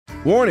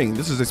Warning,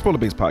 this is a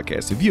spoiler-based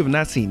podcast. If you have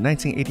not seen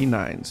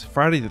 1989's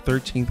Friday the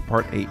 13th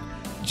Part 8,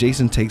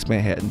 Jason Takes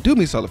Manhattan, do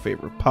me a solid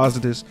favor, pause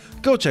this,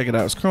 go check it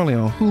out. It's currently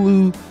on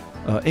Hulu,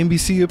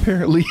 NBC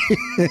apparently,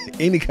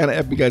 any kind of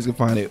app you guys can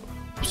find it.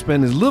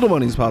 Spend as little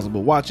money as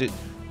possible, watch it,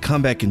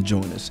 come back and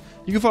join us.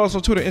 You can follow us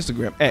on Twitter and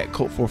Instagram at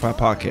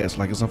Cult45Podcast,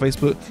 like us on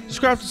Facebook,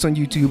 subscribe to us on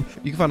YouTube.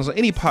 You can find us on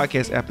any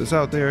podcast app that's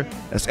out there.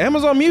 That's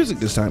Amazon Music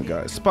this time,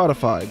 guys,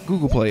 Spotify,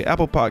 Google Play,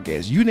 Apple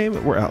Podcasts, you name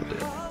it, we're out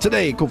there.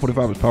 Today,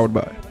 Cult45 is powered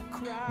by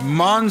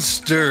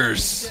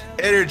Monsters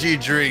energy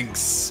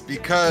drinks,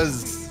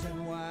 because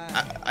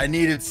I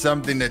needed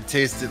something that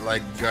tasted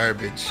like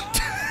garbage.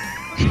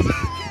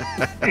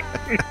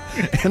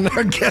 And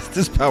our guest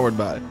is powered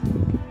by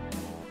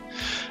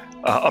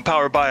I'm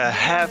powered by a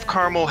half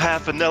caramel,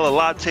 half vanilla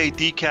latte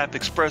decaf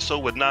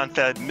espresso with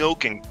non-fat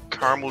milk and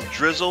caramel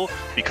drizzle,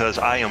 because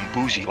I am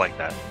bougie like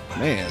that.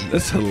 Man,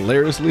 that's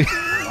hilariously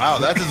Wow,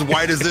 that's as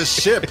white as this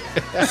ship.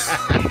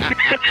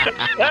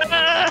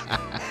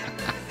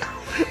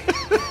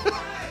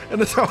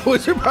 And as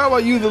always, we're proud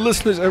about you, the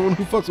listeners, everyone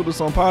who fucks with us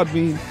on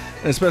Podbean,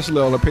 and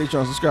especially all our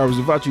Patreon subscribers.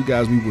 Without you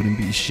guys, we wouldn't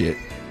be shit.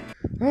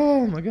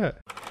 Oh my god.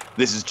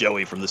 This is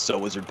Joey from the So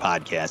Wizard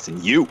Podcast,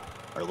 and you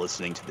are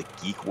listening to the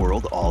Geek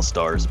World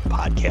All-Stars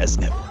Podcast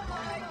Network.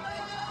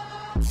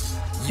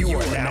 You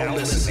are now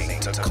listening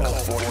to Cult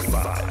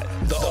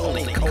 45, the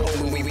only cult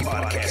movie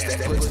podcast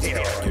that puts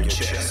air on your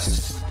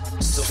chest.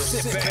 So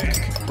sit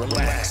back,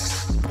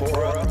 relax,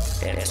 pour up,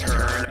 and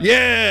turn.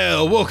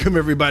 Yeah, welcome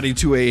everybody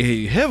to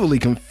a heavily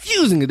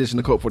confusing edition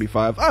of Cult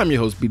 45. I'm your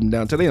host, Beating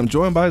Down. Today I'm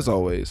joined by, as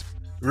always,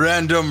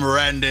 Random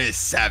Randy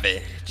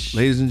Savage.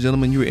 ladies and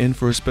gentlemen, you are in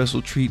for a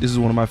special treat. This is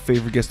one of my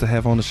favorite guests to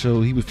have on the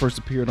show. He was first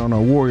appeared on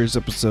our Warriors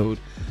episode.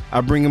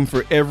 I bring him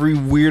for every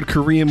weird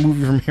Korean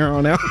movie from here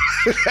on out.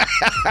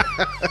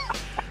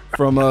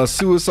 From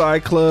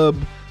Suicide Club.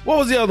 What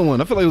was the other one?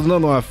 I feel like it was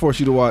another one I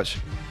forced you to watch.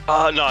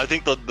 No, I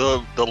think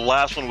the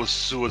last one was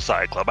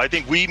Suicide Club. I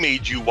think we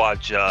made you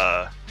watch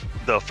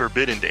the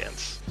Forbidden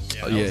Dance.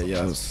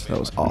 That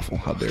was awful.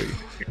 How dare you?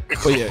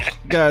 But yeah,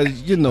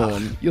 guys, you know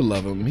him, you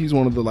love him. He's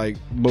one of the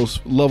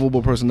most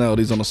lovable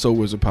personalities on the So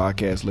Wizard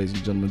Podcast, ladies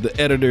and gentlemen. The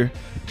editor,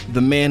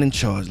 the man in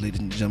charge, ladies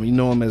and gentlemen. You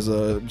know him as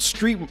a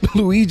Street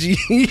Luigi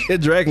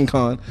at Dragon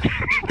Con.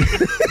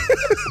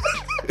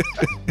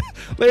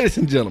 Ladies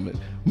and gentlemen,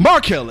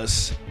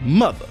 Marcellus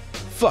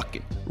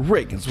motherfucking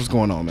Reagans. What's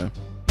going on, man?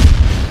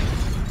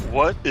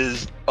 What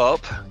is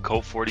up,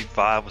 Cult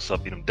 45? What's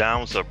up, Beat 'em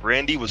Down? What's up,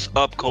 Randy? What's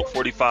up, Cult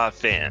 45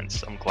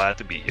 fans? I'm glad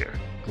to be here.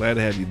 Glad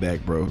to have you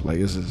back, bro. Like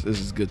this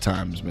is good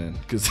times, man.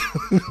 Because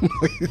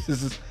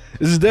this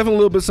is definitely a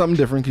little bit something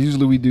different. Because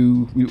usually we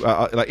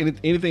like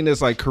anything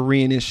that's like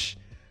Koreanish.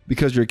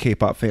 Because you're a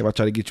K-pop fan, I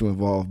try to get you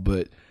involved.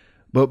 But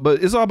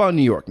it's all about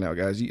New York now,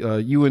 guys.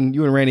 You and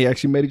Randy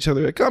actually met each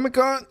other at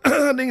Comic-Con. I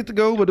didn't get to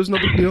go, but there's no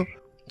big deal.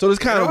 So this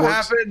kind of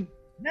works. Happen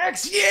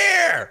next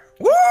year.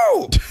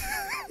 Woo!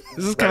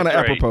 This is kind of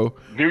apropos.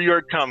 New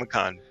York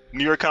Comic-Con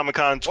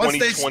 2021. Once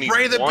they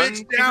spray the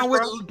bitch down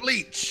with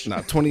bleach. Nah,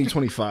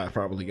 2025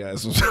 probably,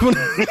 guys.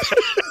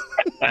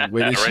 The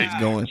way this shit's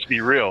going. Let's be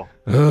real.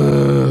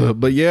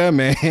 But yeah,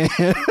 man.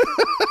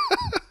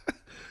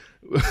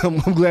 I'm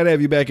glad to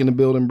have you back in the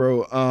building,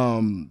 bro.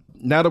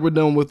 Now that we're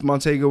done with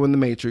Montego and the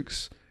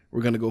Matrix,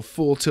 we're going to go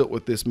full tilt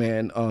with this,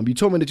 man. You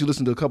told me that you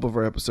listened to a couple of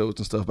our episodes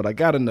and stuff, but I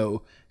got to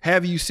know,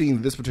 have you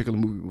seen this particular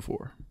movie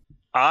before?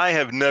 I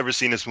have never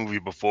seen this movie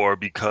before,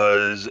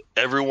 because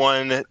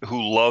everyone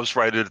who loves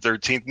Friday the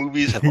 13th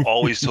movies have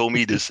always told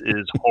me this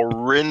is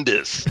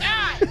horrendous.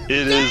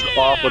 It is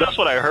awful. That's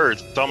what I heard.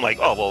 So I'm like,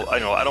 oh, well,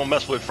 I don't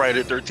mess with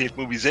Friday the 13th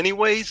movies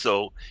anyway.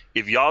 So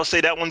if y'all say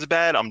that one's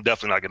bad, I'm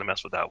definitely not going to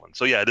mess with that one.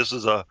 So yeah, this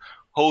is a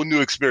whole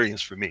new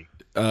experience for me.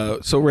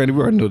 So Randy,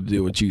 we already know the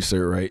deal with you,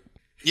 sir, right?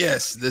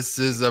 Yes, this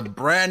is a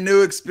brand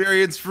new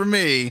experience for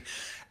me.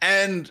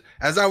 And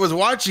as I was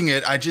watching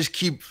it, I just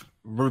keep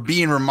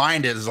being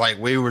reminded, it's like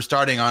we were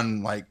starting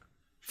on like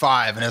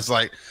 5, and it's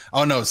like,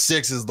 oh no,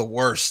 6 is the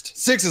worst.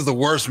 6 is the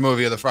worst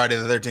movie of the Friday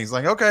the 13th. It's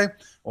like, okay,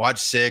 watch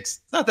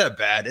 6. It's not that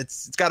bad.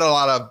 It's got a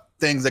lot of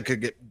things that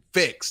could get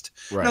fixed.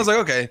 Right. And I was like,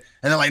 okay.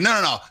 And they're like,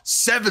 no,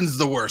 7's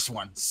the worst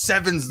one.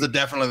 7's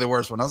definitely the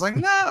worst one. I was like,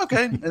 nah,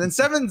 okay. And then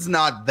 7's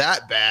not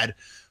that bad.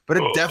 But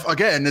it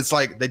again, it's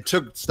like they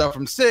took stuff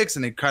from 6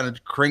 and they kind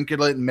of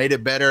crinkled it and made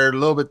it better, a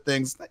little bit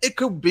things. It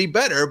could be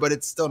better, but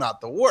it's still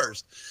not the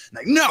worst.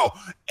 Like, no,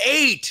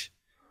 8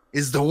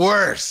 is the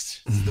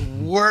worst. It's the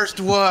worst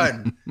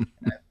one.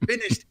 I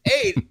finished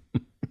 8,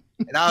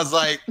 and I was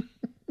like,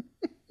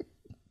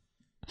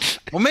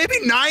 well, maybe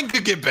 9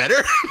 could get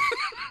better.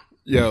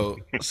 Yo,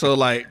 so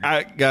like,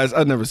 guys,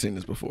 I've never seen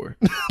this before.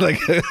 Like,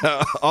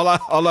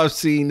 all I've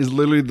seen is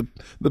literally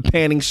the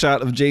panning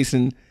shot of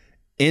Jason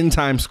in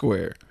Times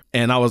Square.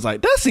 And I was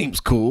like, that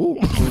seems cool.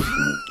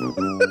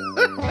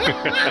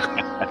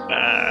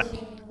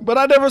 But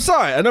I never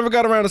saw it. I never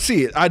got around to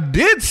see it. I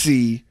did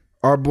see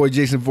our boy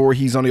Jason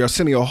Voorhees on the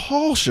Arsenio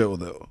Hall show,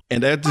 though.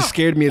 And that just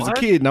scared me as a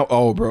kid. Now,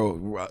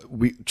 bro,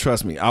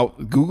 trust me. I'll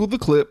Google the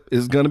clip.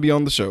 It's going to be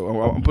on the show.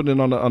 I'm putting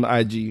it on the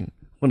IG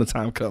when the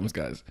time comes,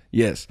 guys.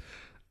 Yes.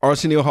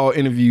 Arsenio Hall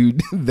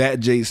interviewed that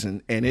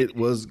Jason, and it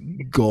was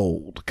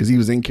gold because he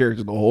was in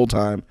character the whole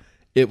time.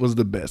 It was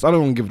the best. I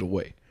don't want to give it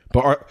away,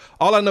 but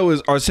all I know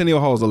is Arsenio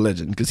Hall is a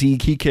legend because he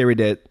carried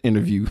that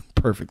interview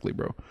perfectly,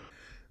 bro.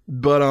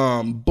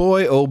 But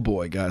boy, oh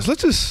boy, guys,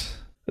 let's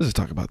just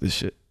talk about this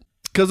shit.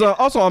 Because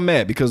also I'm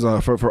mad because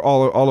for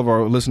all of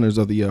our listeners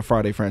of the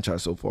Friday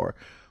franchise so far,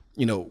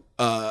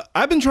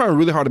 I've been trying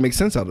really hard to make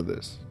sense out of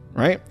this.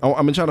 Right?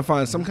 I've been trying to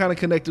find some kind of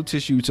connective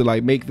tissue to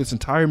like make this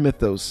entire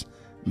mythos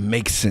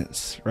make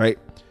sense, right?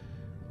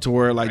 To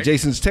where like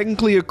Jason's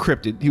technically a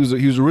cryptid. He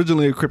was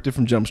originally a cryptid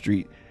from Jump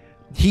Street.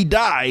 He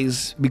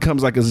dies,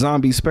 becomes like a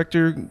zombie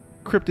specter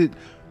cryptid.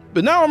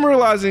 But now I'm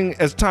realizing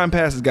as time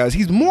passes, guys,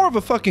 he's more of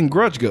a fucking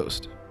grudge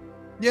ghost.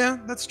 Yeah,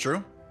 that's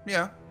true.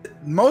 Yeah.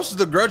 Most of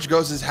the grudge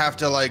ghosts have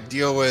to like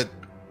deal with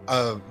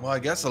I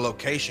guess a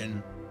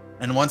location.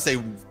 And once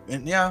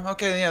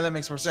that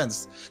makes more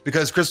sense.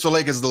 Because Crystal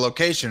Lake is the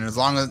location,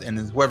 and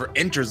whoever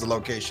enters the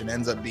location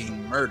ends up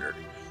being murdered.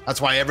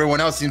 That's why everyone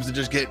else seems to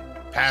just get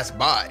passed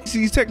by. See,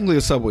 he's technically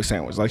a Subway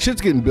sandwich. Like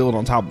shit's getting built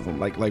on top of him.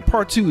 Like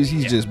part 2 is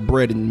he's just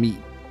bread and meat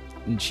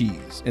and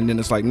cheese, and then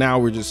it's like now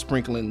we're just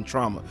sprinkling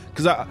trauma.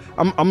 Because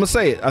I'm gonna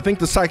say it. I think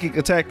the psychic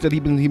attack that he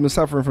been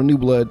suffering from New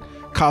Blood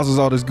causes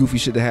all this goofy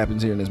shit that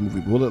happens here in this movie.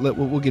 But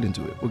we'll get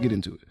into it. We'll get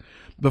into it.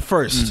 But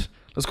first,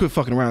 let's quit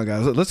fucking around,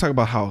 guys. Let's talk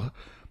about how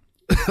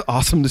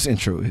awesome this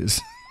intro is.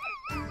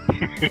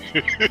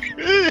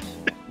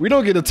 We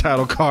don't get a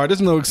title card.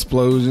 There's no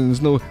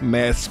explosions, no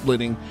mass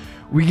splitting.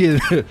 We get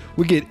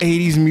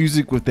 80s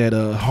music with that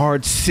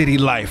hard city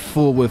life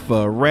full with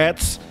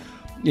rats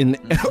in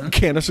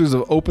canisters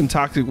of open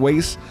toxic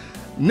waste.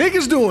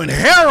 Niggas doing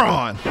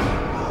heroin.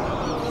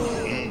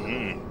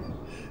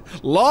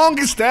 Long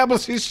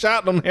established his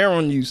shot on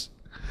heroin use.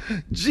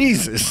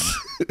 Jesus.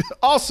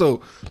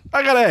 Also,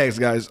 I gotta ask,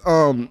 guys,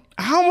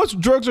 how much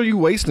drugs are you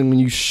wasting when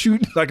you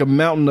shoot like a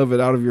mountain of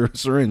it out of your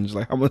syringe?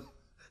 Like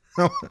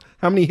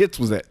how many hits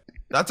was that?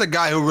 That's a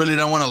guy who really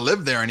don't want to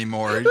live there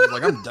anymore. He's just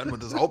like, I'm done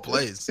with this whole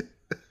place.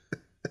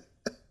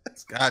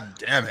 God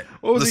damn it.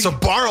 The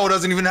Sbarro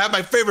doesn't even have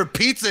my favorite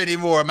pizza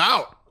anymore. I'm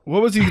out.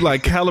 What was he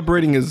like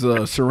calibrating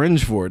his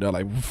syringe for? That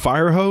like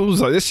fire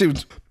hose? Like this shit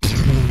was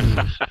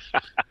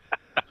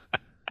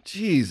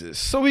Jesus.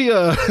 So we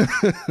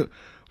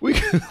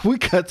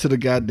cut to the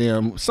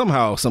goddamn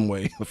somehow, some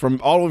way from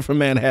all the way from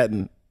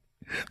Manhattan.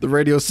 The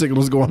radio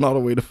signal's going all the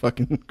way to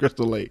fucking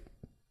Crystal Lake.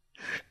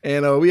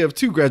 And we have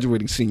 2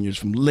 graduating seniors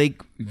from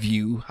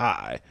Lakeview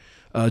High.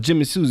 Jim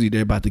and Susie,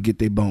 they're about to get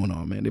their bone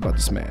on, man. They're about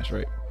to smash,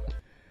 right?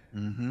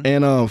 Mm-hmm.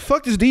 And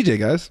fuck this DJ,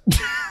 guys.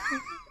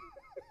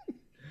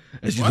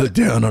 As you look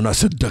down on our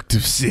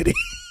seductive city.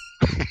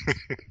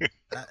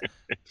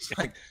 It's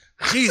like,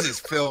 Jesus,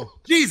 Phil,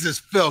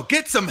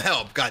 get some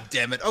help, God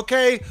damn it,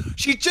 okay?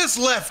 She just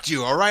left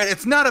you, all right?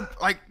 It's not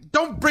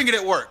don't bring it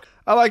at work.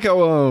 I like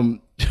how,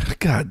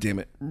 God damn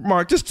it.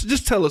 Mark,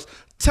 just tell us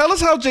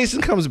how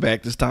Jason comes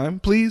back this time,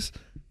 please.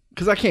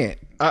 Because I can't.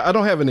 I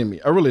don't have it in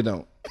me. I really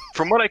don't.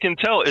 From what I can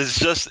tell,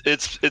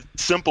 it's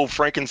simple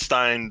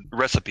Frankenstein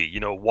recipe.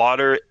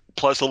 Water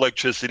plus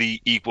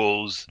electricity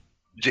equals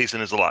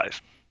Jason is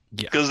alive.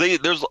 Yeah. Because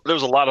there's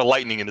a lot of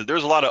lightning in it.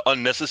 There's a lot of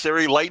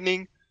unnecessary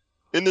lightning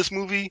in this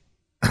movie.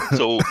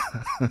 So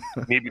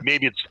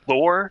maybe it's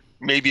Thor,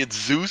 maybe it's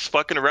Zeus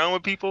fucking around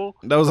with people.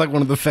 That was like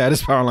one of the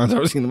fattest power lines I've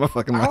ever seen in my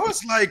fucking life. I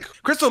was like,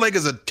 Crystal Lake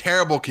is a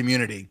terrible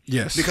community.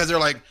 Yes. Because they're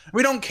like,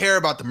 we don't care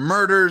about the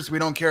murders. We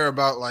don't care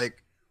about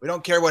we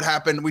don't care what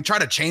happened. We try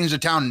to change the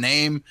town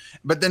name,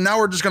 but then now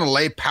we're just going to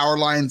lay power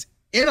lines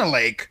in a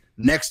lake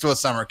next to a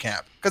summer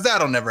camp because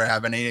that'll never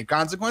have any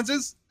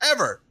consequences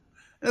ever.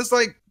 And it's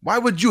like, why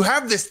would you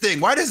have this thing?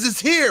 Why does this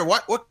here?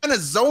 What kind of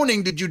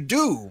zoning did you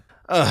do?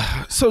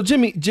 So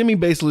Jimmy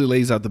basically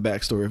lays out the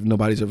backstory if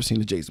nobody's ever seen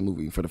the Jason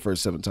movie for the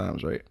first 7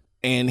 times, right?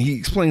 And he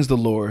explains the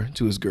lore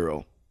to his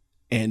girl.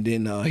 And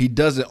then he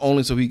does it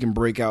only so he can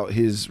break out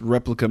his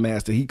replica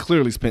mask that he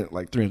clearly spent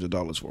like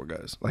 $300 for,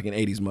 guys. Like in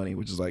 80s money,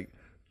 which is like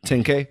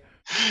 $10K.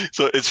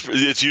 So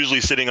it's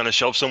usually sitting on a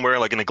shelf somewhere,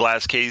 like in a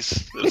glass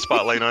case, with a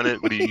spotlight on it.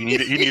 But he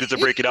needed to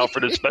break it out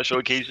for this special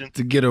occasion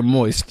to get her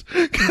moist.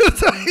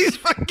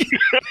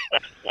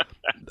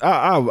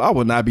 I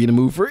would not be in the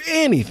mood for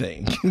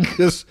anything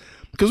because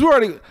we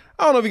already.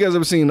 I don't know if you guys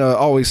ever seen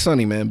Always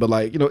Sunny, man, but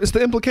it's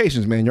the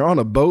implications, man. You're on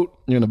a boat,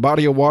 you're in a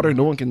body of water,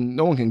 no one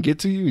can get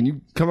to you, and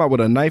you come out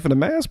with a knife and a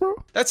mask, bro.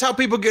 That's how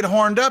people get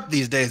horned up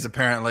these days.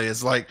 Apparently,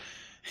 it's like.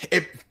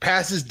 It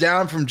passes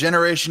down from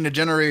generation to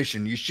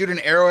generation. You shoot an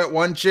arrow at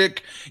one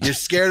chick, you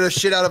scare the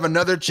shit out of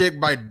another chick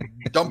by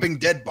dumping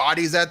dead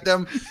bodies at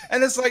them.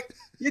 And it's like,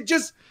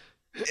 this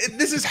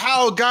is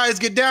how guys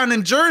get down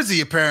in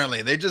Jersey,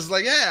 apparently. They just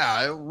like,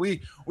 yeah,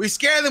 we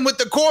scare them with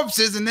the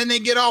corpses and then they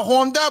get all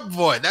horned up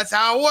for it. That's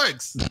how it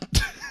works.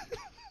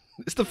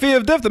 It's the fear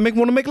of death that make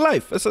want to make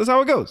life. That's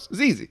how it goes.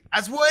 It's easy.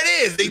 That's what it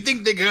is. They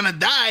think they're going to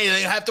die and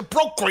they have to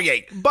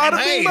procreate.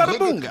 Bada boom, bada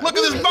boom. Look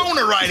at this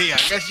boner right here.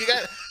 I guess you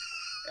got...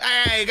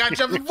 I got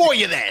something for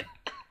you then.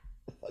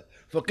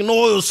 fucking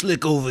oil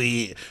slick over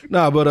here.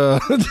 Nah, but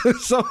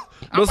so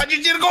I want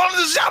you to go on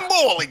the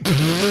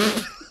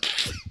Zamboli.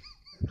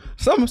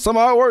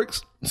 somehow it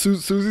works.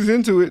 Susie's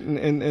into it,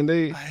 and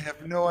they. I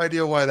have no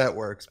idea why that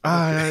works.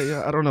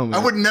 I don't know, man.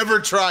 I would never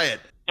try it.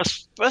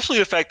 Especially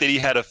the fact that he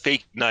had a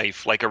fake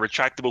knife, like a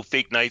retractable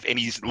fake knife, and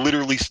he's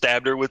literally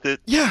stabbed her with it.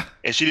 Yeah.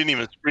 And she didn't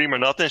even scream or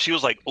nothing. She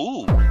was like,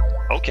 ooh,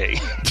 okay.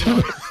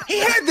 He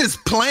had this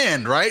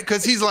planned, right?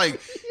 Because he's like,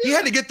 he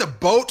had to get the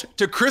boat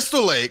to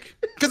Crystal Lake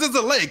because it's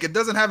a lake. It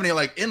doesn't have any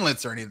like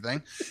inlets or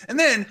anything. And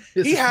then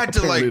he had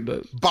to like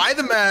buy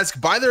the mask,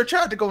 buy the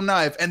retractable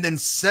knife, and then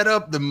set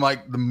up the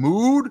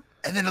mood.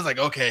 And then it's like,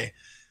 okay,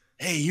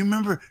 hey, you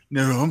remember?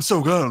 No, I'm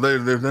so glad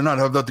they're not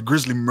about the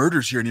Grisly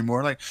murders here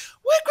anymore. Like,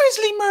 what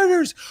Grisly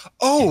murders?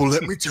 Oh,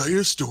 let me tell you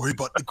a story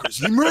about the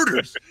Grisly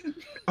murders.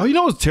 Oh, you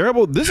know what's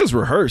terrible? This is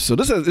rehearsed. So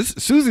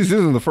Susie's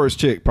isn't the first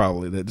chick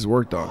probably that this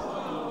worked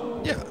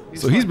on. Yeah.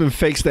 He's been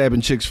fake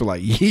stabbing chicks for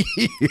like years.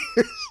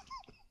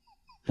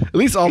 At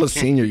least all the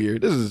senior year.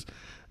 This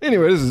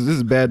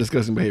is bad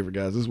disgusting behavior,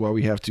 guys. This is why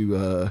we have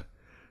to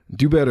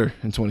do better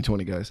in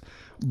 2020, guys.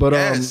 But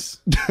yes.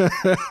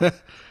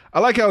 I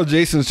like how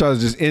Jason's trying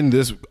to just end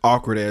this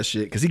awkward ass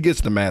shit because he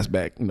gets the mask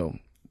back. You know,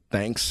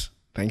 thanks,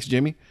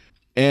 Jimmy.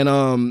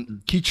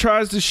 And he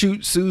tries to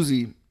shoot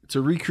Susie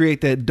to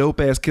recreate that dope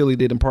ass kill he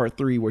did in part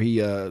 3 where he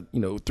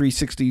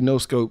 360 no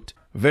scoped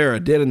Vera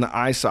dead in the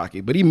eye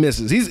socket, but he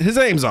misses. His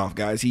aim's off,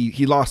 guys.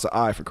 He lost the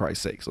eye for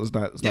Christ's sake. So it's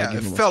not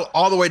it fell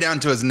all the way down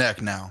to his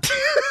neck now.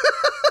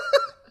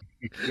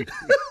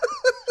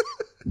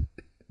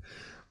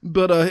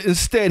 But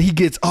instead, he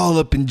gets all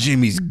up in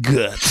Jimmy's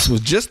guts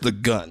with just the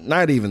gun,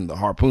 not even the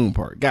harpoon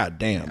part. God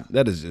damn,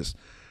 that is just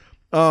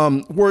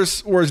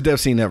worst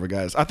death scene ever,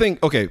 guys. I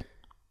think. Okay,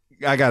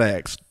 I gotta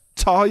ask: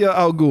 Talia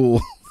al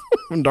Ghul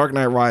from Dark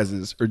Knight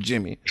Rises or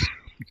Jimmy?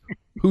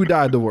 Who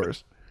died the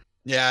worst?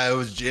 Yeah, it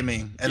was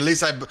Jimmy. At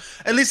least I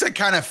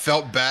kind of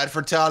felt bad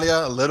for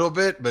Talia a little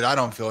bit, but I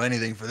don't feel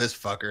anything for this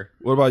fucker.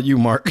 What about you,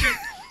 Mark?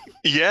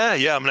 Yeah,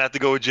 I'm gonna have to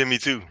go with Jimmy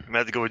too.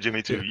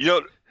 You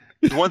know.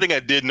 The one thing I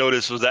did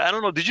notice was that, I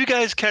don't know, did you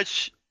guys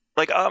catch,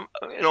 like, I'm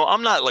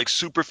not like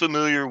super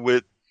familiar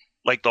with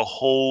like the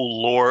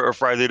whole lore of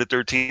Friday the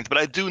 13th, but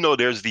I do know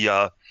there's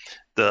the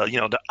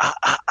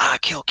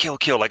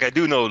kill. Like I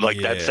do know like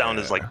that sound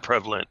is like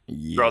prevalent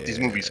throughout these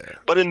movies.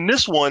 But in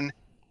this one,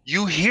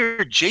 you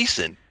hear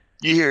Jason.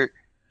 You hear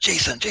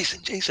Jason.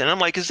 And I'm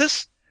like, is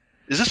this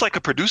like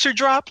a producer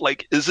drop?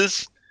 Like, is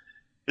this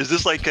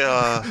like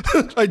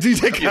like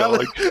DJ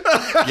Khaled?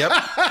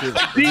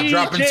 Yep. The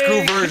dropping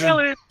school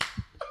version.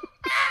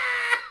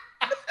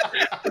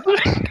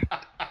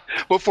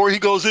 Before he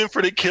goes in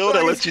for the kill,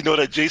 that lets you know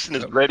that Jason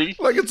is ready.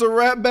 Like it's a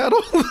rap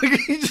battle.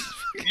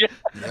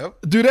 Yep.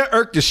 Dude, that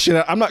irked the shit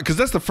out. I'm not, because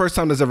that's the first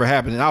time this ever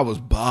happened, and I was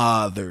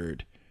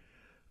bothered.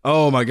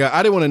 Oh my god,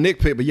 I didn't want to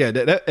nitpick, but yeah,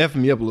 that effed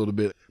me up a little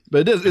bit.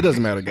 But it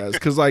doesn't matter, guys,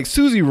 because like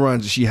Susie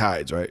runs and she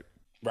hides, right?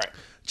 Right.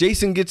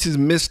 Jason gets his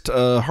missed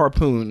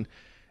harpoon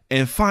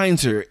and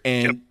finds her,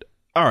 and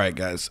all right,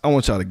 guys, I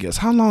want y'all to guess,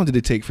 how long did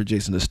it take for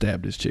Jason to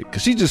stab this chick?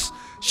 Because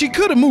she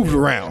could have moved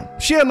around.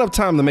 She had enough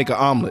time to make an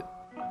omelet.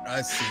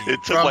 I see. It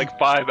took like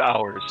 5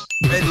 hours.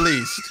 At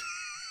least.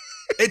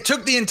 It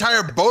took the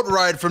entire boat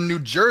ride from New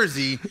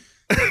Jersey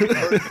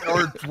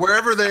or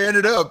wherever they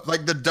ended up,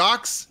 like the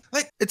docks.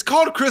 Like, it's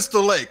called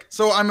Crystal Lake,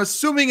 so I'm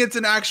assuming it's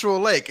an actual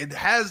lake. It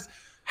has.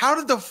 How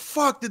did the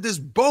fuck did this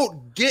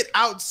boat get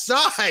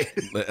outside?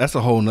 That's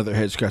a whole nother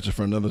head scratcher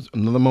for another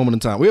moment in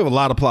time. We have a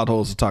lot of plot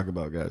holes to talk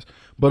about, guys.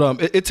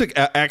 But it took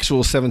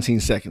actual 17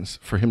 seconds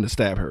for him to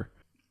stab her.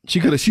 She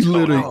could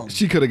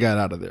have got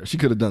out of there. She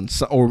could have done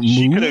or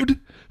moved.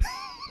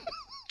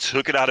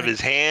 Took it out of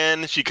his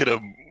hand. She could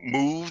have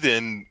moved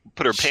and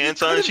put her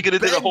pants on. She could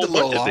have did a whole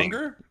bunch of things.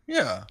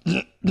 Yeah.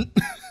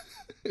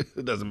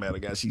 It doesn't matter,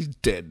 guys. She's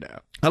dead now.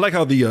 I like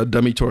how the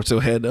dummy torso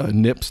had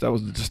nips. That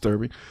was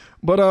disturbing.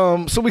 But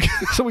so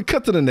we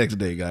cut to the next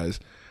day, guys,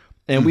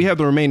 and we have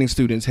the remaining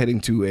students heading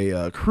to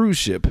a cruise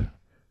ship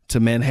to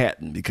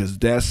Manhattan because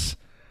that's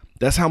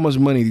how much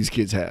money these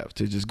kids have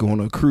to just go on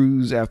a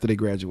cruise after they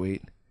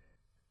graduate.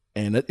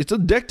 And it's a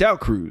decked out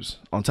cruise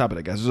on top of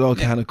that, guys. There's all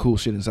kind of cool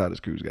shit inside this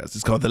cruise, guys.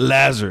 It's called the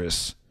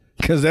Lazarus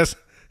because that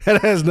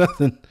has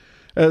nothing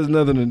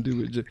to do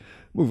with it.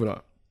 Moving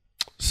on.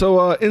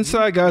 So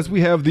inside, guys, we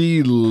have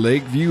the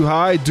Lakeview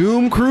High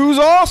Doom Cruise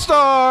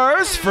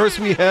All-Stars. First,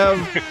 we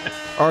have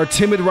our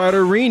timid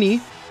rider, Renee.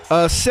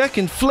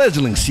 Second,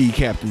 fledgling sea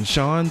captain,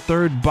 Sean.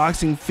 Third,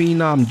 boxing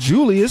phenom,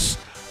 Julius.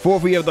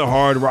 Fourth, we have the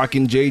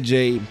hard-rocking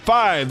JJ.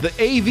 5, the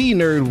AV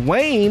nerd,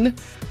 Wayne.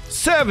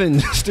 7,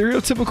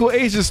 stereotypical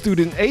Asian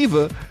student,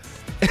 Ava.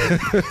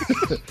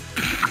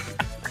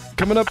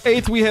 Coming up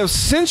 8th, we have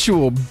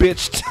sensual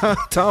bitch,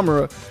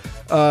 Tamara.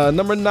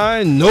 Number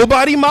 9,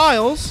 nobody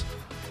Miles.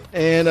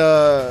 And,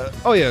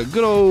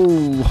 good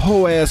old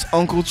hoe-ass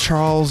Uncle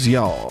Charles,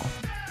 y'all.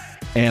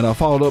 And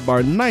followed up by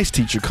our nice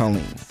teacher,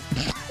 Colleen.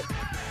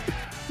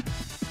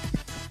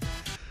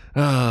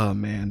 Oh,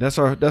 man. That's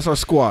our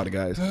squad,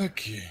 guys.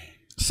 Okay.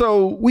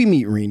 So, we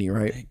meet Renee,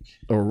 right?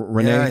 Or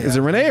Renee. Yeah. Is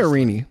it Renee or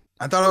Renee?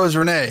 I thought it was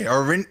Renee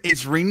or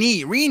it's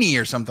Renee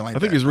or something like that.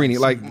 I think it's Renee.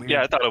 Like,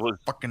 Yeah, I thought it was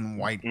fucking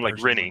white. like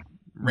person.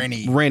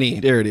 Rennie. Rennie,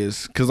 there it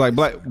is. Because like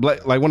black,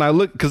 like when I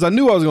look, because I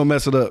knew I was gonna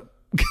mess it up.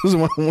 Because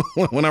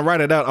when I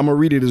write it out, I'm gonna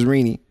read it as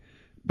Rennie,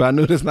 but I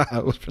knew that's not how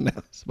it was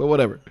pronounced. But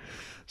whatever.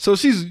 So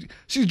she's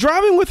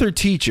driving with her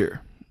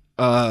teacher,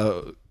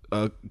 Colleen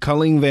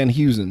Van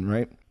Heusen,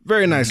 right?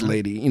 Very nice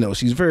lady. You know,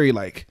 she's very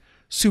like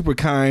super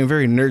kind,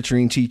 very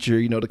nurturing teacher.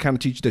 You know, the kind of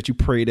teacher that you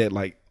pray that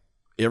like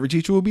every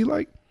teacher will be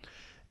like.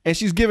 And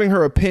she's giving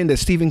her a pen that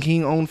Stephen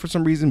King owned for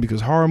some reason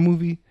because horror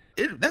movie.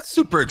 That's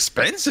super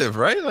expensive,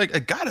 right? Like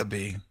it gotta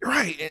be.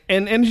 Right.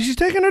 And she's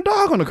taking her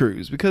dog on a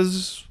cruise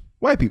because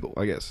white people,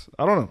 I guess.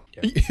 I don't know.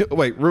 Yeah.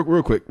 Wait,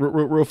 real quick,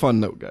 real fun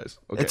note, guys.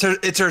 Okay.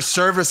 It's her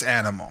service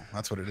animal.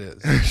 That's what it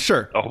is.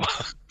 Sure. Oh,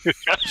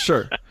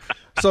 Sure.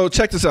 So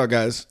check this out,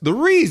 guys. The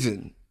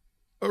reason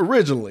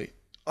originally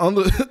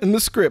in the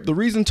script, the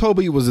reason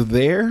Toby was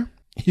there,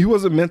 he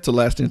wasn't meant to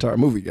last the entire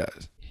movie,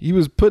 guys. He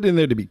was put in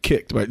there to be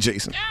kicked by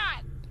Jason.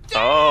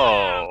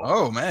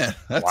 Oh man.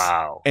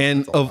 Wow.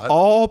 And of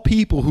all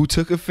people who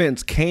took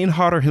offense, Kane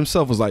Hodder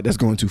himself was like, "That's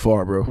going too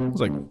far, bro." I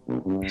was like,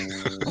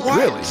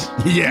 "Really?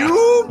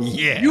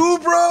 Yeah. You,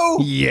 bro?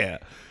 Yeah."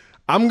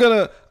 I'm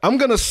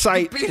gonna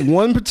cite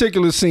one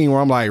particular scene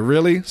where I'm like,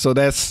 "Really?" So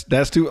that's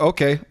too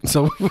okay.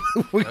 So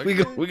we're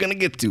gonna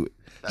get to it.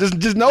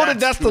 Just know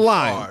that's the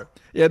line. Far.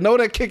 Yeah, know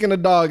that kicking the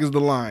dog is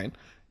the line.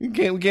 We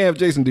can't have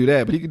Jason do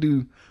that, but he could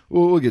do.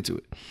 We'll get to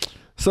it.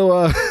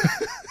 So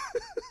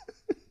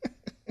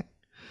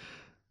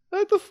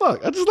what the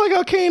fuck? I just like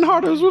how Kane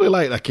Hodder was really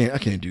like, I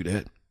can't do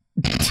that.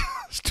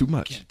 It's too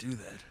much. Can't do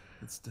that.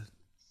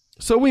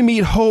 So we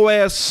meet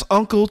hoe-ass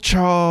Uncle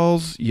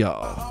Charles,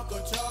 y'all,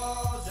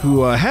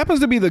 who happens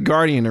to be the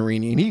guardian of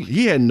Renee, and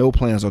he had no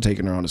plans on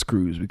taking her on this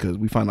cruise because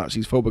we find out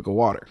she's phobic of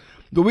water.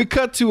 But we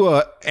cut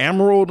to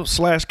Emerald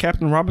 /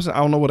 Captain Robertson. I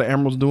don't know what an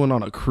Emerald's doing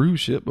on a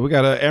cruise ship, but we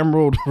got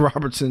Emerald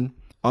Robertson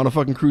on a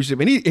fucking cruise ship,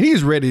 and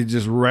he's ready to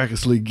just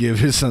recklessly give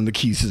his son the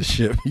keys to the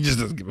ship. He just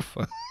doesn't give a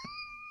fuck.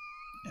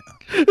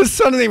 His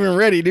son isn't even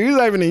ready, dude. He's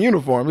not even in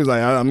uniform. He's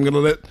like, I'm gonna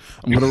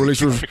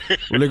relinquish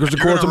the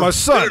court to my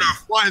son.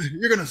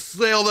 You're gonna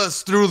sail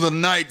us through the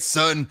night,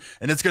 son,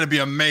 and it's gonna be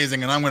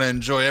amazing, and I'm gonna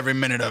enjoy every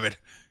minute of it.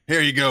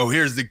 Here you go.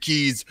 Here's the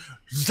keys.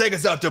 Take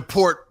us out to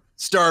port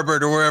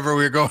starboard or wherever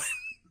we're going.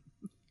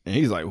 And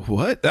he's like,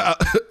 what?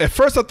 At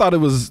first, I thought it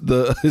was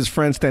his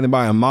friend standing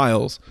by him,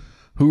 Miles,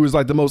 who is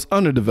like the most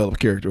underdeveloped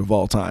character of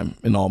all time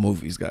in all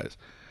movies, guys.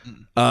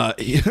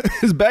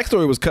 His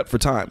backstory was cut for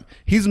time.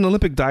 He's an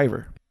Olympic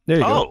diver. There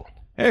you go.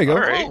 There you go.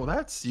 Right. Oh,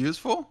 that's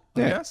useful.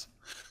 Yeah. I guess.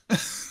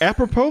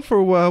 Apropos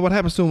for what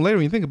happens to him later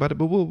when you think about it,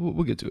 but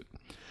we'll get to it.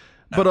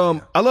 But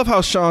I love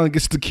how Sean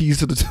gets the keys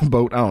to the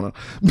boat. I don't know,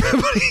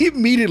 but he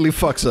immediately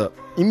fucks up.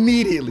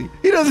 Immediately,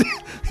 he doesn't.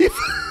 He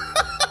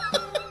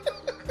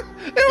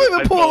don't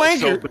even pull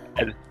anchor.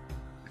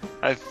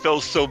 I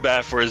felt so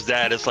bad for his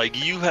dad. It's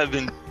like, you have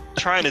been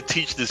trying to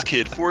teach this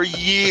kid for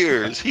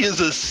years. He is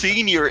a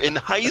senior in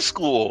high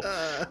school.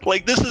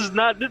 Like, this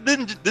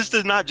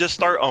did not just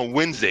start on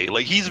Wednesday.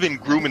 Like, he's been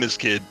grooming this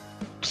kid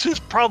since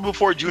probably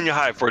before junior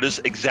high for this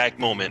exact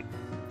moment.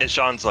 And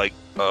Sean's like,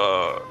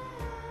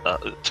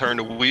 turn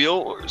the wheel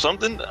or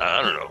something?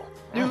 I don't know.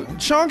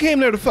 Dude, Sean came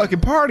there to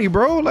fucking party,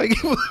 bro. Like,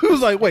 he was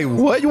like, wait,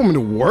 what? You want me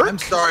to work? I'm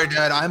sorry,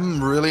 Dad.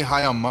 I'm really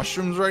high on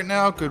mushrooms right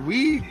now. Could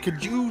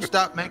you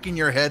stop making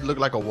your head look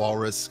like a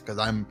walrus? Because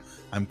I'm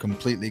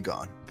completely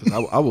gone.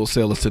 I will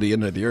sail us to the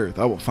end of the earth.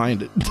 I will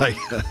find it. Like,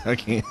 I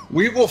can't.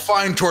 We will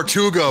find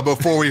Tortuga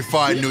before we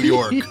find New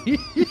York.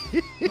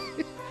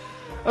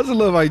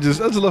 I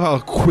just love how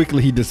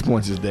quickly he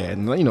disappoints his dad.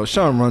 And you know,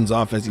 Sean runs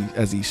off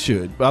as he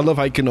should. But I love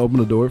how he couldn't open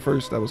the door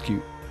first. That was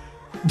cute.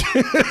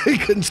 He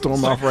couldn't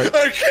storm off right.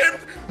 I can't.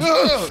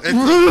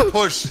 It's a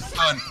push,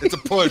 son. It's a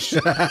push.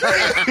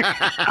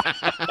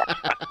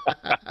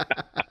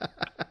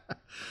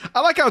 I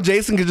like how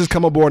Jason could just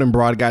come aboard in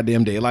broad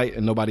goddamn daylight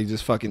and nobody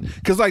just fucking,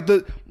 because like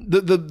the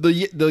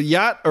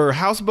yacht or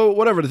houseboat,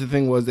 whatever the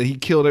thing was that he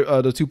killed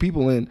the two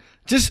people in,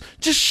 just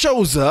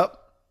shows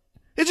up.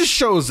 It just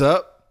shows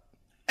up.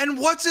 And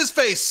what's his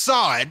face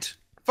saw it?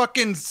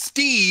 Fucking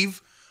Steve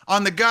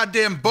on the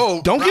goddamn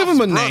boat. Don't give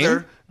him a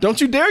name. Don't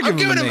you dare give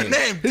him a name. I'm giving him a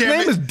name. His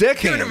name is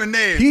Deckhand. Giving him a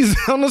name. He's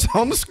on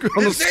the script.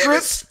 His name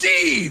is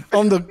Steve.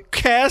 On the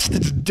cast,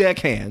 it's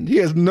Deckhand. He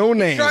has no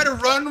name. He tried to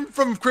run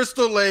from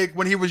Crystal Lake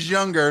when he was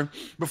younger,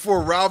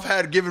 before Ralph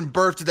had given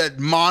birth to that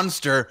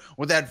monster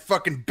with that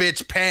fucking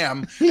bitch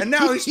Pam, and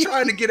now he's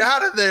trying to get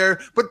out of there,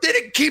 but then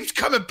it keeps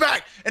coming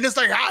back, and it's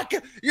like,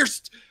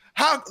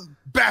 how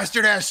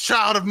bastard ass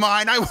child of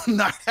mine, I will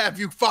not have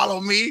you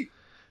follow me,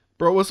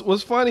 bro.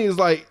 What's funny is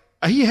like,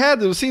 he had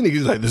to have seen it.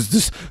 He's like,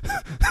 this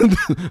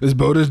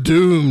boat is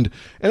doomed.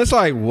 And it's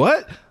like,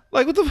 what?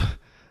 Like, what the?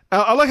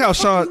 I like how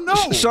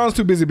Sean's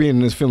too busy being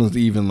in his feelings to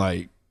even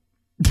like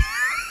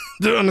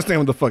to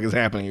understand what the fuck is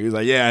happening. He's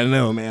like, yeah, I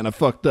know, man, I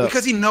fucked up.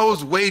 Because he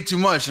knows way too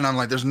much. And I'm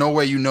like, there's no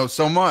way you know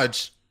so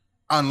much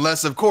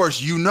unless, of course,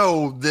 you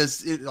know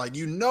this.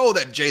 You know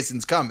that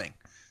Jason's coming.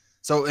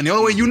 So, and the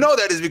only way you know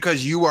that is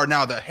because you are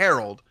now the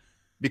herald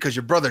because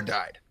your brother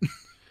died.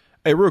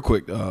 Hey, real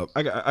quick,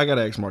 I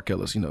gotta ask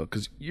Marcellus,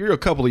 because you're a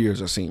couple of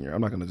years a senior.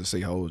 I'm not gonna just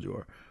say how old you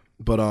are,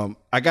 but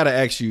I gotta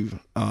ask you,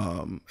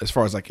 as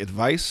far as like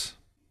advice.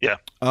 Yeah.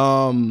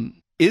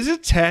 Is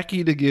it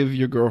tacky to give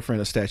your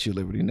girlfriend a Statue of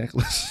Liberty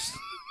necklace?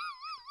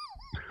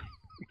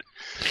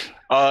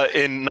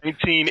 In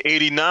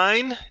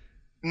 1989,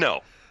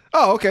 no.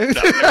 Oh, okay.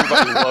 No,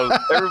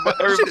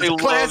 everybody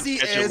loves classy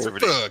Statue of as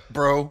Liberty. fuck,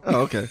 bro.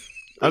 Oh, okay.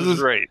 This is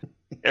great.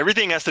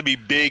 Everything has to be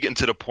big and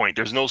to the point.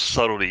 There's no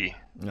subtlety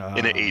in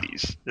the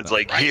 80s. It's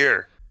like,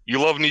 here,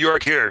 you love New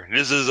York, here.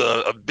 This is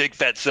a big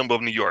fat symbol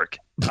of New York.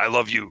 I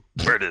love you.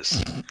 Wear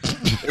this.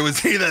 It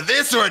was either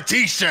this or a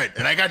t-shirt,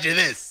 and I got you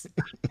this.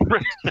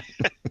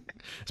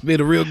 It's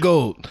made of real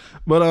gold.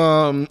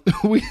 But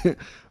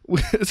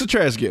it's a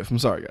trash gift. I'm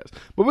sorry, guys.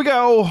 But we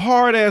got old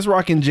hard-ass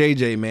rocking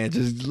JJ, man,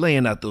 just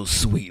laying out those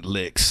sweet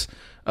licks.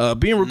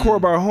 Being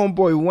recorded by our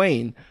homeboy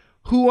Wayne,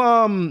 who,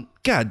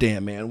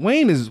 goddamn, man,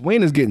 Wayne is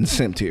getting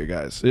simped here,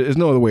 guys. There's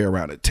no other way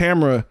around it.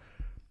 Tamara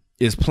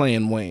is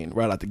playing Wayne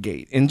right out the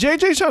gate. And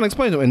JJ's trying to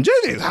explain to him, and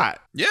JJ's hot.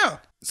 Yeah.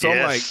 So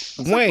Yes.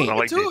 I'm like, Wayne. I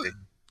like JJ.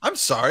 I'm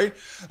sorry.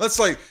 That's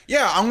like,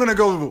 yeah, I'm gonna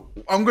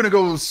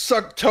go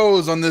suck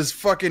toes on this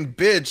fucking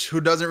bitch who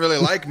doesn't really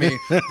like me.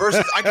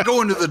 Versus I could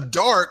go into the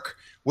dark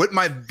with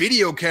my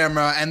video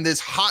camera and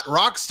this hot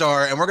rock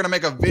star, and we're gonna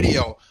make a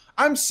video.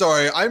 I'm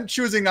sorry, I'm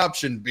choosing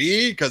option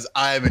B because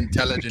I'm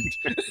intelligent.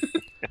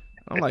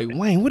 I'm like,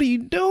 Wayne, what are you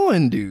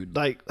doing, dude?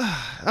 Like,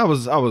 I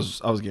was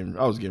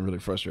getting really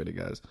frustrated,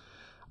 guys.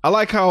 I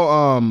like how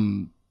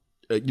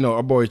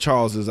our boy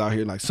Charles is out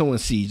here like sowing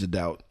seeds of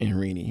doubt in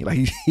Renee.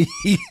 Like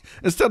he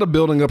instead of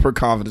building up her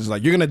confidence,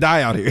 like, you're gonna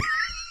die out here.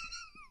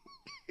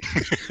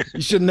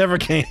 You should never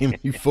came,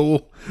 you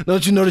fool.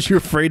 Don't you notice you're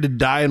afraid to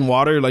die in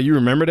water? Like, you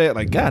remember that?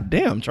 Like,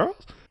 goddamn,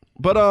 Charles.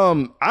 But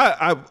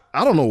I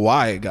don't know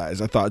why,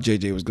 guys. I thought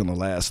JJ was gonna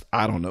last,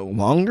 I don't know,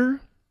 longer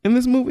in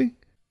this movie.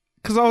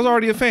 Cause I was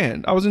already a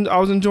fan. I was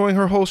enjoying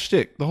her whole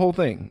shtick, the whole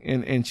thing.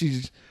 And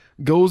she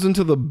goes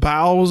into the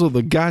bowels of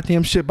the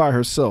goddamn shit by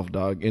herself,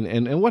 dog.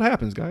 And what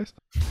happens, guys?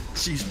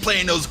 She's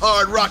playing those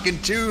hard rocking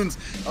tunes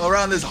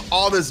around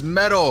all this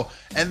metal,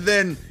 and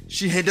then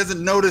she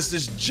doesn't notice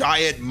this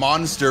giant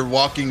monster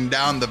walking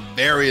down the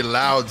very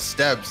loud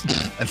steps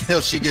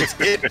until she gets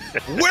hit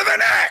with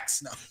an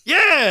axe. No.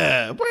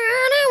 Yeah,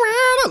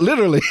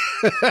 literally.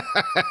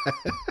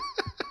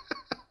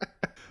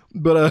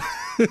 But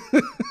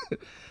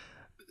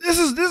this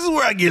is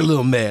where I get a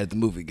little mad at the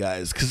movie,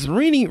 guys, because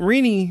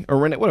Renee,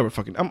 whatever,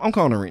 fucking, I'm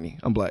calling her Renee.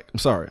 I'm black. I'm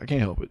sorry, I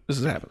can't help it. This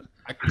is happening.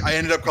 I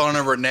ended up calling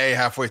her Renee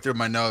halfway through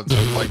my notes. I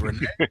was like,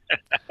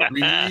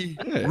 Renee.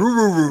 Yeah.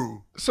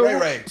 Roo. So,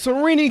 right.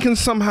 So Renee can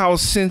somehow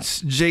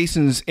sense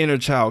Jason's inner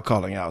child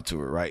calling out to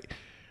her, right?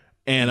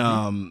 And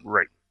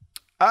Right.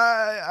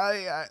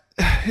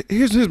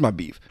 Here's my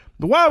beef.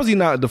 Why was he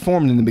not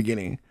deformed in the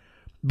beginning,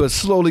 but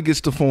slowly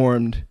gets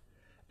deformed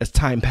as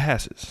time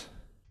passes?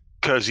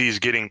 Because he's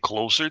getting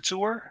closer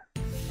to her.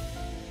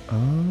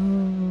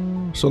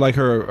 Oh, so like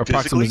her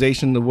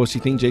approximation of what she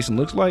thinks Jason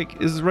looks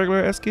like is a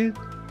regular ass kid?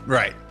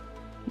 Right.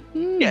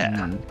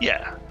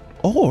 Yeah.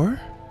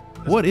 Or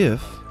what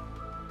if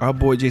our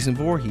boy Jason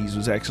Voorhees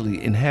was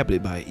actually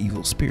inhabited by an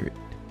evil spirit,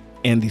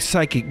 and the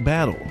psychic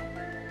battle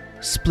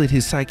split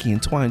his psyche in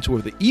twine to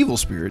where the evil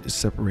spirit is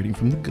separating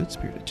from the good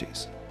spirit of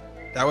Jason?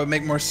 That would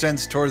make more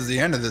sense towards the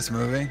end of this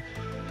movie.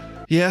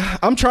 Yeah,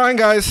 I'm trying,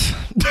 guys.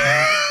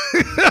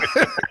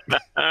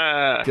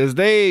 Because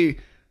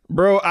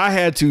I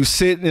had to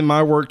sit in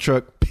my work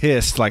truck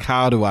pissed, like,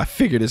 how do I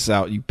figure this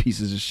out, you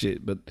pieces of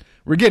shit? But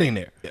we're getting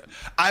there. Yeah.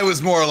 I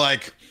was more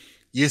like,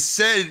 you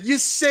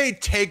say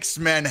takes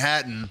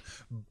Manhattan,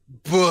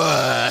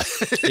 but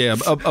yeah,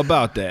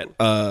 about that.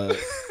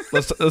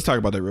 Let's talk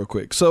about that real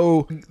quick.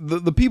 So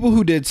the people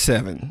who did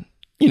Seven,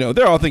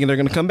 they're all thinking they're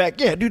gonna come back.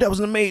 Yeah, dude, that was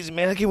amazing,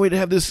 man. I can't wait to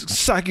have this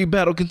psychic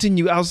battle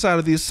continue outside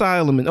of the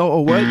asylum. And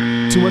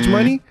what? Too much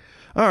money?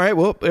 All right,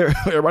 well,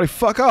 everybody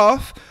fuck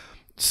off.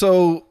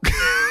 So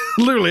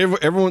literally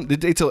everyone,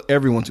 they tell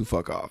everyone to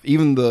fuck off.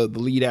 Even the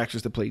lead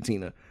actress that played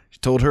Tina, she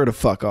told her to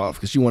fuck off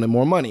because she wanted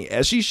more money,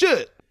 as she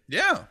should.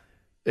 Yeah.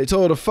 They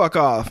told her to fuck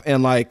off.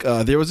 And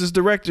there was this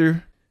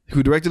director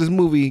who directed this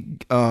movie.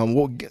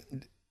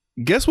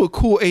 Guess what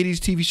cool 80s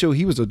TV show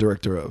he was a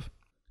director of?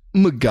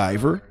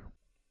 MacGyver.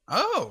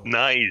 Oh,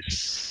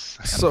 nice.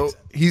 So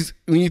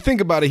when you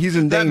think about it, he's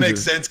in danger. That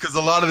makes sense because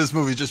a lot of this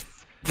movie is just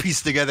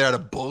pieced together out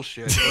of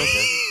bullshit.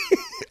 Okay.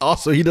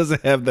 Also, he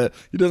doesn't have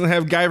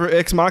Guyver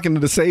Ex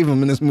Machina to save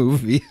him in this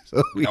movie.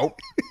 So nope.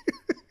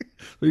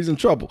 He's in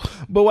trouble.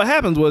 But what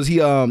happens was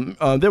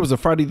there was a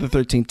Friday the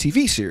 13th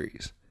TV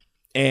series,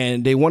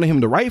 and they wanted him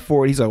to write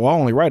for it. He's like, well, I'll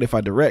only write if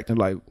I direct. And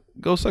like,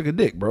 go suck a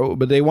dick, bro.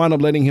 But they wound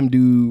up letting him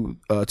do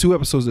 2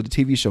 episodes of the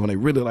TV show, and they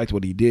really liked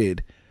what he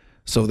did.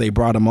 So they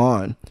brought him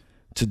on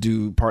to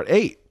do part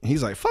 8.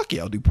 He's like, fuck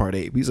yeah, I'll do part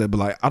 8. He's like, but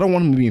like, I don't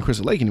want him to be in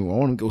Crystal Lake anymore. I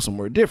want him to go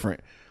somewhere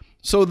different.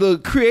 So the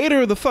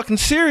creator of the fucking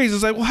series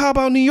is like, well, how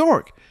about New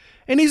York?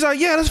 And he's like,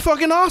 yeah, that's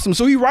fucking awesome.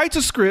 So he writes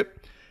a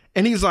script,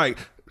 and he's like,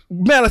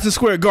 Madison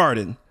Square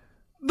Garden,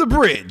 the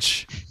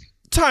bridge,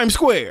 Times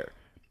Square.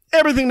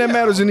 Everything that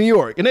matters in New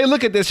York. And they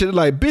look at that shit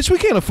like, bitch, we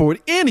can't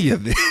afford any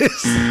of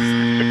this.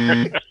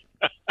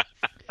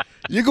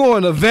 You're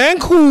going to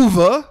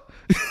Vancouver,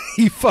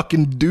 you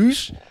fucking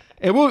douche.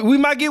 And we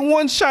might get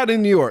one shot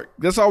in New York.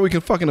 That's all we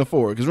can fucking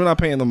afford because we're not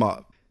paying the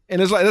mob.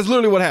 And it's like, that's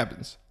literally what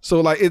happens.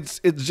 So like,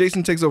 it's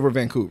Jason takes over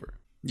Vancouver.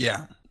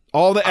 Yeah.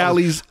 All the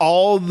alleys,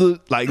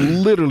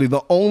 literally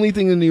the only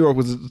thing in New York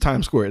was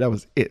Times Square. That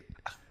was it.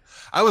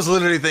 I was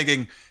literally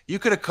thinking, you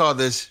could have called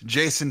this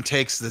Jason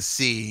Takes the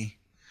Sea.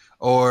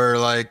 Or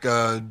like,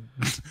 I'm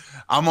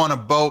on a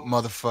boat,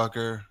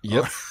 motherfucker.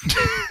 Yep.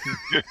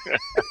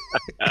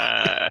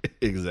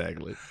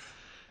 Exactly.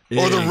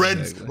 Or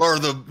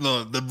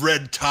the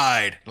red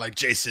tide, like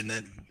Jason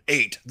that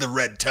ate the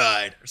red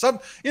tide. Or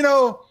something,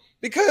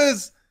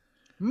 because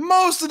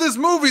most of this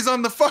movie's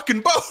on the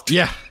fucking boat.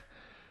 Yeah.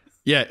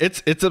 Yeah,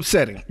 it's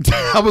upsetting.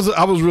 I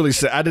was really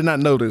sad. I did not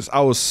notice.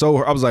 I was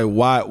like,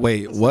 why?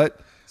 Wait, what?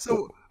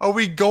 So are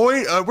we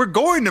going? We're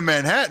going to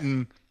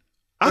Manhattan.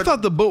 I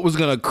thought the boat was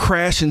gonna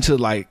crash into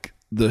like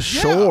the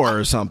shore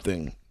or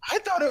something. I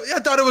thought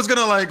it was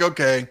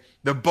gonna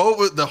the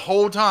boat the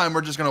whole time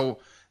it's gonna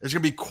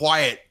be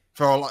quiet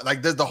for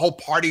the whole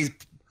party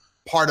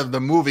part of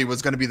the movie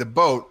was gonna be the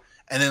boat,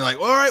 and then all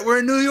right, we're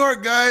in New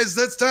York, guys.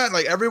 That's time.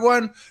 Like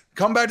everyone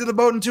come back to the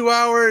boat in 2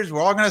 hours.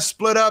 We're all gonna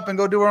split up and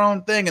go do our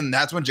own thing, and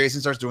that's when Jason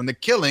starts doing the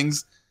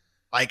killings,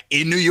 like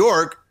in New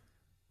York,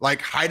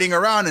 like hiding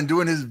around and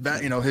doing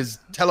his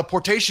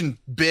teleportation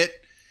bit.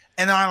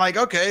 And I'm like,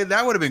 okay,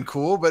 that would have been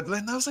cool. But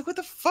then I was like, what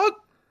the fuck?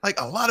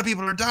 Like, a lot of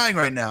people are dying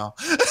right now.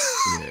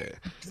 Yeah.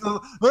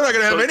 So we're not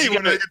going to have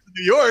anyone that gets to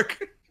New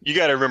York. You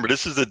got to remember,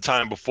 this is the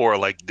time before,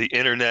 like, the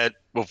internet,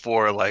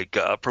 before, like,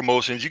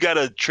 promotions. You got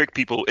to trick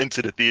people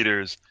into the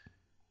theaters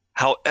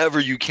however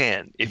you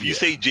can. If you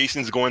say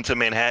Jason's going to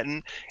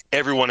Manhattan,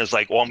 everyone is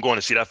like, well, I'm going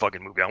to see that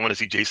fucking movie. I want to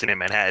see Jason in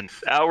Manhattan.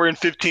 Hour and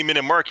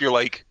 15-minute mark, you're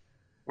like,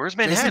 where's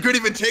Manhattan? Jason could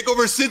even take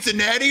over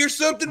Cincinnati or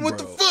something. What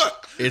the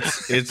fuck?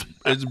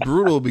 It's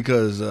brutal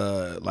because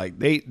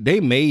they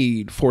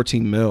made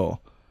 $14 million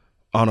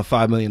on a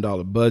 $5 million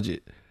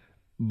budget,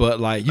 but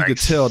like you could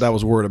tell that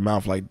was word of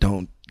mouth. Like,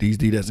 D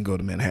doesn't go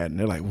to Manhattan.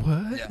 They're like,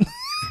 what? Yeah.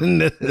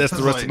 And that's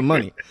the rest of the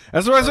money.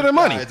 That's the rest of their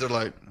money. They're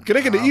like, cause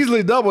they could have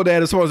easily doubled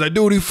that as far as like,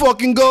 dude, he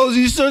fucking goes.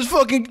 He starts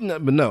fucking.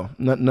 But no,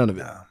 none of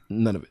it.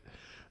 None of it.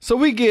 So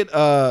we get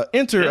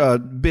enter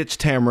bitch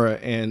Tamara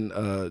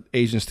and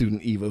Asian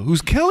student Eva,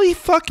 who's Kelly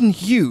fucking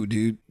Hugh,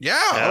 dude. Yeah,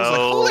 I was like,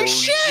 holy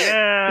shit!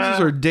 Yeah. This is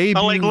her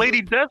debut. I like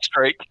Lady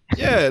Deathstrike.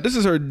 Yeah, this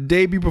is her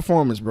debut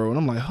performance, bro. And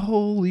I'm like,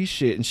 holy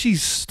shit! And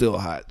she's still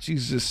hot. She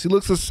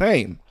looks the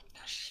same.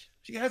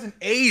 She hasn't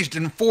aged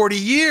in 40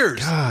 years.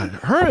 God,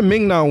 her and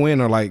Ming-Na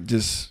Wen are like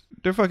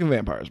they're fucking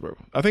vampires, bro.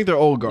 I think they're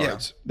old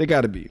guards. Yeah. They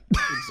got to be.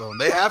 So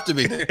they have to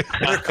be. They're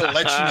a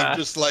collection of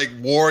just like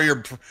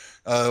warrior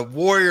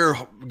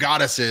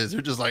goddesses.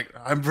 They're just like,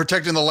 I'm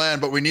protecting the land,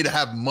 but we need to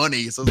have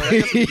money. So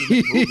like,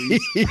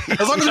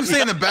 as long as we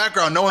stay in the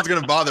background, no one's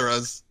gonna bother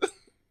us.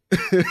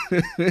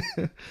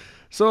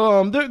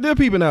 So they're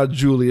peeping out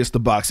Julius, the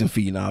boxing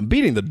phenom,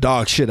 beating the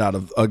dog shit out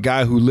of a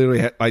guy who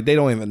literally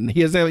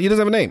he doesn't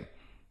have a name.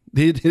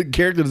 His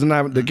character doesn't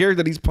have the character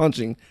that he's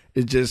punching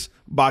is just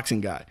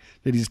boxing guy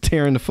that he's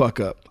tearing the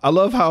fuck up. I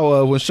love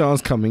how when Sean's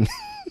coming,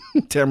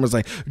 Tamara's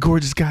like,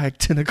 gorgeous guy at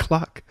 10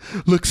 o'clock,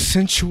 looks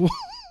sensual.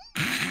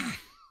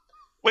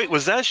 Wait,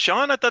 was that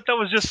Sean? I thought that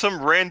was just some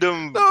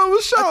random. No, it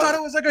was Sean. I thought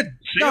it was like it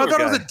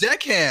was a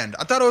deckhand.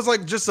 I thought it was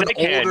like just an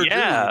older dude.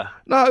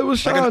 No, it was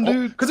Sean,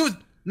 dude. Because it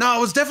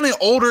was definitely an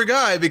older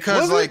guy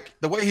because the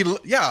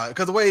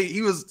way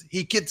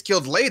he gets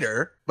killed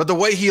later, but the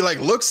way he like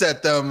looks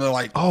at them, they're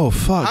like, oh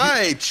fuck,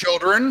 hi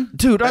children,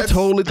 dude. I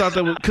totally thought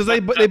that was because they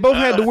both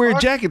had the weird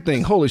jacket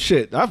thing. Holy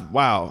shit,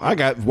 I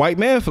got white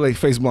man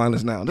face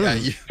blindness now.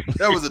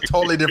 That was a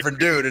totally different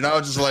dude, and I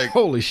was just like,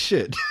 holy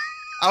shit.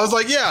 I was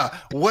like, yeah,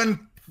 when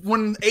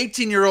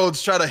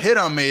 18-year-olds try to hit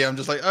on me, I'm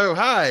just like, oh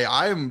hi,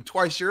 I'm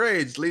twice your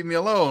age, leave me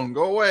alone,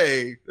 go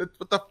away.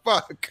 What the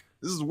fuck?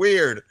 This is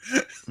weird.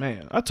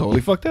 Man, I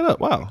totally fucked that up.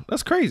 Wow,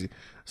 that's crazy.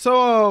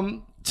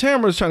 So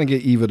Tamara's trying to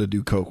get Eva to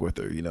do coke with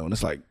her, and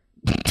it's like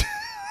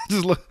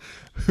just look.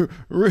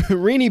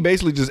 Rini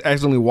basically just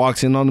accidentally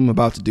walks in on them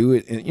about to do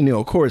it, and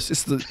of course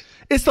it's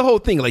the whole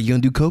thing like, you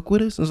gonna do coke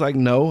with us? And it's like,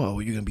 no. Oh,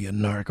 you're gonna be a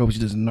narc. Oh, she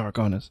doesn't narc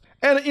on us.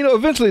 And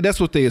eventually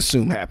that's what they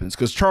assume happens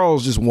because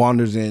Charles just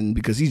wanders in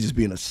because he's just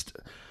being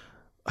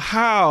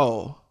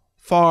how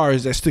far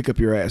is that stick up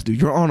your ass, dude?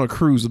 You're on a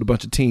cruise with a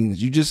bunch of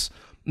teens. You just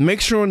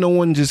make sure no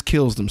one just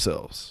kills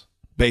themselves,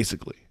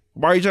 basically.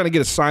 Why are you trying to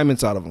get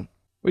assignments out of them?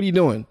 What are you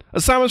doing?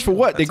 Assignments for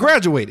what? They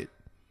graduated.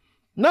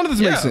 None of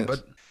this makes sense.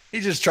 But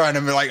he's just trying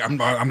to be like, I'm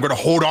going to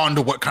hold on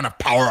to what kind of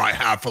power I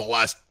have for the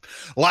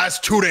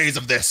last 2 days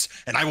of this,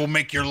 and I will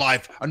make your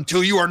life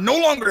until you are no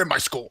longer in my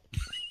school.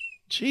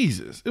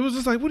 Jesus. It was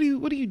just like, what are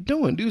you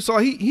doing, dude? So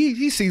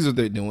he sees what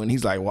they're doing.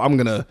 He's like, well, I'm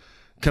going to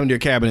come to your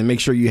cabin and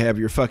make sure you have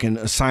your fucking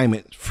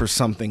assignment for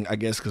something, I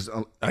guess, because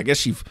I guess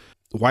she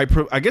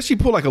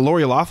pulled like a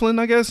Lori Loughlin,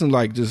 I guess, and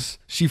like just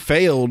she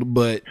failed,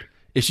 but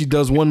if she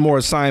does one more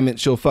assignment,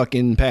 she'll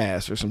fucking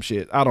pass or some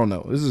shit. I don't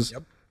know. This is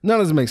none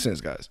of this makes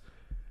sense, guys.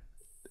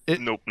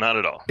 Nope, not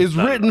at all. It's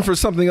written for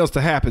something else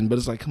to happen, but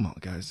it's like, come on,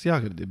 guys, y'all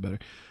could have did better.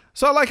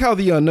 So I like how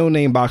the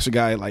no-name boxer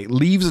guy like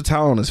leaves a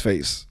towel on his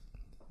face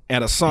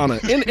at a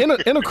sauna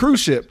in a cruise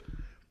ship,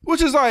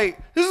 which is like,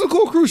 this is a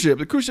cool cruise ship.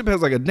 The cruise ship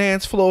has like a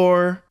dance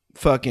floor,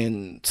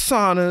 fucking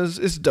saunas.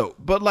 It's dope.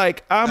 But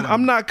like,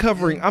 I'm not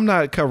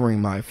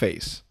covering my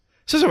face.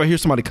 Especially if I hear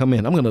somebody come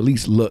in, I'm gonna at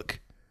least look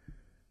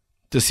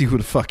to see who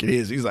the fuck it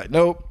is. He's like,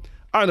 nope,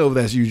 I know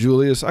that's you,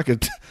 Julius. I can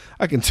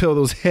tell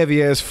those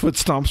heavy ass foot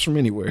stomps from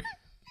anywhere.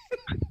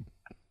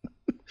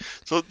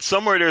 So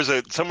somewhere there's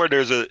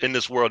a in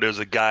this world there's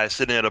a guy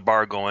sitting at a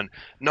bar going,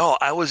 no,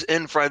 I was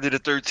in Friday the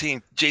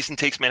 13th. Jason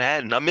Takes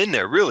Manhattan. I'm in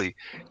there, really.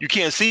 You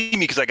can't see me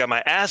because I got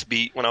my ass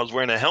beat when I was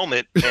wearing a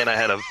helmet and I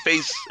had a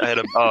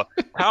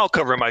towel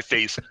covering my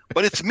face,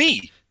 but it's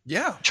me.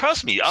 Yeah,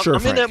 trust me. I'm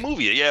Frank. in that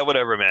movie. Yeah,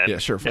 whatever, man. Yeah,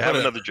 sure. Yeah, have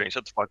another drink.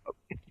 Shut the fuck up.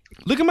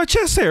 Look at my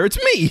chest hair.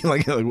 It's me.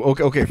 Like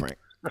okay, Frank.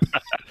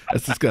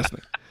 That's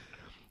disgusting.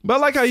 But I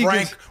like how you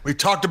Frank, we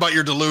talked about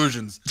your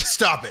delusions.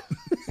 Stop it.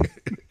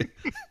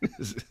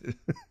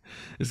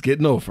 It's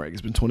getting old, Frank.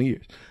 It's been 20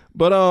 years.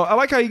 But I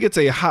like how he gets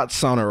a hot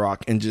sauna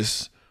rock and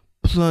just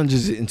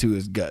plunges it into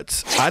his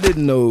guts. I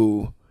didn't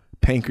know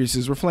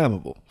pancreases were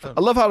flammable. I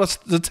love how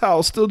the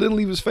towel still didn't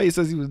leave his face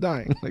as he was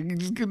dying. Like he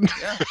just couldn't.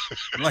 Yeah.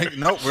 Like,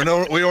 nope, we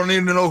don't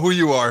need to know who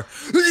you are.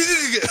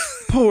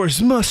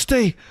 Pores must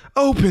stay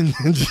open.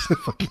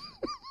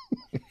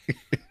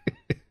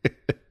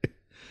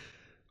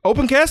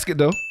 Open casket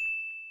though.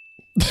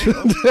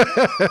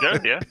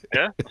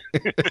 Yeah.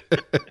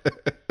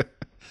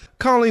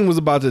 Colleen was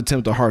about to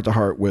attempt a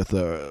heart-to-heart with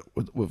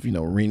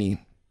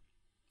Renee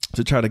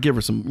to try to give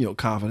her some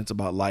confidence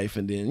about life,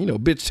 and then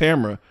bitch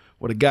Tamara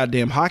with a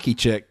goddamn hockey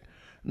check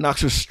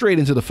knocks her straight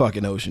into the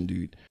fucking ocean,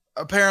 dude.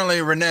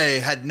 Apparently Renee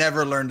had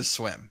never learned to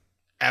swim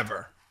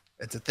ever.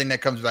 It's a thing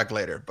that comes back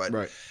later, but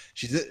right.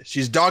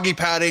 She's doggy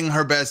padding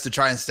her best to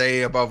try and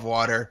stay above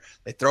water.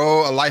 They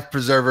throw a life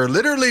preserver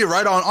literally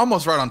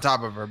almost right on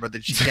top of her, but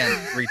that she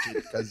can't reach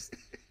it because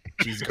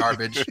she's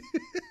garbage.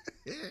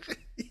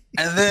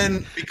 And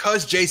then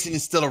because Jason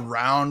is still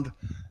around,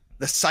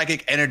 the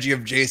psychic energy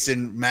of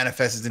Jason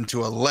manifests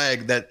into a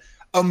leg that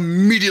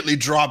immediately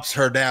drops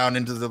her down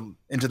into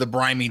the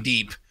briny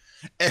deep,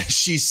 and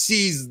she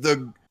sees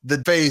the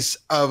face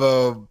of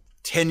a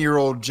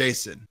 10-year-old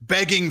Jason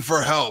begging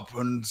for help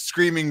and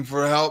screaming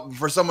for help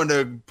for someone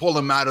to pull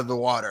him out of the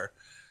water,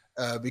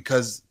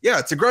 because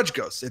it's a grudge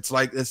ghost. It's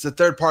the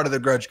third part of the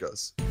grudge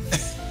ghost.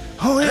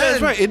 Oh yeah,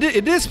 that's right.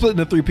 It did split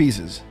into 3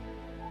 pieces.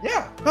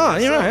 Yeah. Oh,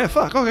 you're right.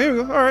 Fuck. Okay, here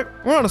we go. All right,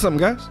 we're on to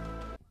something, guys.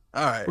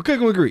 All right. We're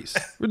cooking with grease.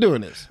 We're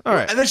doing this. All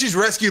right. And then she's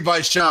rescued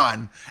by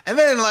Sean. And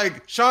then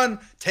Sean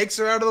takes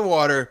her out of the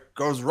water,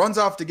 runs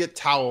off to get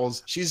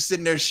towels. She's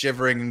sitting there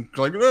shivering,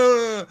 like,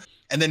 ugh.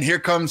 And then here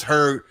comes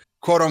her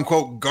quote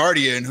unquote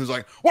guardian, who's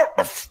like, what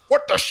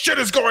the shit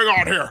is going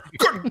on here?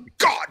 Good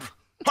God.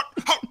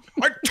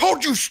 I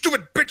told you,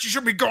 stupid bitch, you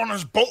should be going on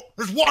this boat.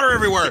 There's water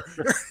everywhere.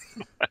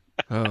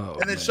 Oh,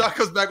 and then Sean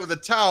comes back with the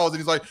towels and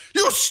he's like,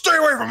 you stay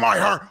away from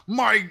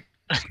my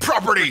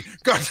property.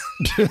 God.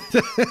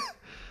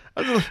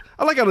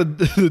 I like how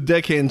the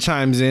deckhand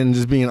chimes in,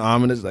 just being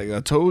ominous, like, I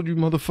told you,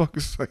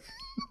 motherfuckers. Like,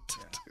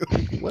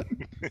 what?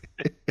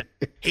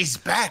 He's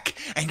back,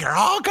 and you're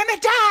all gonna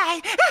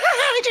die.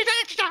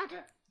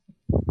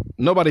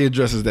 Nobody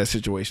addresses that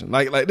situation.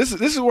 Like this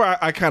is where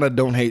I kind of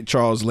don't hate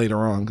Charles later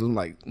on, because I'm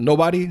like,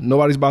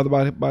 nobody's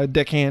bothered by a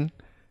deckhand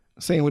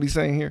saying what he's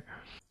saying here.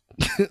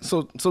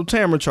 so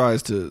Tamara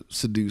tries to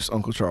seduce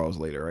Uncle Charles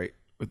later, right?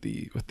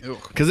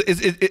 Because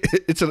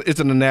it's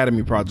an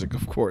anatomy project,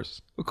 of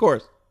course.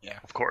 Yeah,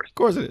 of course. Of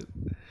course it is.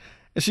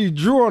 And she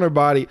drew on her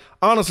body.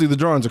 Honestly, the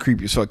drawings are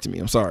creepy as fuck to me.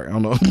 I'm sorry. I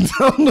don't know.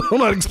 I'm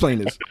not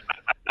explaining this.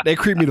 They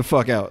creep me the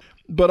fuck out.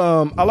 But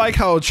I like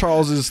how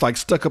Charles is like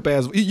stuck up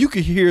as you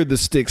could hear the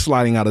stick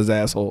sliding out his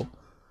asshole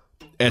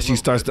as she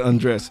starts to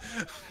undress.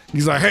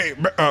 He's like, hey,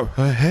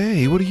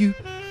 what are you?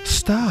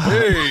 Stop.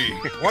 Hey,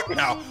 what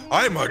now?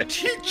 I'm a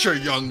teacher,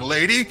 young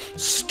lady.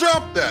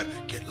 Stop that.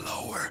 Get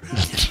lower.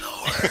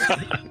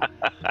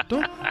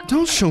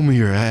 Don't show me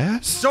your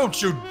ass. Don't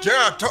you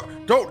dare.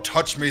 Don't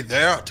touch me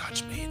there.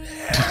 Touch me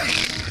there.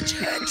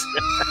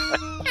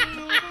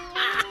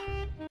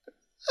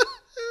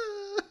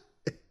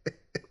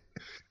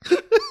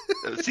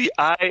 See,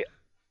 I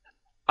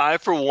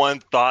for one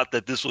thought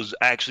that this was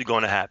actually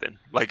going to happen.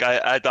 Like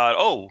I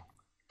thought,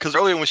 because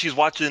earlier when she's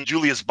watching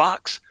Julius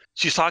Box,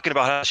 she's talking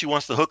about how she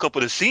wants to hook up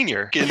with a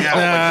senior,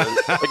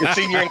 like a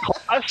senior in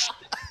class.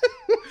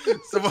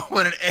 Someone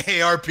with an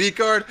AARP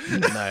card.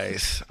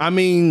 Nice. I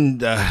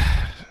mean,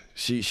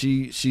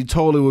 she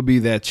totally would be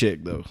that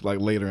chick though, like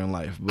later in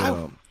life.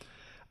 But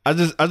I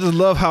just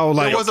love how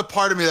like there was a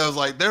part of me that was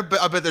like,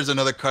 I bet there's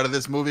another cut of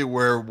this movie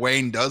where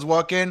Wayne does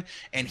walk in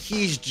and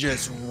he's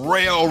just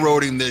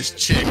railroading this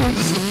chick.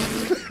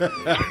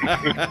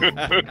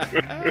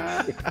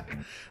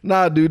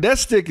 Nah, dude, that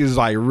stick is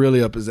like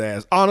really up his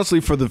ass.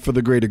 Honestly, for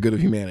the greater good of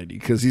humanity,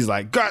 because he's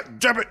like, God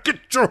damn it, get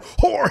your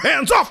whore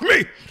hands off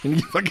me! And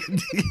he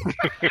fucking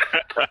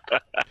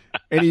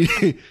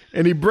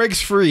and he breaks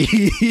free.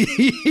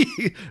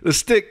 The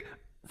stick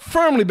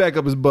firmly back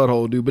up his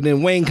butthole, dude. But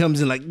then Wayne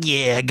comes in like,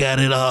 yeah, I got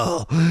it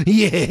all.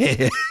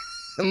 Yeah.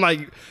 I'm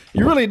like,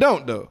 you really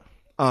don't though,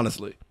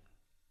 honestly.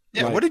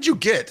 Yeah, like, what did you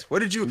get?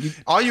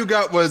 All you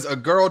got was a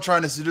girl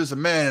trying to seduce a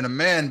man and a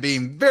man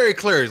being very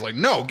clear. He's like,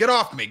 no, get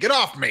off me.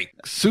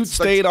 Suit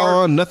stayed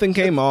on, nothing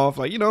came off.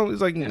 Like,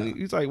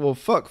 he's like, well,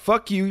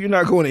 fuck you. You're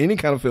not going to any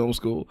kind of film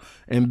school.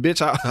 And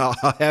bitch,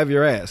 I'll have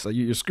your ass. Like,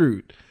 you're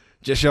screwed.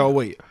 Just y'all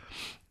wait.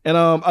 And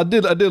I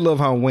did love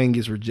how Wayne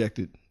gets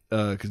rejected.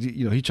 Because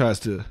he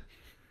tries to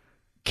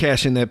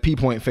cash in that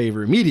P-point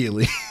favor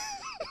immediately.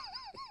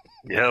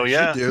 Hell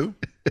yeah. You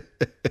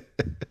do.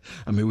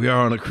 I mean, we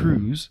are on a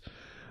cruise,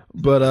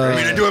 but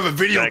I do have a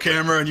video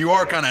camera, and you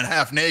are kind of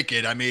half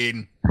naked. I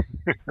mean,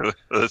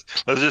 let's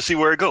just see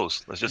where it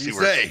goes. Let's just see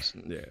where it goes.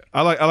 Yeah,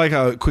 I like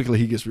how quickly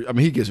he gets.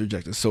 He gets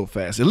rejected so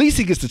fast. At least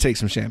he gets to take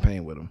some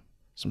champagne with him,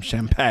 some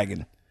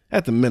champagne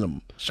at the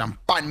minimum.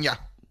 Champagne.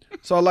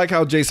 So I like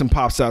how Jason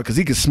pops out because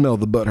he can smell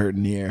the butt hurt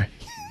in the air.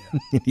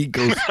 And he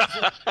goes,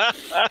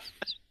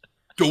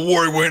 don't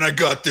worry, Wayne, I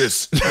got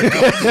this.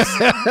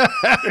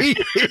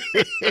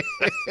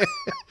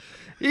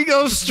 He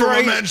goes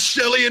straight. Man,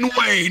 Shelly and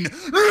Wayne.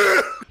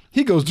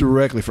 He goes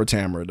directly for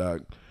Tamara,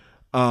 dog.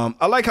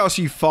 I like how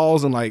she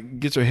falls and like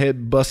gets her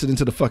head busted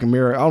into the fucking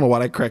mirror. I don't know why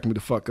that cracked me the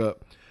fuck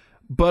up.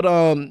 But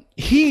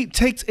he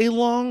takes a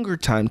longer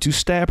time to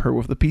stab her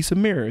with the piece of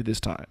mirror this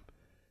time.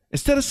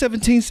 Instead of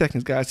 17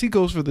 seconds, guys, he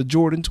goes for the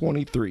Jordan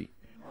 23.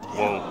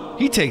 Whoa.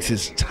 He takes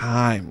his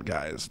time,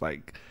 guys.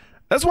 Like,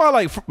 that's why I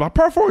like my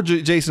part 4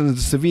 Jason is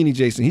Savini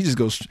Jason. He just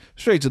goes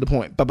straight to the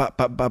point.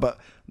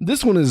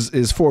 This one is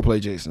foreplay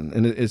Jason,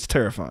 and it's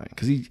terrifying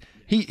because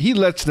he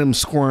lets them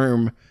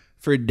squirm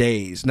for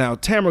days. Now,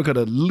 Tamara could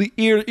have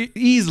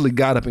easily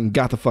got up and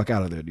got the fuck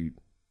out of there, dude.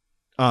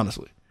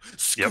 Honestly.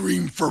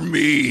 Scream for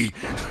me.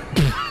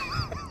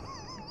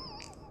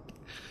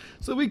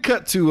 So we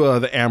cut to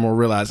the Admiral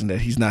realizing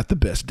that he's not the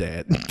best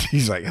dad.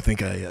 He's like, I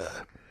think I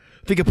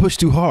pushed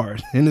too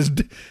hard. And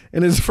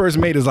his first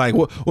mate is like,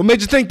 what made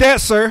you think that,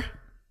 sir?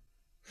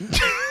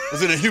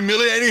 Was it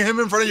humiliating him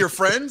in front of your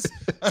friends?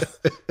 I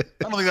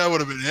don't think that would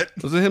have been it.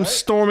 Was it him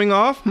storming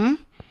off?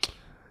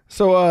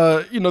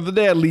 So, the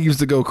dad leaves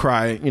to go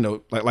cry,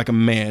 like a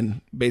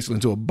man, basically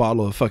into a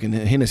bottle of fucking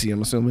Hennessy,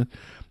 I'm assuming.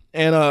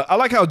 And I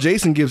like how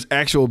Jason gives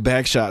actual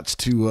back shots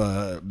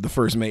to the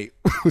first mate,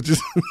 which is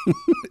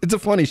it's a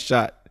funny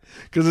shot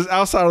because it's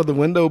outside of the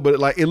window, but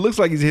it looks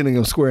like he's hitting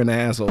him square in the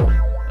asshole.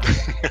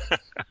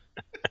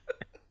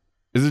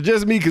 Is it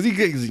just me? Because he's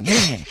killing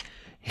me.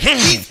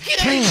 He's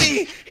killing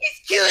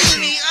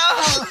me.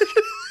 Oh.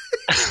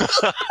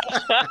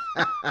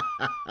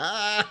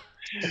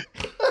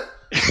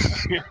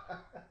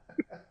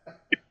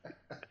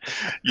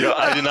 Yo,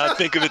 I did not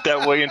think of it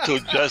that way until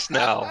just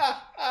now.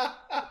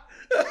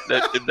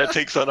 That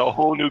takes on a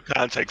whole new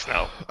context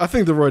now. I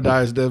think the Roy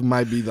Dyers death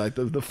might be like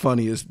the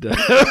funniest death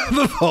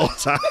of all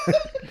time.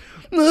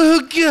 Oh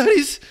God,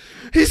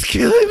 he's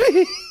killing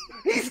me.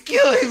 He's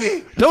killing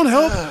me. Don't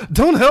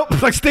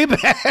help. Like, stay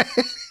back.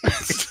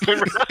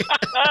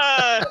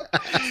 Why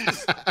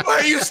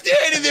are you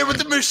standing there with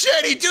the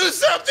machete? Do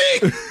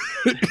something.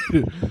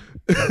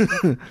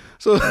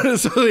 So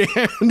the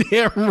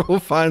Admiral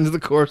finds the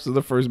corpse of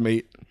the first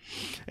mate,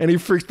 and he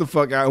freaks the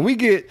fuck out. And we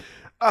get,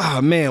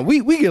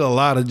 we get a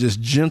lot of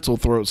just gentle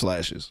throat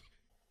slashes.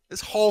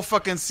 This whole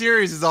fucking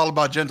series is all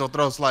about gentle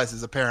throat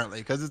slices, apparently,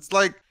 because it's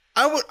like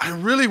I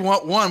really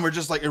want one where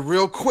just like a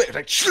real quick,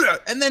 like,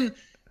 and then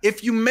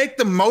if you make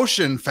the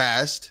motion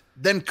fast,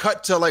 then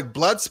cut to like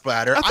blood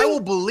splatter, I will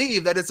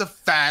believe that it's a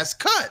fast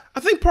cut. I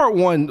think part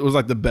 1 was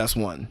like the best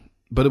one,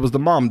 but it was the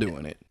mom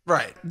doing it.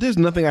 Right. There's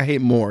nothing I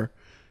hate more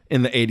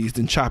in the 80s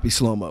than choppy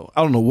slow-mo.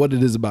 I don't know what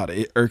it is about it.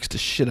 It irks the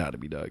shit out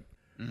of me, Doug.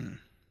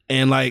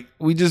 And like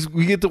we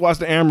get to watch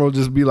the Admiral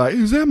just be like,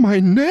 is that my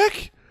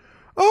neck?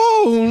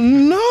 Oh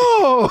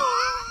no.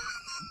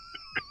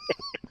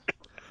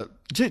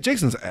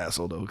 Jason's an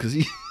asshole though, because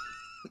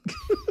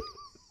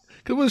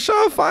when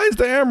Sean finds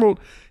the Admiral,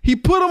 he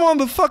put him on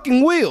the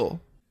fucking wheel.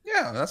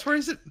 Yeah, that's where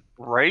he's at.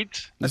 Right?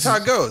 That's how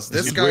it goes.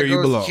 This guy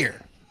goes here.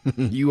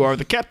 You are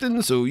the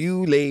captain, so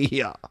you lay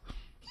here.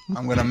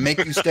 I'm going to make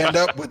you stand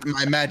up with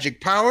my magic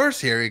powers.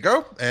 Here you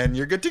go. And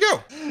you're good to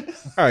go.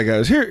 All right,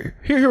 guys.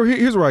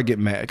 Here's where I get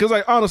mad. Because,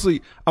 like,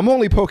 honestly, I'm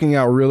only poking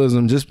out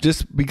realism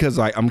just because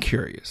I'm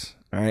curious.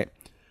 All right?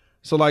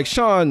 So, like,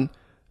 Sean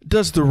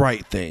does the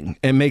right thing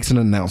and makes an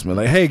announcement.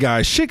 Like, hey,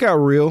 guys, shit got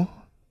real.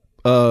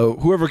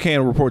 Whoever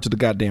can report to the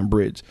goddamn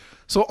bridge.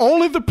 So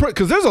only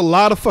because there's a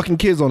lot of fucking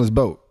kids on this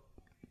boat.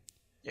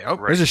 Yeah,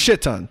 right. There's a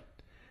shit ton.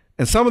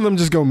 And some of them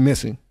just go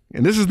missing.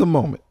 And this is the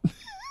moment.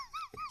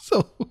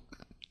 So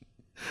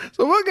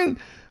So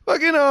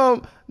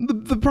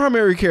the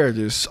primary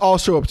characters all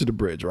show up to the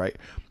bridge, right?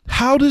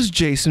 How does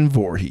Jason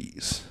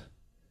Voorhees,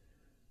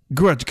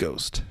 grudge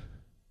ghost,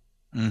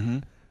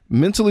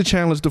 mentally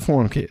challenged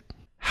deformed kid,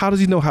 how does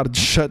he know how to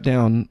shut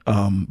down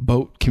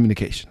boat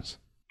communications?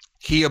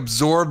 He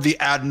absorbed the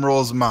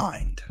Admiral's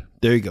mind.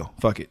 There you go.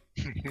 Fuck it.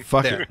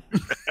 Fuck it.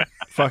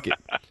 Fuck it.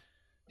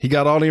 He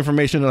got all the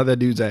information out of that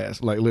dude's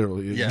ass, like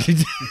literally. Yeah. He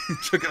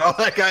took it all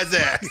that guy's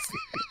ass.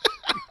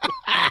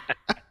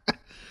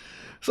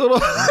 So the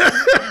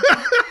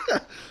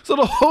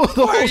whole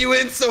Why are you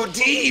in so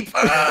deep?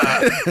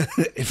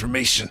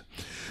 Information.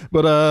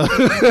 But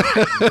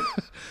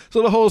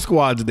so the whole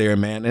squad's there,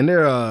 man, and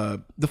they're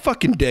the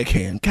fucking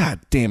deckhand. God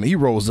damn it, he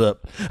rolls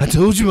up. I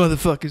told you,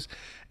 motherfuckers.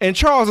 And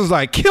Charles is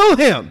like, kill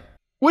him.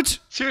 Which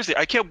seriously,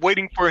 I kept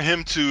waiting for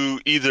him to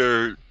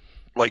either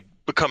like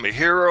become a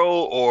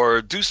hero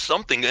or do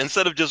something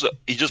instead of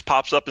he just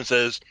pops up and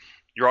says,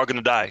 "You're all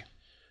gonna die."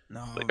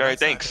 No, like, all right,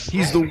 thanks.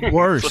 He's the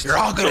worst. You're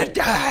all gonna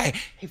die.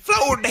 He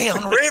flowed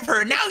down the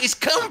river, and now he's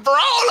coming for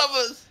all of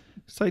us.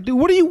 It's like, dude,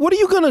 what are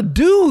you gonna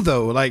do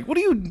though? Like, what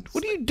are you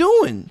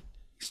doing?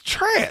 He's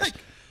trash.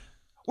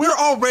 We're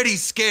already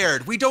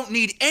scared. We don't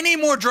need any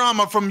more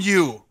drama from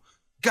you.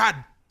 God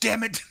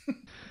damn it.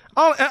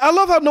 I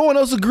love how no one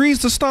else agrees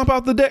to stomp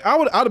out the deck.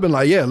 I'd have been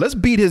like, yeah, let's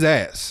beat his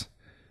ass.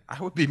 I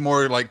would be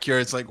more like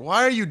curious, like,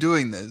 why are you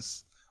doing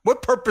this?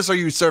 What purpose are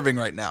you serving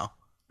right now?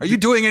 Are you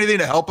doing anything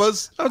to help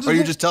us? Or are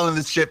you just telling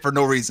this shit for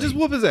no reason? Just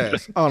whoop his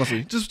ass,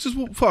 honestly. just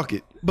fuck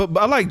it. But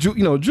I like,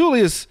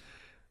 Julius.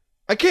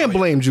 I can't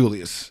blame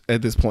Julius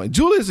at this point.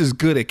 Julius is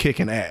good at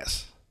kicking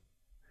ass.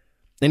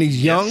 And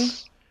he's young.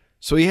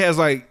 So he has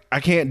like, I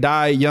can't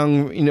die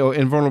young,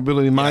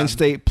 invulnerability mind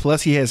state.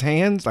 Plus he has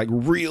hands, like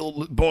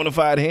real bona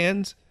fide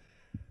hands.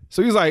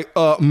 So he's like,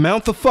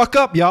 mount the fuck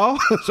up, y'all.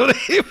 So they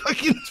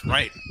fucking. That's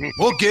right.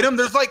 We'll get him.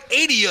 There's like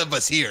 80 of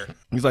us here.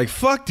 He's like,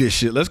 fuck this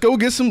shit. Let's go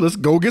get some.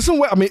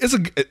 I mean,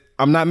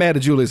 I'm not mad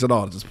at Julius at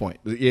all at this point.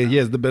 Yeah, he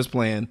has the best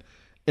plan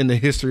in the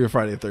history of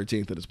Friday the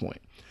 13th at this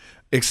point.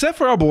 Except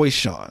for our boy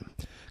Sean.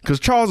 Because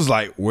Charles is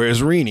like,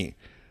 where's Renee?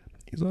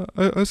 He's like,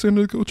 I sent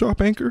her to go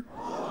chop anchor.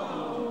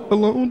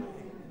 Alone.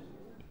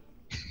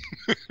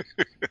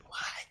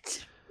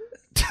 What?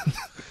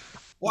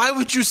 Why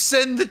would you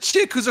send the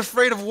chick who's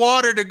afraid of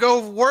water to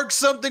go work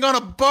something on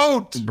a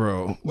boat?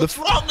 Bro. What's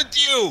wrong with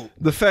you?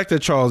 The fact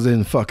that Charles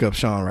didn't fuck up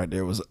Sean right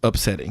there was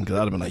upsetting because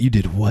I'd have been like, you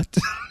did what?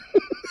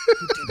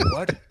 You did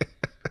what?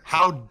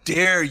 How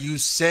dare you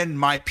send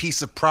my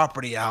piece of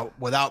property out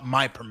without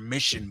my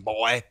permission,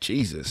 boy?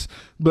 Jesus.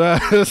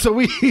 But so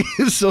we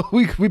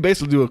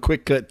basically do a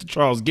quick cut to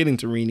Charles getting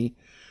to Renee.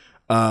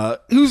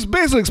 Who's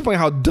basically explaining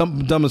how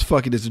dumb as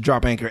fuck it is to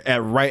drop anchor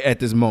right at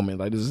this moment.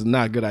 Like, this is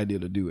not a good idea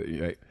to do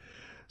it, right?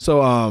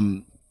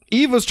 So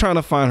Eva's trying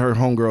to find her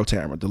homegirl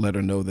Tamara to let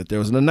her know that there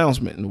was an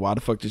announcement and why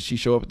the fuck did she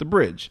show up at the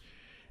bridge?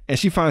 And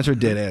she finds her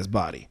dead ass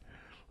body.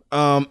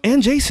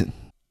 And Jason.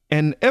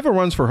 And Eva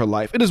runs for her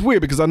life. It is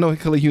weird because I know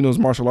Kelly Hu knows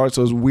martial arts,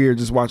 so it's weird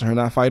just watching her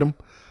not fight him.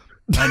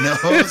 I know.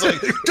 I was like,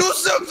 do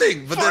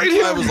something. But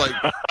then I was like,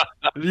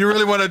 you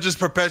really want to just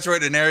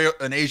perpetuate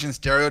an Asian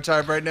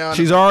stereotype right now?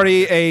 She's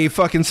already a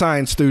fucking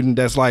science student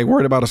that's like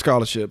worried about a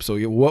scholarship. So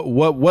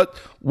what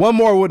one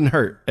more wouldn't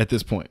hurt at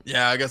this point.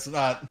 Yeah, I guess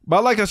not. But I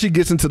like how she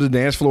gets into the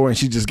dance floor and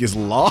she just gets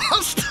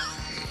lost.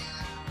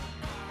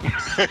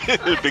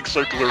 Big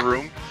circular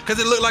room. Because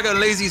it looked like a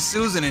lazy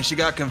Susan and she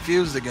got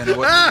confused again. It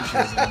wasn't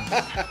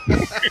who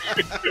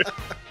she was in.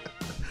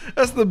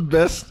 That's the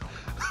best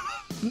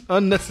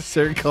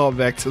unnecessary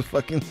callback to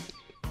fucking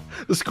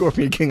the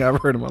Scorpion King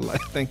I've heard in my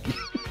life. Thank you.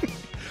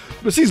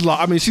 But she's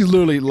lost. I mean, she's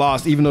literally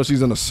lost, even though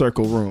she's in a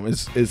circle room.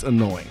 It's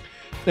annoying.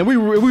 And we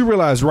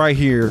realize right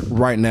here,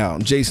 right now,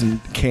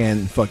 Jason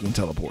can fucking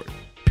teleport.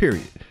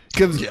 Period.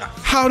 Because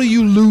how do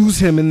you lose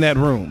him in that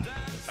room?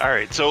 All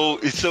right,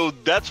 so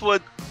that's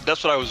what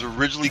I was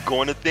originally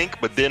going to think,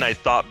 but then I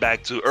thought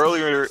back to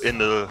earlier in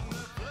the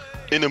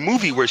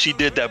movie where she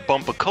did that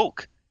bump of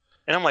coke,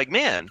 and I'm like,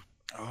 man.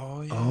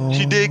 Oh, yeah.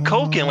 She did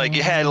coke and like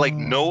it had like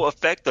no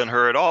effect on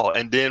her at all.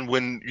 And then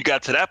when you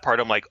got to that part,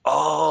 I'm like,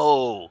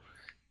 oh,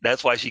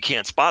 that's why she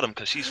can't spot him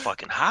because she's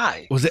fucking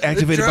high. Was it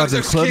activated by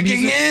the club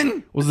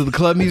music? Was it the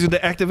club music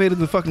that activated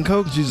the fucking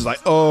coke? She's just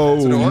like, oh,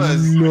 that's what it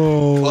was.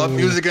 No. Club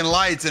music and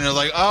lights, and it's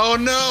like, oh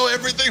no,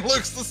 everything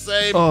looks the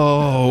same.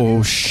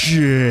 Oh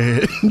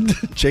shit.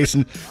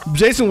 Jason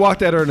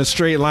walked at her in a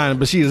straight line,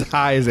 but she is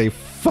high as a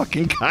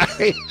fucking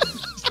kite.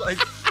 Like,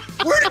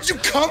 where did you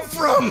come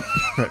from?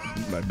 Like,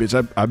 bitch,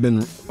 I've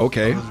been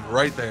okay. I was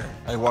right there.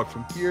 I walked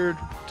from here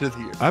to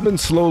here. I've been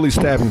slowly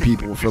stabbing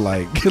people for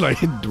like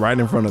right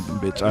in front of them,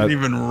 bitch. I didn't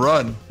even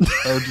run.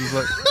 I was just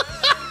like,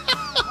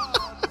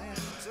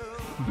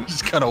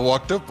 just kind of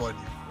walked up on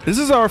you. This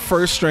is our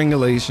first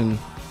strangulation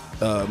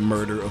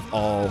murder of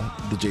all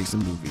the Jason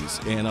movies,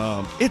 and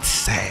it's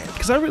sad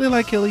because I really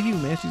like Kelly Hu,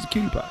 man. She's a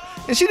cutie pie,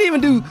 and she didn't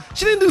do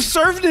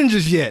Surf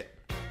Ninjas yet.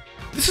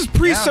 This is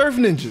pre-Surf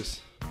Ninjas.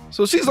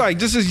 So she's like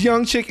just this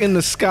young chick in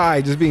the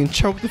sky just being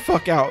choked the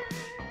fuck out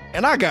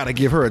And I gotta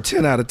give her a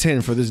 10 out of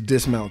 10 for this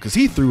dismount because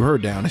he threw her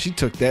down and she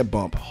took that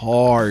bump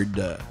hard.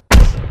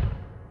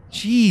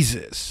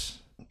 Jesus.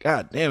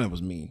 God damn, it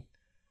was mean.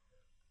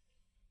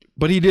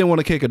 But he didn't want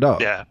to kick a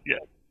dog. Yeah.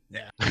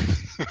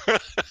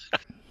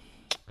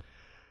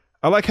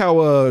 I like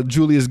how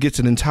Julius gets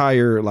an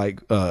entire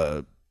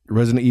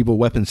Resident Evil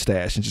weapon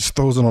stash and just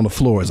throws it on the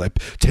floor. It's like,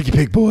 take your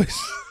pick, boys.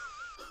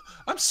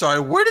 I'm sorry,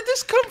 where did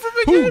this come from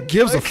again? Who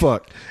gives a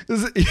fuck?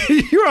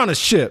 You're on a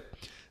ship.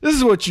 This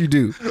is what you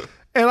do.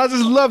 And I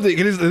just loved it.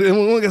 And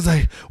one guy's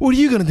like, what are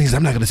you going to think?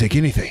 I'm not going to take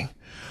anything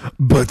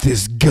but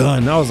this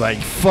gun. I was like,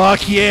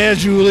 fuck yeah,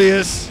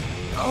 Julius.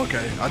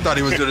 Okay, I thought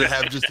he was going to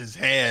have just his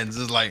hands.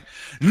 It's like,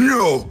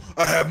 no,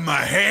 I have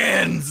my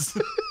hands.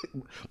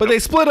 But they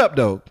split up,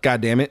 though.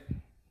 God damn it.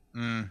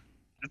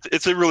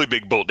 It's a really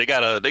big boat. They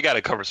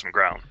gotta cover some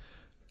ground.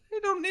 They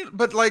don't need,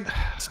 but like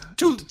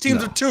two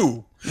teams of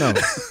two.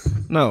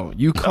 No,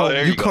 you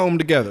comb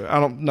together.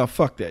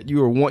 Fuck that.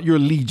 You're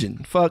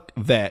Legion. Fuck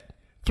that.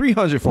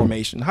 300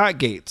 formation, hot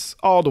gates,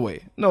 all the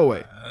way. No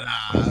way.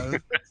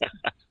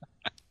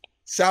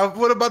 South.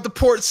 What about the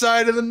port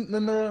side and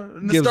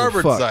the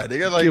starboard side? They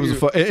got like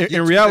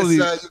in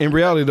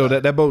reality though,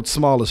 that boat's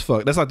small as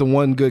fuck. That's like the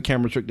one good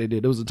camera trick they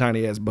did. It was a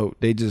tiny ass boat.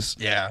 They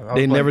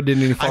never did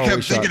any. I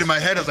kept thinking in my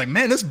head, I was like,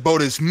 man, this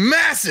boat is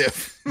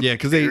massive. Yeah,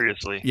 because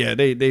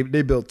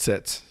they built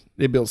sets.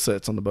 They built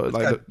sets on the boat.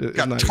 Got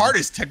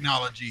TARDIS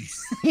technology.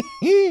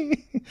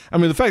 I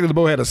mean, the fact that the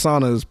boat had a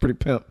sauna is pretty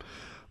pimp.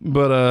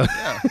 But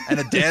and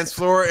a dance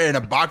floor and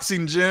a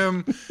boxing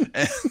gym.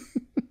 And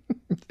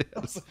I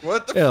was like,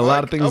 what the fuck? A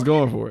lot of things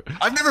going for it.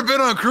 I've never been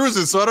on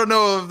cruises, so I don't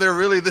know if they're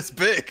really this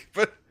big.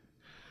 But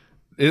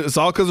it's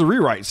all because of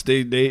rewrites.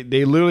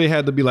 They literally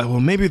had to be like, well,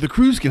 maybe the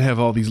cruise can have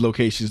all these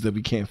locations that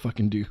we can't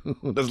fucking do.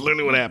 That's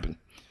literally what happened.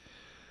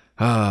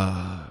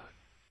 And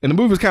the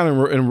movie's kind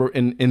of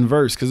in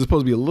inverse because it's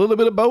supposed to be a little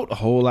bit of boat, a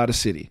whole lot of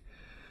city.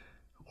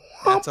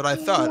 That's what I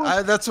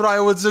thought. That's what I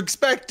was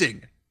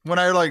expecting.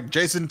 When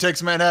Jason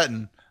takes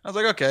Manhattan, I was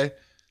like, okay,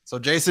 so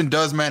Jason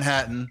does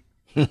Manhattan.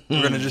 We're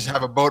going to just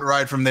have a boat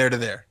ride from there to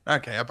there.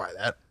 Okay, I buy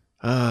that.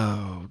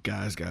 Oh,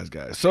 guys.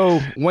 So,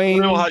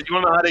 Wayne. You want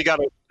to know how they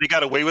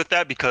got away with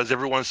that? Because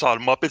everyone saw the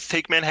Muppets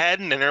take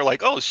Manhattan, and they're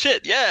like, oh,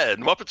 shit, yeah,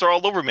 the Muppets are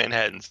all over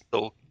Manhattan.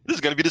 So this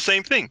is going to be the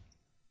same thing.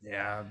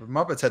 Yeah, but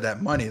Muppets had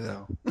that money,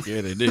 though. Yeah,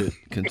 they did.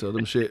 Couldn't tell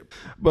them shit.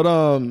 But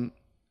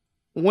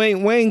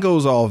Wayne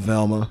goes all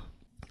Velma.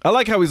 I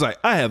like how he's like,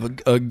 I have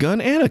a gun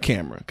and a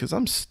camera because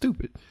I'm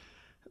stupid.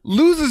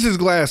 Loses his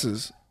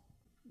glasses,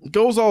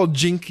 goes all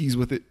jinkies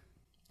with it,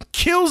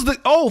 kills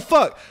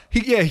fuck.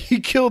 He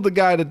killed the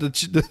guy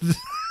that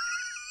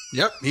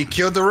Yep, he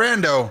killed the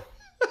rando.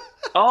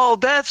 Oh,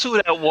 that's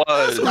who that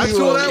was. That's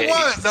who that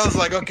was. I was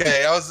like,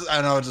 okay.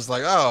 Just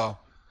like,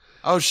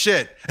 oh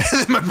shit.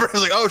 And my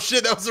brother's like, oh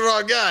shit, that was the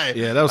wrong guy.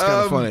 Yeah, that was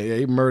kind of funny. Yeah,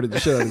 he murdered the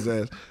shit out of his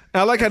ass. And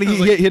I like how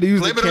he had to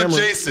use the camera. Blame it on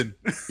Jason.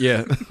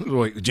 Yeah.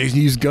 Wait, Jason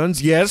used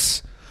guns?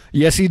 Yes,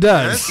 he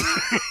does.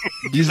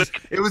 Yes.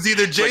 It was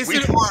either Jason or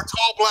a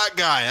tall black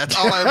guy. That's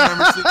all I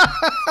remember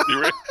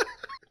seeing.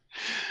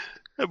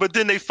 But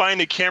then they find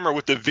the camera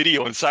with the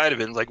video inside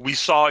of it. And like, we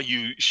saw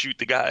you shoot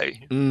the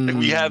guy. Like,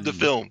 we have the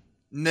film.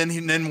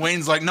 And then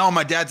Wayne's like, no,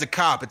 my dad's a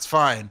cop. It's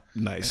fine.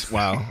 Nice.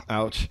 Wow.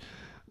 Ouch.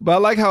 But I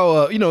like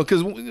how,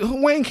 because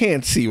Wayne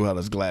can't see without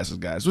his glasses,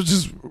 guys, which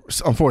is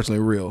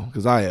unfortunately real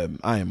because I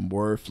am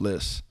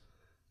worthless.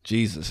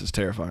 Jesus, it's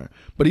terrifying.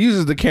 But he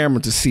uses the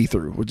camera to see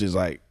through, which is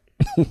like,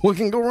 what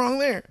can go wrong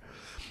there?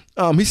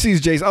 He sees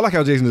Jason. I like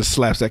how Jason just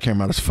slaps that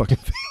camera out of his fucking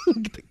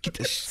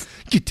face.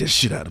 Get that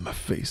shit out of my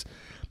face.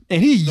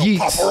 And he yeets.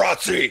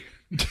 Paparazzi.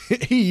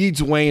 He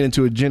yeets Wayne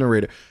into a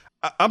generator.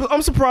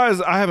 I'm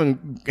surprised I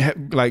haven't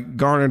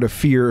garnered a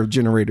fear of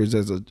generators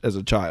as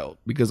a child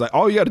because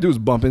all you got to do is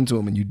bump into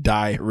them and you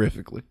die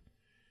horrifically.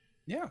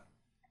 Yeah,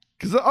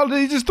 because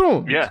they just threw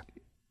him. Yeah,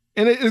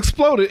 and it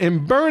exploded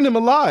and burned him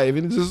alive,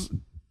 and it's just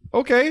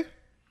okay.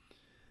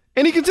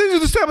 And he continues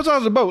to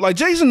sabotage the boat. Like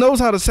Jason knows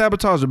how to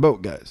sabotage the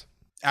boat, guys.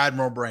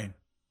 Admiral Brain.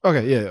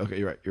 Okay, yeah, okay,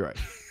 you're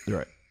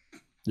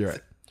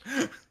right.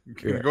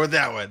 Go with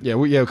that one. Yeah,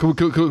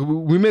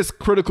 we missed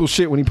critical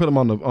shit when he put him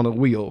on the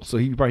wheel. So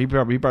he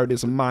probably did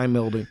some mind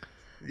melding.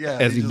 Yeah,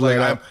 as he blared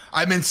out.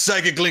 I'm in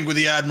psychic link with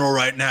the Admiral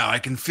right now. I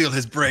can feel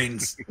his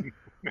brains.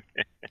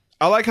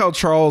 I like how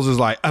Charles is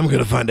like, I'm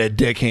gonna find that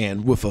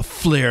deckhand with a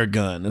flare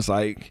gun. It's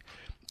like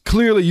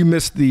clearly you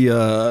missed the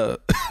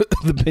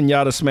the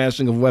pinata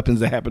smashing of weapons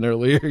that happened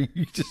earlier.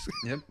 You just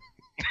Yep.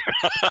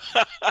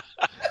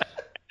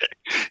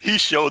 He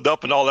showed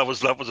up and all that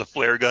was left was a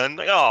flare gun.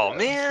 Like, oh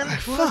man,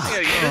 fuck.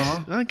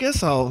 I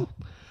guess I'll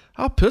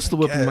pistol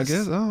whip him. I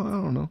guess I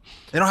don't know.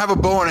 They don't have a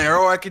bow and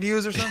arrow I could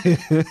use or something.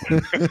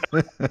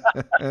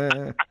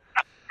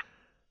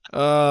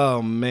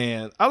 Oh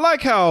man, I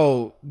like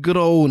how good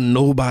old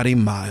nobody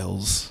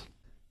Miles,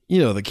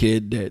 the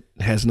kid that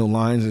has no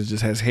lines and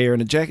just has hair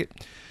and a jacket.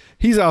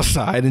 He's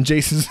outside and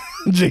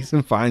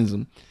Jason finds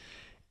him,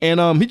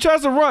 and he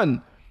tries to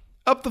run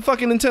up the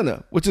fucking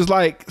antenna, which is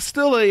like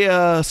still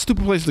a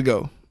stupid place to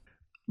go.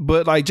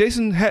 But like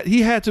Jason had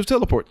to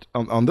teleport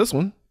on this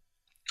one.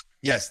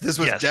 Yes, this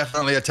was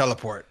definitely a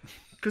teleport.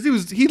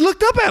 Because he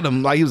looked up at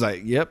him. Like, he was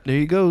like, yep, there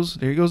he goes.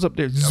 There he goes up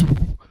there. Yep.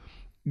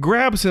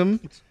 Grabs him,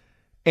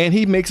 and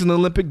he makes an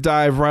Olympic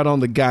dive right on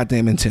the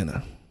goddamn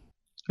antenna.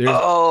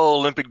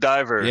 Olympic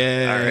diver.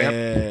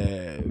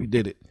 Yeah, we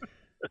did it.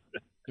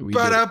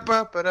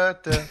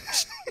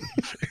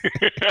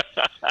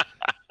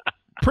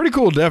 Pretty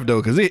cool death,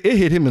 though, because it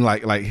hit him in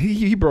like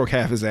he broke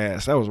half his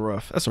ass. That was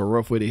rough. That's a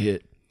rough way to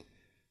hit.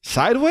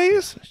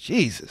 Sideways?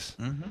 Jesus.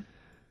 Mm-hmm.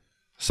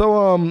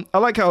 So I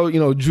like how,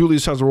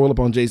 Julius tries to roll up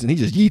on Jason. He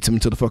just yeets him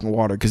into the fucking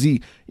water because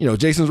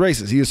Jason's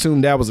racist. He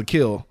assumed that was a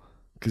kill.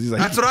 Because he's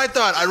like, that's what I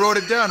thought. I wrote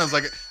it down. I was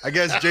like, I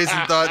guess Jason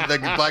thought that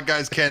black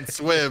guys can't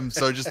swim,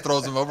 so he just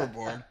throws them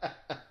overboard.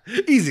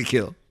 Easy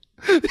kill.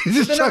 I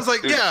was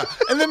like, yeah.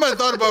 And then I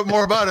thought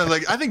more about it.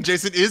 Like, I think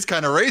Jason is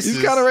kind of racist.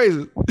 He's kind of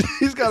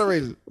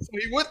racist. So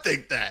he would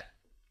think that.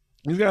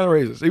 He's kind of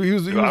racist. He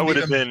was I would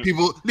have been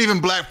people leaving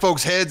black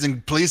folks' heads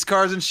in police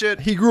cars and shit.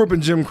 He grew up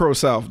in Jim Crow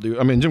South, dude.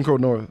 I mean, Jim Crow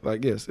North.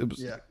 Like, yes, it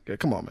was. Yeah.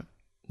 Come on, man.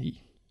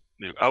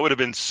 Dude, I would have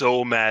been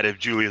so mad if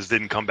Julius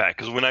didn't come back.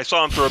 Because when I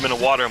saw him throw him in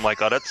the water, I'm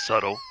like, oh, that's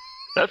subtle.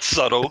 That's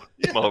subtle,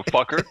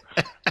 motherfucker.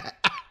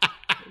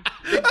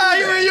 You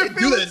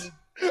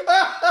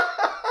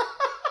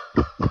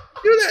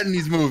do that in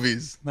these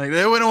movies. Like,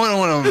 they wouldn't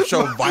want to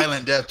show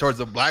violent death towards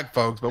the black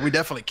folks, but we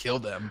definitely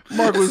killed them.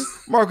 Mark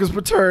was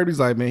perturbed.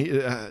 He's like, man,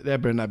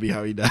 that better not be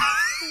how he died.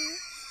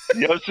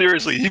 Yo,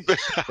 seriously, he better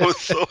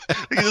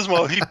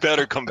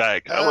come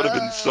back. I would have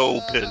been so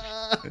pissed.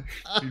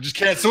 You just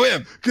can't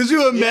swim. Could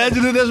you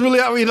imagine that that's really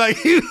how he like?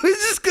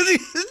 Just because he.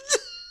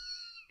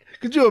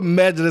 Could you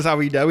imagine that's how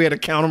he died? We had to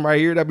count him right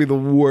here. That'd be the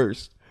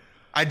worst.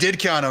 I did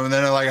count him, and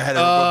then I had to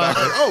go back.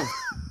 Like,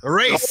 a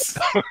race.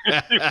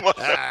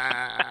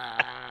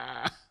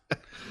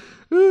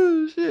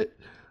 Oh shit.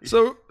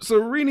 So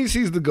Rini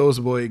sees the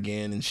ghost boy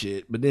again and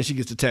shit, but then she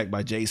gets attacked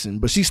by Jason.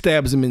 But she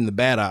stabs him in the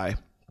bad eye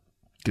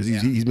because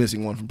he's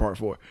missing one from part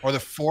 4. Or the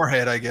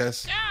forehead, I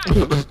guess.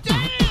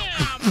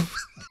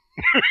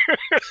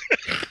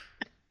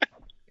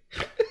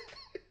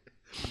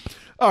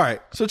 All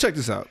right, so check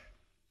this out.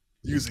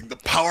 Using the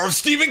power of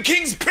Stephen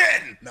King's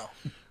pen. No.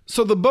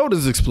 So the boat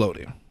is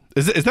exploding.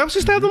 Is that what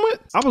she stabbed him with?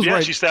 I was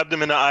right. She stabbed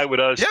him in the eye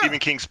with Stephen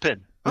King's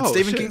pen.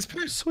 Stephen King's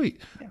pen.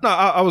 Sweet. Yeah. No,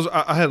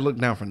 I had to look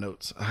down for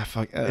notes.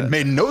 It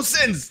made no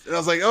sense. And I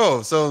was like,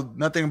 so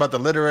nothing about the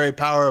literary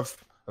power of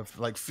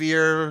like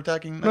fear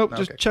attacking? Nope,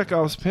 just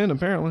Chekhov's pen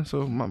apparently.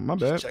 So my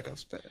bad.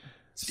 Chekhov's pen.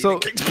 Stephen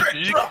King's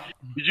pen.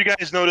 Did you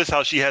guys notice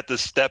how she had to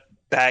step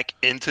back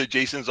into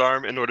Jason's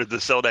arm in order to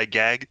sell that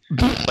gag?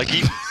 Like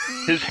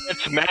his head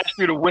smashed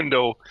through the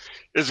window.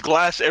 There's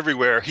glass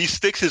everywhere. He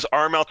sticks his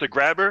arm out to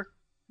grab her,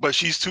 but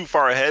she's too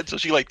far ahead, so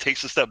she like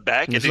takes a step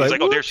back, and then he's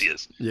like, "Oh, there she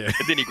is." Yeah,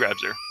 and then he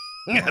grabs her.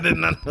 I did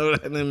not know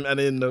that. I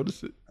didn't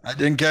notice it. I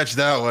didn't catch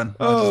that one.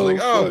 I was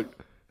just like,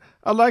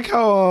 I like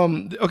how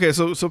okay,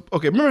 so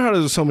remember how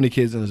there's so many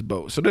kids in this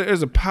boat? So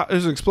there's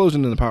an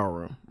explosion in the power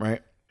room,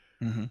 right?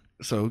 Mm-hmm.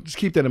 So just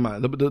keep that in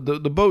mind.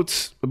 The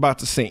boat's about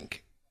to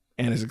sink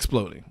and it's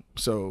exploding.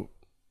 So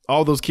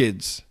all those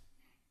kids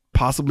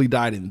possibly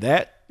died in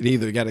that. They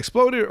either got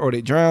exploded or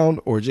they drowned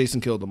or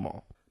Jason killed them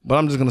all. But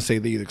I'm just gonna say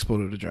they either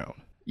exploded or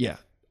drowned. Yeah,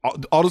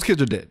 all those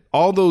kids are dead.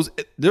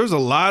 There's a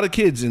lot of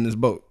kids in this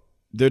boat.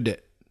 They're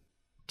dead.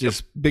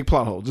 Just big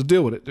plot holes. Just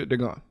deal with it. They're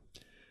gone.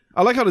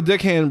 I like how the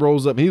deckhand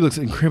rolls up and he looks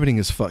incriminating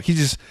as fuck. He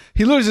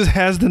literally just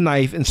has the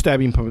knife in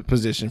stabbing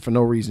position for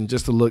no reason,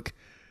 just to look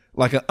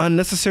like an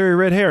unnecessary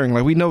red herring.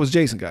 Like, we know it's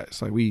Jason,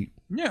 guys. Like,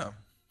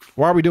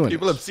 why are we doing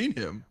People this? have seen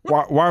him.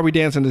 Why are we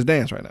dancing this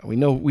dance right now? We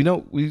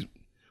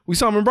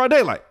saw him in broad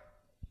daylight.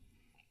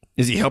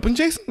 Is he helping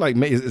Jason? Like,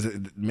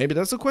 maybe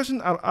that's a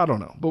question. I don't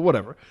know, but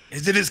whatever.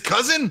 Is it his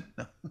cousin?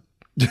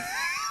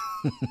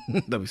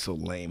 That'd be so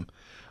lame.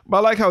 But I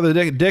like how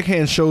the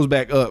deckhand shows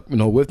back up,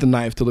 with the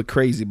knife to look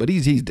crazy, but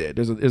he's dead.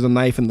 There's a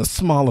knife in the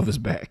small of his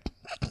back.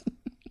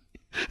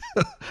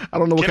 I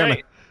don't know what kind of.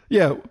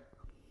 Yeah.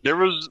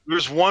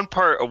 There's one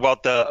part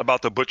about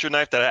the butcher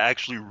knife that I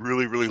actually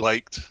really, really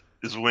liked,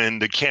 is when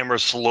the camera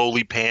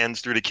slowly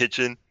pans through the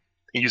kitchen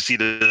and you see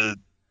the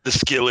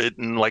skillet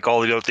and like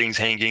all the other things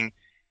hanging,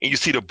 and you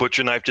see the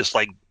butcher knife just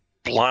like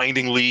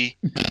blindingly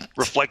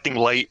reflecting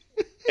light,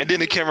 and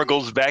then the camera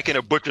goes back and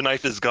the butcher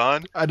knife is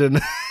gone. I did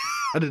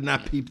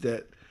not peep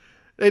that.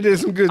 They did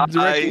some good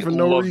directing for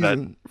no reason. That.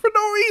 For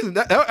no reason.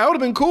 That would have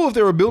been cool if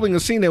they were building a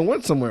scene that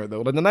went somewhere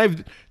though. Like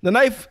the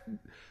knife,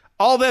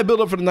 all that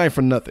build up for the knife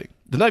for nothing.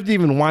 The knife didn't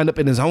even wind up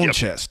in his own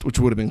chest, which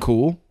would have been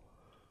cool.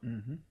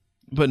 Mm-hmm.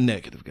 But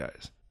negative,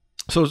 guys.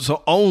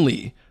 So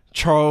only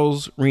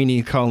Charles,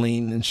 Rini,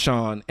 Colleen, and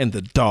Sean and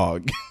the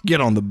dog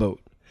get on the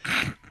boat.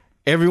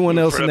 Everyone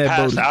else in that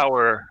boat.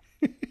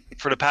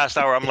 For the past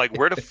hour, I'm like,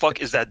 where the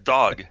fuck is that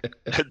dog?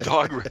 That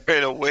dog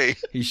ran away.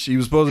 He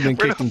was supposed to have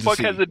been kicked into the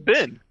sea. Where the fuck has it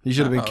been? He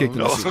should have been kicked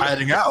into the sea.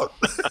 Hiding out.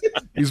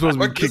 He's supposed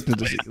to be kicked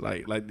into the sea.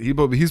 Like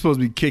he's supposed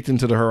to be kicked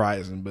into the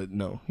horizon, but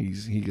no,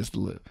 he gets to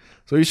live.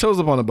 So he shows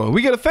up on the boat.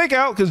 We get a fake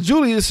out because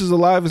Julius is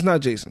alive. It's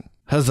not Jason.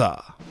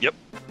 Huzzah. Yep.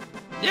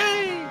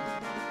 Yay.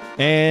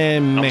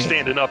 And I'm man,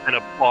 standing up and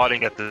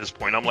applauding at this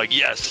point. I'm like,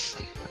 yes.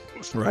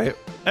 right?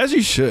 As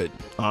you should,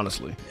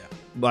 honestly.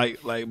 Like,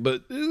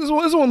 but this is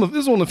one of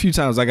the few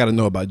times I got to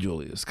know about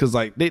Julius, because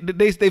like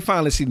they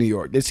finally see New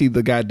York. They see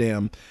the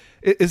goddamn.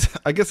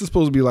 I guess it's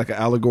supposed to be like an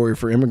allegory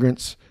for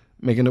immigrants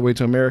making their way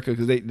to America,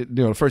 because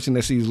the first thing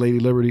they see is Lady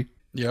Liberty.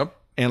 Yep.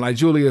 And like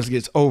Julius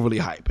gets overly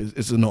hype.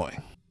 It's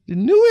annoying.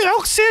 New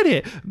York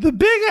City, the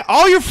big.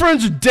 All your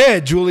friends are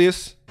dead,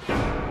 Julius.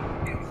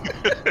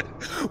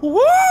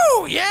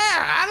 Woo!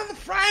 Yeah, out of the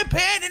frying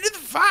pan into the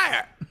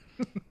fire.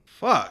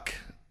 Fuck.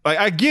 Like,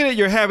 I get it,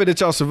 you're happy that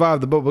y'all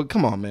survived the boat, but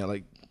come on, man,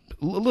 like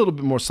a little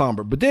bit more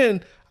somber. But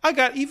then I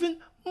got even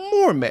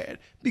more mad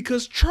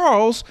because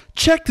Charles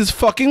checked his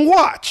fucking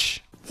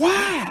watch.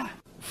 Why?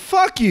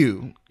 Fuck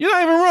you. You're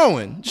not even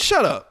rowing.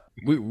 Shut up.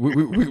 We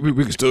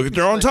can still get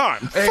there on time.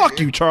 Fuck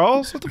you,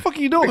 Charles. What the fuck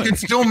are you doing? You can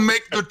still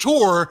make the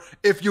tour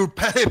if you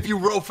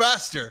row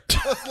faster.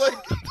 Like,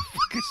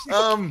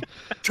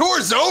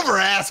 tour's over,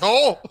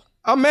 asshole.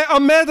 I'm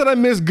mad that I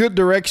missed good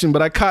direction,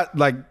 but I caught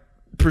like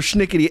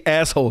persnickety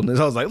assholeness.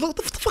 I was like, look,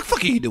 what the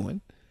fuck are you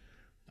doing?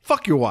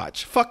 Fuck your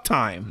watch. Fuck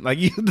time. Like,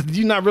 do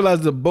you not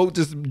realize the boat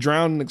just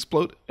drowned and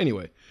exploded?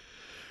 Anyway.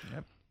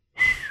 Yep.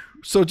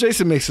 So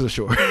Jason makes it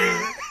ashore.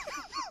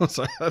 I'm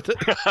sorry. I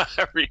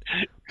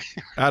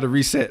had to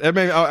reset. I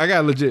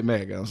got legit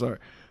mad. I'm sorry.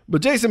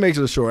 But Jason makes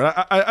it ashore.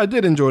 I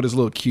did enjoy this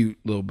little cute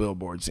little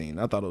billboard scene.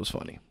 I thought it was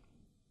funny.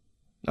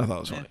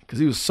 Because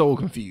he was so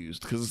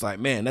confused. Because it's like,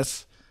 man,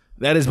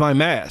 that is my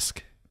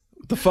mask.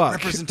 What the fuck?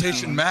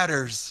 Representation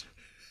matters.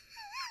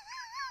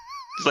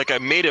 It's like, I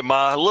made it,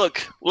 Ma.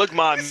 Look,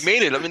 Ma, I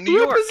made it. I'm in New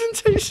York.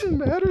 Representation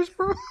matters,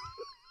 bro.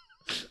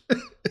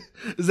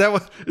 Is that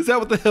what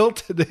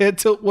the head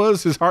tilt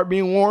was? His heart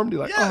being warmed?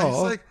 You're like, yeah, oh.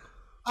 He's like,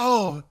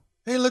 oh,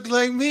 they look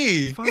like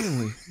me.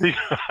 Finally.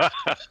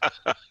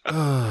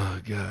 Oh,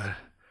 God.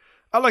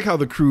 I like how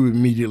the crew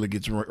immediately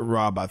gets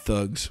robbed by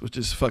thugs, which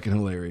is fucking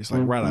hilarious.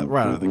 Like, right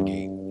out of the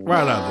gate.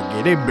 Right out of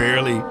the gate. They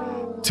barely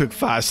took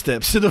 5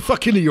 steps to the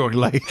fucking New York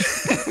light.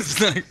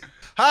 It's like,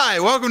 hi,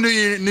 welcome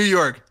to New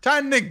York.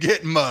 Time to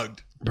get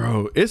mugged.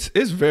 Bro, it's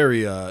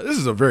very this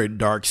is a very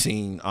dark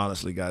scene,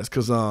 honestly, guys,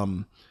 because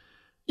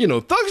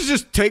thugs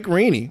just take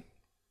Rainey.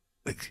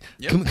 Like,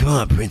 come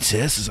on,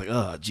 princess. It's like,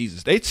 oh,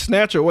 Jesus. They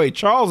snatch her away.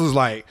 Charles is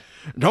like,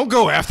 don't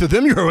go after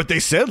them. You heard what they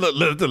said.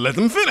 Let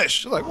them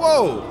finish. It's like,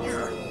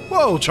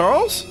 whoa,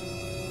 Charles.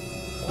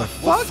 The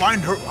fuck?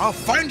 I'll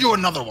find you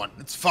another one.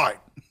 It's fine.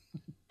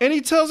 And he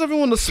tells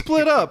everyone to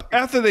split up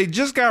after they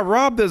just got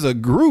robbed as a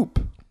group.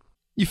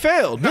 You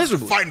failed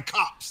miserably. Find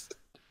cops.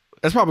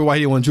 That's probably why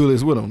he didn't want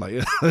Julius with him.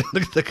 Like,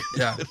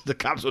 the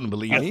cops wouldn't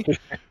believe me.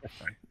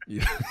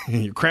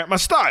 You cramp my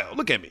style.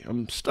 Look at me.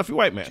 I'm a stuffy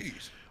white man.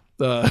 Jeez.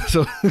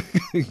 So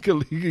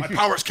my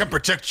powers can't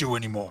protect you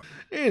anymore.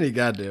 Any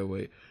goddamn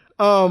way.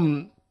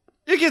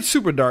 It gets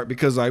super dark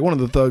because like one of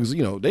the thugs,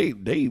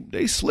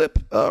 they slip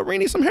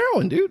Rainey some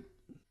heroin, dude.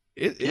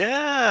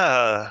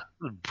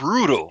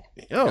 Brutal.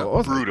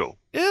 Brutal.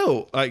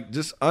 Ew, like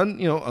just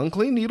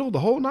unclean needle, the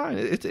whole nine.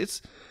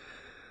 It's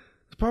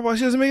probably why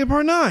she doesn't make it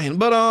part 9.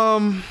 But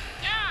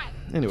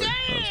anyway,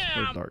 that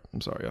was dark.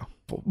 I'm sorry, y'all.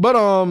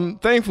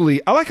 But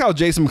thankfully, I like how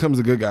Jason becomes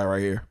a good guy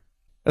right here.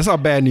 That's how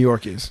bad New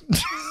York is.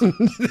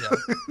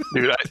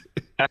 Dude,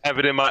 I have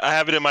it in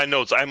my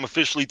notes. I'm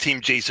officially Team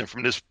Jason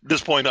from this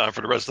point on for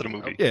the rest of the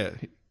movie. Yeah.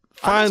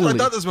 Finally. I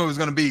thought this movie was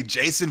going to be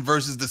Jason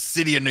versus the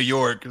city of New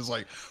York. It's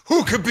like,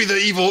 who could be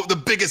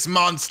the biggest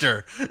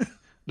monster?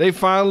 They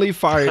finally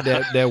fired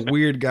that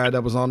weird guy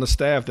that was on the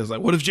staff that's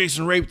like, what if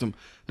Jason raped him?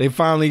 They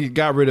finally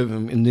got rid of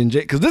him. And then,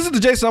 because this is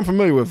the Jason I'm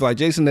familiar with, like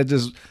Jason that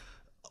just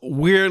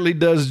weirdly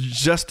does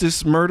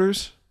justice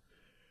murders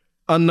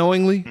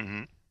unknowingly.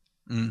 Mm-hmm.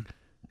 Mm.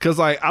 Because,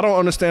 like, I don't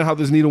understand how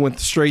this needle went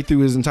straight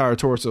through his entire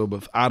torso,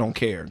 but I don't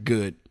care.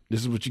 Good.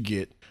 This is what you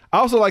get. I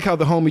also like how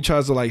the homie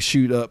tries to, like,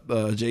 shoot up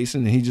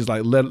Jason, and he just,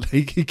 like,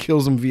 he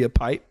kills him via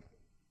pipe,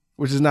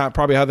 which is not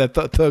probably how that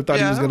thug thought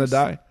he was going to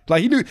die.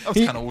 Like, he knew. That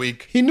was kind of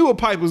weak. He knew a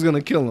pipe was going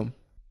to kill him.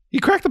 He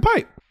cracked the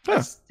pipe.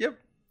 Yeah. Yep.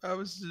 That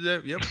was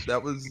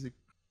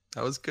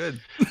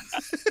good.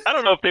 I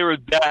don't know if they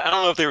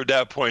were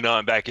that point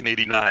on back in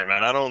 89,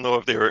 man. I don't know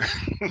if they were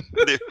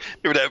they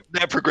were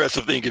that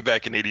progressive thinking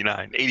back in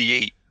 89,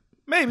 88.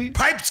 Maybe.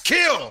 Pipes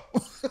kill.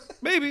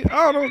 Maybe.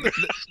 I don't know.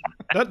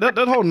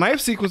 That whole knife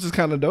sequence is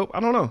kind of dope. I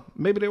don't know.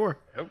 Maybe they were.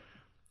 Yep.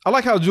 I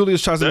like how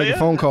Julius tries to make a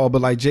phone call,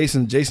 but like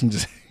Jason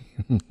just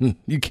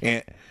you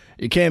can't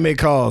make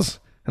calls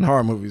in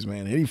horror movies,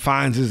 man. And he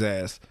finds his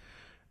ass.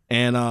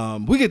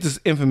 And we get this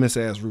infamous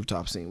ass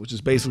rooftop scene, which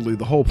is basically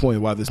the whole point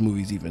of why this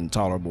movie's even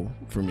tolerable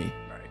for me.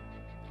 Right.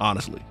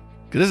 Honestly.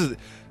 Because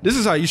this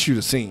is how you shoot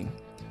a scene.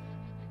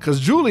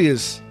 Because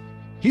Julius,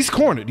 he's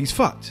cornered. He's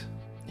fucked.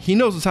 He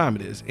knows what time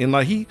it is. And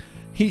like he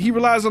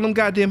relies on them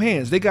goddamn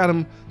hands. They got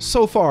him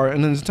so far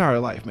in his entire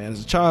life, man.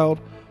 As a child,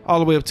 all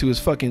the way up to his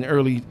fucking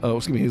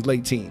his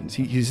late teens.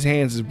 His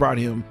hands has brought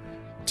him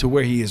to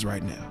where he is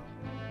right now.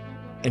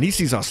 And he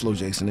sees how slow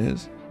Jason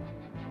is.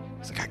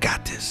 He's like, I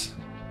got this.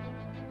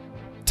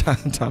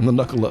 Time to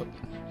knuckle up.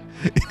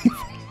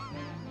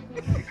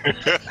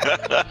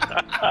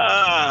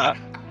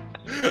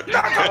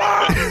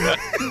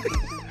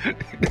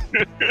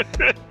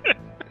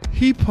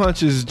 He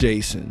punches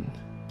Jason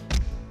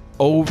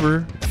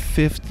over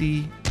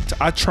 50.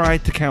 I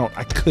tried to count.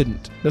 I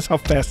couldn't. That's how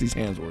fast these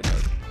hands were.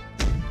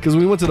 Because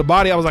when we went to the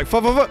body, I was like,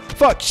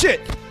 fuck, shit.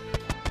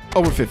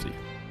 Over 50.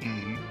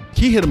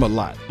 He hit him a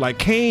lot. Like,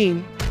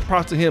 Kane,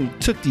 props to him,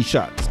 took these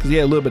shots because he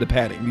had a little bit of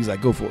padding. He's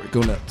like, go for it.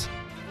 Go nuts.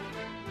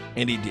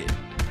 And he did.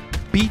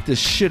 Beat the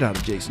shit out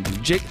of Jason,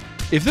 dude.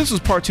 If this was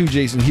part 2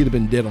 Jason, he'd have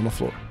been dead on the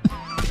floor.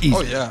 Easy.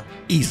 Oh, yeah.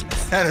 Easily.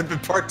 Had it been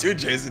part 2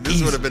 Jason,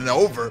 this would have been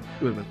over. It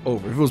would have been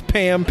over. If it was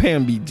Pam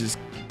be just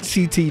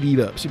CTD'd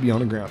up. She'd be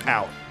on the ground.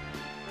 Out.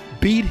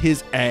 Beat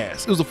his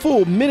ass. It was a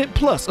full minute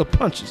plus of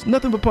punches.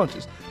 Nothing but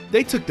punches.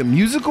 They took the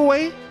music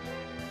away.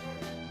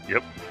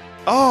 Yep.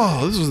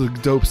 Oh, this was a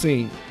dope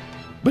scene.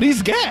 But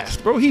he's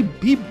gassed, bro. He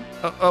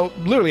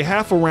literally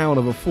half a round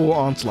of a full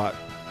onslaught.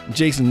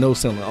 Jason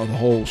no-selling the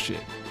whole shit.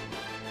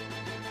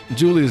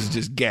 Julius is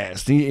just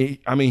gassed. He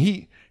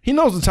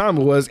knows the time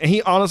it was, and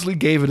he honestly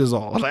gave it his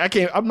all. Like,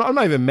 I'm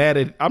not even mad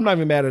at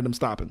him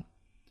stopping.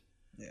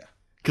 Yeah.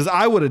 Because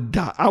I would have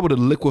died. I would have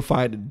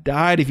liquefied and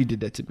died if he did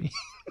that to me.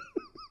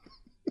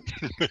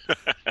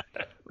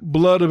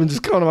 Blood would have been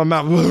just coming out of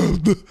my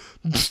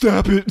mouth.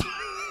 Stop it.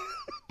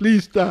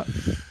 Please stop.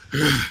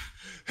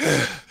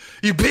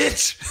 You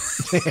bitch.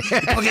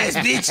 Oh, guys,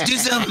 bitch, do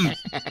something.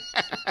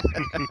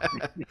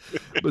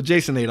 But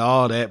Jason ate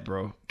all that,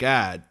 bro.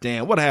 God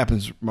damn. What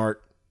happens,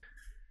 Mark?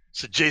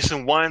 So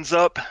Jason winds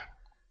up,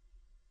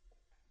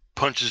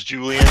 punches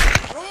Julian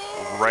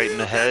right in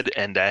the head,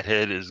 and that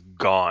head is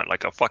gone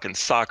like a fucking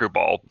soccer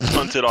ball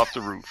punted off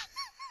the roof.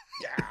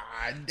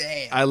 God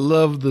damn. I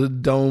love the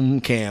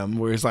dome cam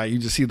where it's like you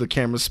just see the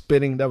camera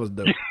spinning. That was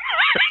dope.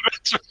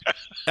 That's right.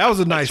 That was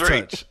a nice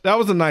right. touch. That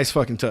was a nice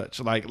fucking touch.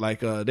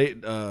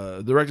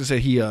 The director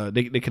said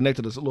they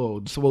connected a little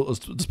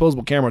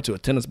disposable camera to a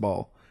tennis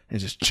ball and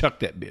just chucked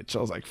that bitch. I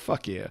was like,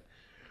 fuck yeah.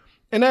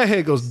 And that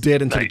head goes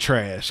dead into the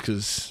trash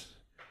because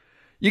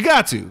you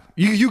got to.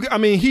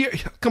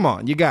 Come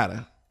on, you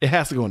gotta. It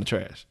has to go in the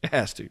trash. It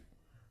has to.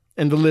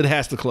 And the lid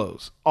has to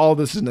close. All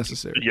this is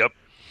necessary. Yep.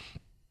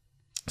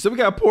 So we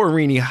got poor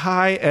Renee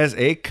high as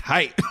a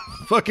kite,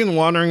 fucking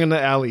wandering in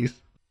the alleys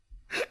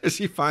as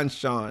she finds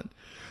Sean.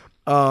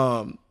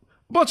 A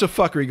bunch of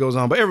fuckery goes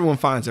on, but everyone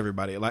finds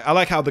everybody. Like, I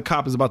like how the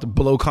cop is about to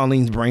blow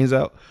Colleen's brains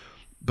out,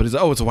 but he's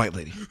like, oh, it's a white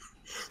lady.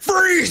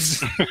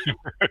 Freeze!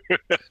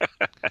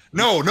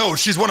 No,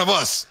 she's one of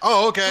us.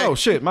 Oh, okay. Oh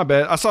shit, my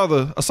bad. I saw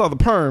the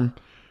perm.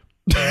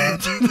 I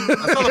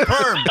saw the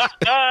perm.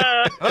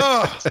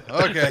 Oh,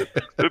 okay.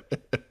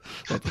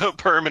 The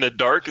perm in the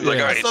dark. Like,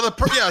 all right. I saw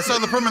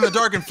the perm in the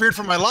dark and feared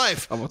for my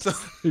life.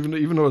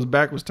 Even though his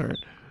back was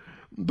turned.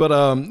 But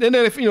and then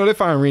if they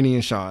find Renee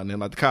and Sean, and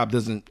like the cop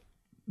doesn't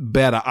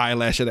bat an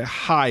eyelash at that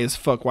high as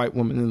fuck white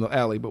woman in the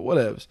alley, but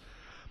whatevs.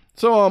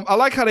 So I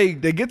like how they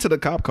get to the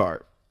cop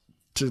car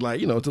to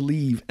to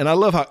leave, and I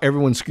love how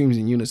everyone screams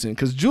in unison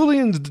because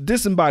Julian's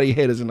disembodied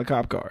head is in the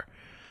cop car,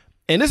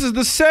 and this is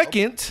the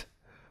second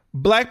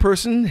black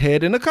person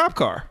head in a cop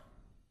car.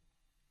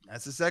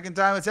 That's the second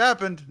time it's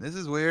happened. This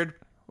is weird.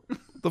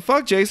 The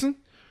fuck, Jason?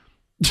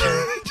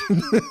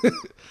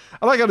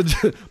 I like how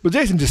but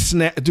Jason just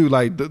dude,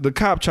 like the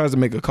cop tries to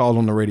make a call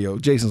on the radio.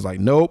 Jason's like,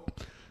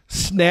 nope.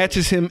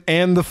 Snatches him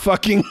and the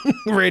fucking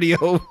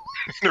radio.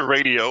 The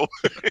radio.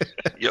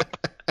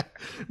 Yep.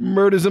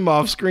 Murders him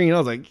off screen. I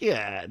was like,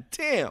 yeah,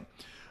 damn.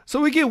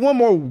 So we get one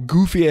more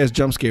goofy ass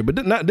jump scare, but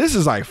this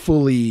is like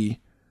fully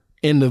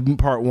in the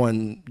part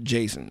 1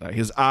 Jason. Like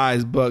his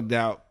eyes bugged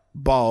out,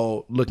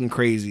 bald, looking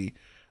crazy.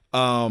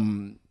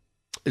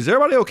 Is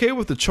everybody okay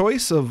with the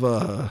choice of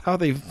how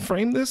they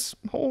framed this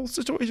whole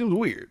situation? It was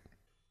weird.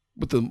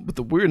 With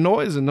the weird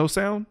noise and no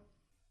sound?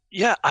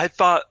 Yeah, I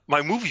thought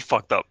my movie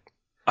fucked up.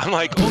 I'm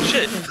like, oh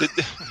shit.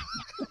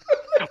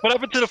 What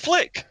happened to the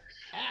flick?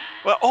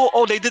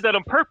 Well, they did that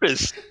on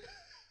purpose.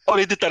 Oh,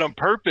 they did that on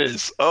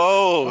purpose.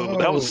 Oh,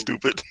 that was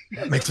stupid.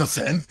 That makes no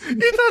sense.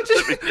 You thought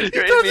your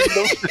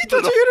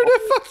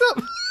internet fucked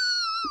up?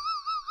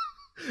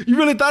 You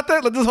really thought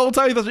that? Like this whole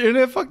time you thought your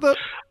internet fucked up?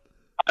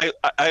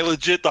 I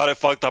legit thought it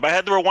fucked up. I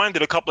had to rewind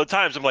it a couple of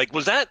times. I'm like,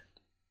 was that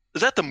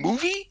the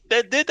movie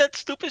that did that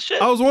stupid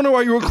shit? I was wondering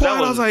why you were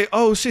quiet. I was like,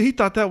 oh shit, he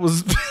thought that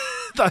was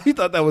he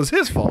thought that was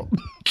his fault.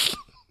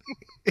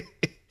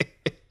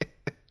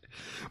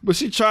 But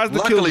she tries to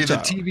kill the child.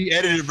 Luckily, the TV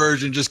edited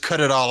version just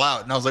cut it all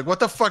out, and I was like, "What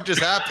the fuck just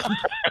happened?"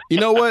 You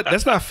know what?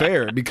 That's not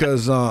fair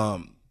because,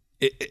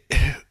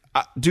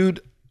 dude,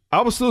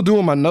 I was still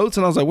doing my notes,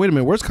 and I was like, "Wait a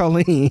minute, where's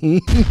Colleen?"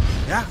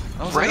 Yeah,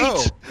 I was right. Like,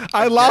 oh,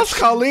 I lost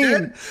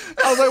Colleen.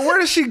 I was like, "Where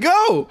did she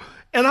go?"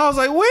 And I was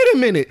like, "Wait a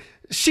minute."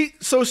 She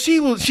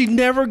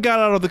never got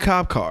out of the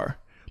cop car,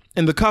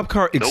 and the cop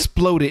car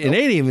exploded, and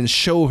they didn't even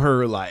show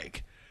her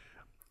like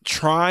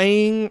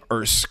trying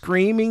or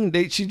screaming.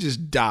 She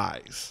just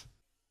dies.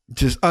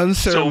 Just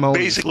unceremonious. So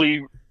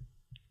basically,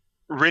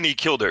 Rennie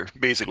killed her.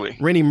 Basically,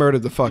 Rennie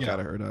murdered the fuck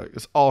out of her. Dog.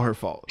 It's all her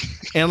fault.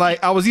 And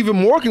like, I was even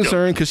more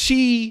concerned because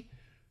she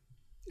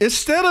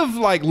instead of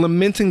like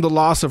lamenting the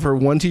loss of her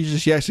one teacher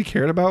she actually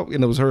cared about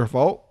and it was her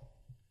fault,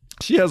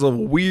 she has a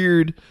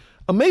weird,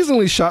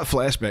 amazingly shot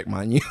flashback,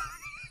 mind you.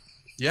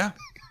 Yeah.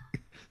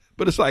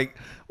 But it's like,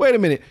 wait a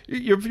minute,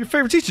 your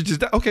favorite teacher just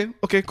died.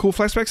 Okay, cool,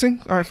 flashback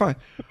scene. All right, fine.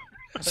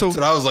 So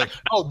I was like,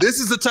 oh, this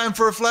is the time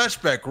for a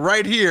flashback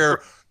right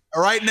here,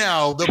 right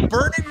now. The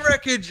burning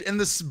wreckage and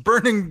the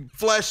burning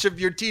flesh of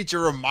your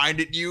teacher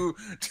reminded you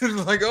to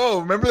like,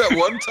 oh, remember that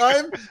one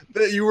time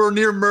that you were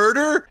near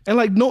murder? and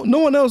like no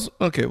one else.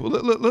 Okay, well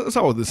let's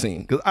start with the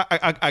scene because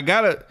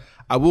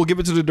I will give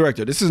it to the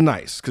director. This is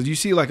nice because you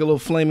see like a little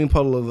flaming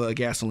puddle of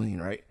gasoline,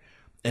 right?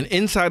 And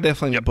inside that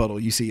flaming puddle,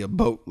 you see a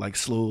boat like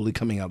slowly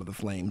coming out of the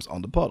flames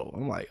on the puddle.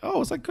 I'm like,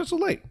 oh, it's like Crystal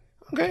Lake.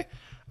 Okay,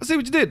 I see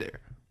what you did there.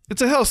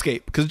 It's a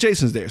hellscape because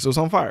Jason's there, so it's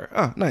on fire.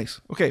 Ah,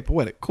 nice. Okay,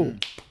 poetic. Cool.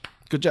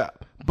 Good job.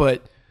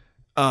 But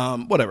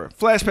whatever.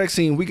 Flashback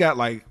scene, we got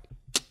like,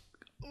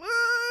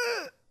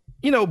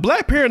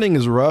 black parenting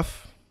is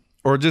rough,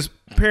 or just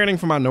parenting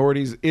for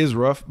minorities is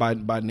rough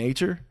by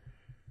nature.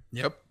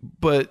 Yep.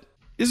 But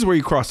this is where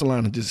you cross the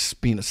line of just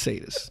being a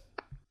sadist.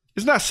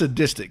 It's not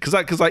sadistic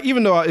because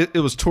even though it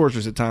was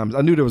torturous at times,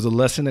 I knew there was a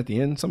lesson at the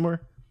end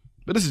somewhere.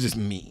 But this is just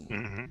mean.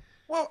 Mm-hmm.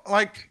 Well,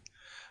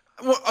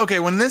 okay,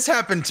 when this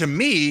happened to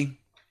me,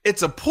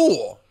 it's a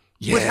pool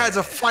which has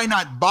a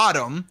finite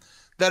bottom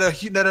that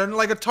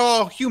a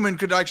tall human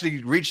could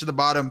actually reach to the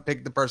bottom,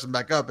 pick the person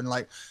back up, and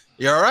like,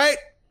 you all right?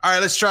 All right,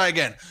 let's try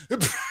again.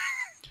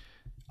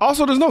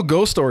 Also, there's no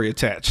ghost story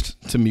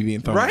attached to me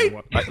being thrown in the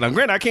water. Like,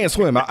 granted, I can't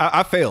swim.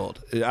 I failed.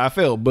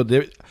 But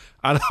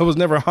I was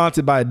never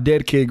haunted by a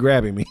dead kid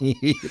grabbing me.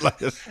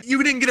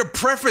 You didn't get a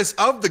preface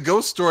of the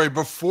ghost story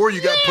before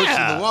you got pushed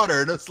in the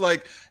water. And it's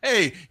like,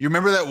 hey, you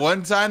remember that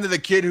one time that the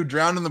kid who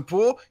drowned in the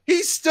pool?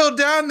 He's still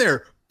down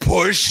there.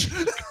 Push.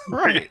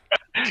 Right.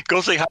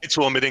 Go say hi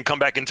to him and then come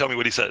back and tell me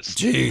what he says.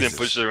 Jesus. Then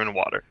push her in the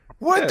water.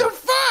 What the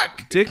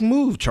fuck? Dick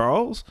move,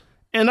 Charles.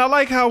 And I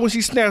like how when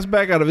she snaps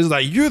back out of it, it's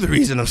like, you're the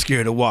reason I'm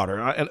scared of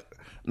water.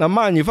 Now,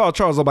 mind you, if I was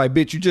Charles, I'm like,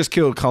 bitch, you just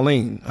killed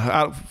Colleen.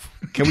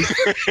 Can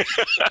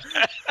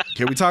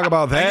we talk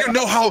about that?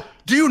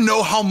 Do you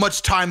know how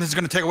much time this is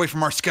going to take away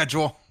from our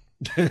schedule?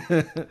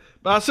 But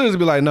I should seriously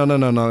be like, no,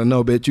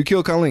 bitch, you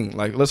killed Colleen.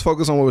 Like, let's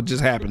focus on what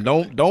just happened.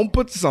 Don't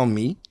put this on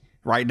me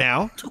right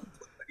now.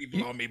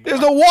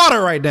 There's no water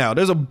right now.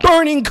 There's a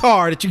burning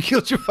car that you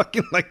killed your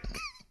fucking like.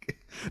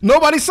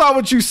 Nobody saw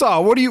what you saw.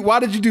 Why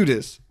did you do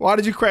this? Why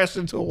did you crash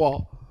into a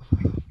wall?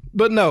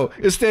 But no,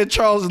 instead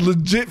Charles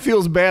legit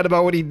feels bad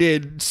about what he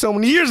did so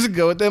many years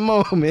ago at that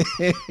moment.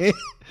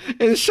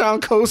 And Sean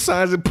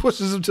co-signs and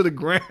pushes him to the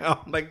ground.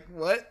 Like,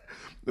 what?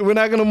 We're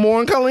not gonna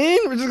mourn Colleen?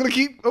 We're just gonna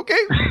keep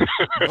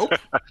Nope.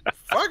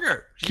 Fuck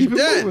her. She's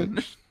dead.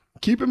 Moving.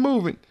 Keep it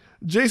moving.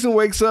 Jason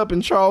wakes up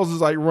and Charles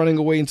is like running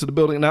away into the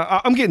building.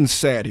 Now I'm getting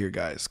sad here,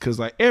 guys, because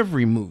like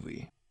every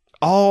movie,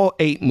 all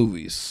 8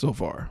 movies so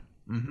far.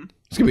 Mm-hmm.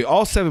 It's gonna be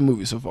all 7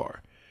 movies so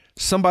far.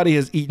 Somebody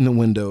has eaten a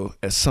window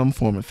at some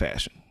form of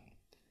fashion.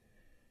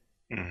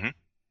 Mm-hmm.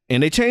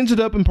 And they changed it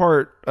up in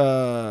part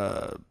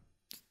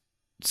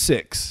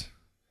 6.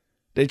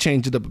 They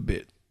changed it up a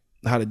bit,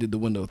 how they did the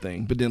window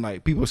thing. But then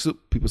like people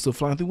still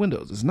flying through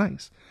windows. It's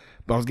nice.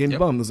 But I was getting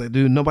bummed. I was like,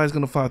 dude, nobody's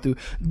gonna fly through.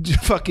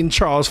 Fucking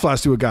Charles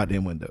flies through a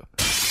goddamn window.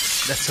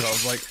 That's what I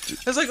was like.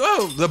 It's like,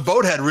 oh, the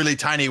boat had really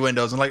tiny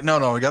windows. I'm like,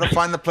 no, we gotta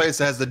find the place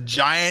that has the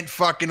giant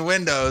fucking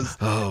windows.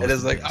 Oh, and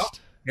it's like, oh,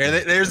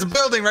 there's the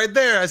building right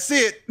there. I see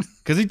it.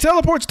 Because he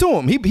teleports to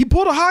him. He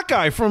pulled a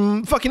Hawkeye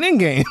from fucking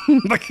Endgame.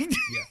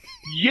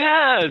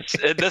 Yes,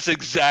 and that's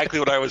exactly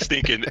what I was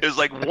thinking. It's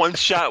like one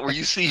shot where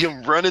you see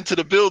him run into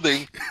the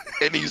building,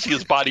 and then you see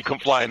his body come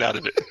flying out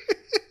of it.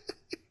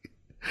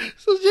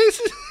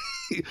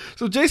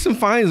 So Jason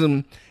finds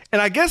him,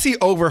 and I guess he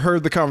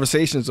overheard the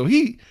conversation. So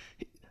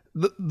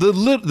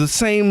the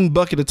same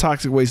bucket of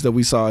toxic waste that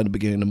we saw in the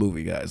beginning of the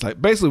movie, guys.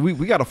 Like basically,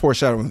 we got a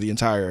foreshadowing of the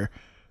entire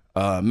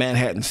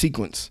Manhattan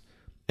sequence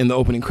in the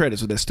opening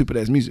credits with that stupid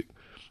ass music.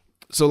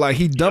 So like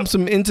he dumps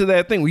him into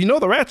that thing. Well, you know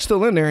the rat's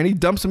still in there, and he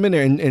dumps him in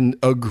there and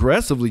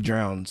aggressively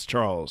drowns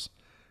Charles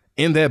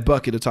in that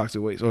bucket of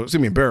toxic waste, or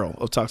excuse me, barrel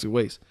of toxic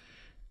waste.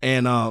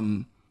 And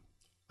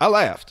I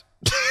laughed.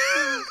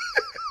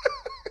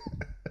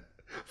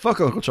 Fuck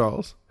Uncle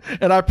Charles.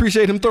 And I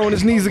appreciate him throwing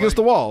his knees against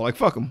the wall. Like,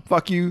 fuck him.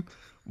 Fuck you.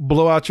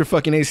 Blow out your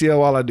fucking ACL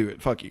while I do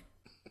it. Fuck you.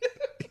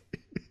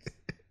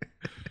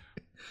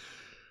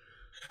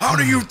 How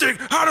do you think?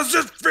 How does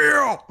this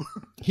feel?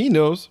 He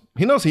knows.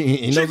 He knows.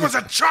 He knows. She was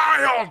a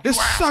child. It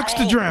sucks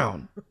to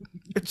drown.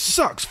 It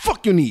sucks.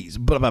 Fuck your knees.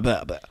 Blah, blah,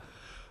 blah, blah.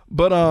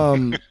 But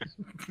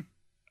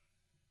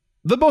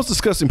the most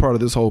disgusting part of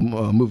this whole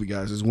movie,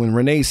 guys, is when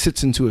Renee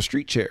sits into a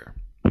street chair.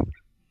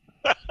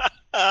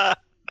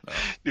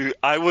 Dude,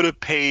 I would have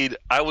paid.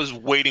 I was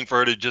waiting for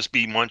her to just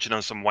be munching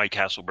on some White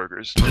Castle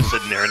burgers, just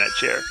sitting there in that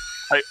chair.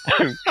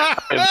 I'm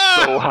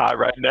so high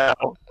right now.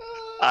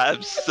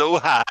 I'm so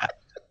high.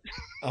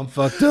 I'm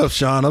fucked up,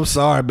 Sean. I'm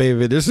sorry,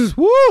 baby. This is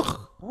woo.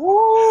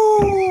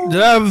 Woo!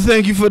 Did I ever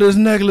thank you for this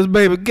necklace,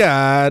 baby?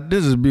 God,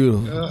 this is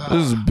beautiful.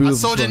 This is beautiful. I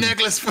sold your fucking-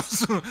 necklace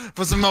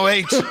for some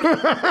OH.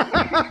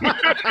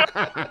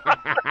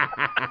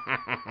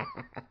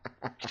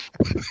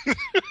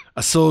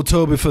 I sold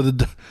Toby for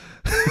the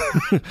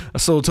I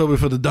sold Toby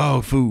for the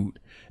dog food,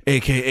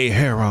 aka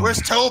heroin.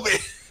 Where's Toby?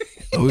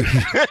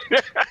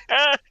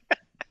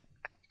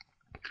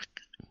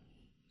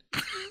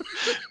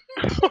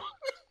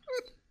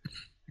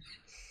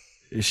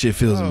 This shit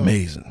feels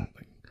amazing.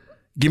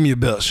 Give me a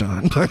belt,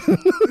 Sean.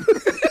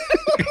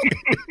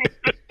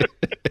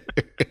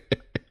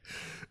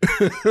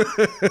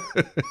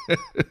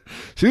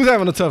 She was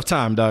having a tough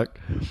time, Doc.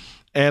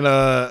 And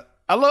I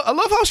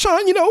love how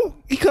Sean,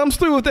 he comes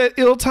through with that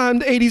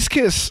ill-timed 80s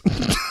kiss.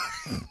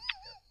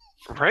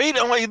 Right?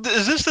 I'm like,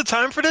 is this the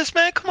time for this,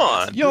 man? Come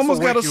on. You almost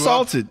will got wake you up.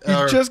 assaulted.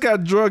 You just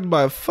got drugged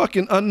by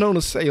fucking unknown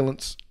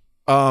assailants.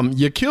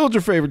 You killed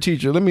your favorite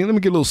teacher. Let me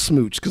get a little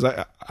smooch because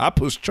I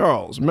pushed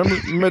Charles.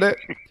 Remember that?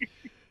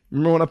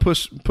 Remember when I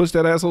pushed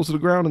that asshole to the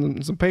ground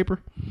in some paper?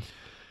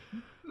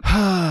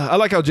 I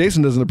like how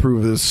Jason doesn't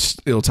approve of this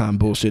ill-timed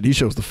bullshit. He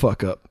shows the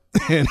fuck up.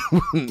 And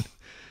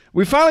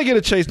we finally get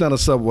a chase down the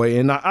subway,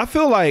 and I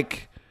feel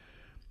like,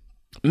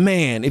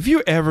 man, if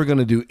you're ever going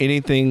to do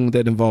anything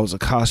that involves a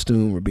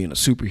costume or being a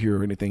superhero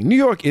or anything, New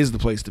York is the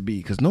place to be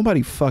because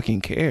nobody fucking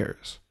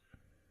cares.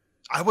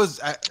 What was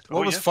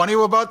funny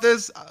about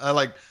this? I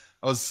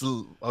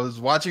was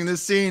watching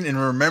this scene and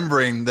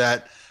remembering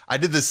that I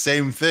did the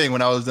same thing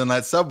when I was in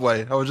that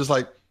subway. I was just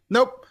like,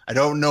 nope, I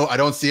don't know. I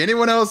don't see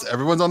anyone else.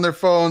 Everyone's on their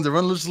phones.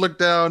 Everyone just look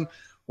down.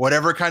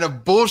 Whatever kind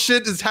of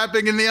bullshit is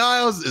happening in the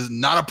aisles is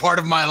not a part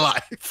of my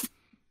life.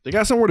 They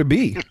got somewhere to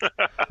be.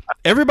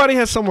 Everybody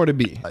has somewhere to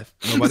be.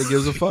 Nobody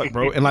gives a fuck,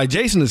 bro. And like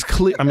Jason is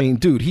clear. I mean,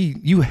 dude,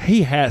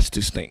 he has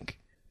to stink.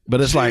 But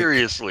it's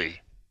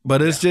Seriously.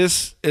 But it's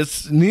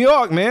it's New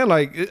York, man.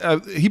 Like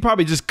he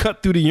probably just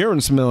cut through the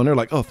urine smell, and they're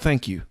like, "Oh,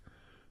 thank you."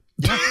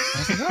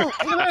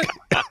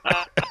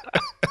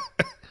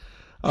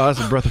 Oh,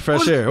 that's a breath of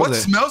fresh air. What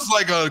smells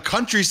like a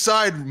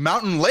countryside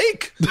mountain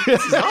lake?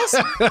 This is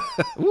awesome.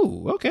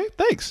 Ooh, okay,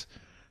 thanks.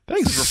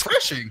 It's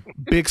refreshing.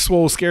 Big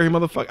swole scary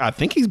motherfucker. I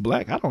think he's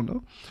black. I don't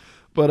know,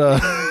 but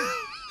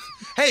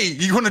hey,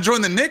 you want to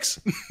join the Knicks?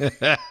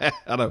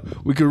 I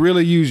don't. We could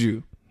really use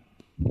you,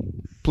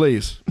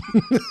 please.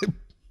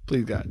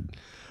 Please, God.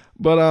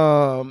 But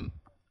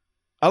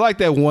I like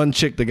that one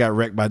chick that got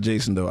wrecked by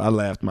Jason, though. I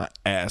laughed my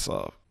ass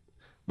off.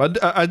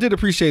 But I did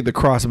appreciate the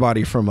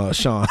crossbody from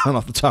Sean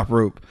off the top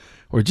rope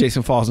where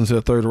Jason falls into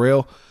the third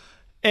rail.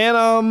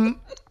 And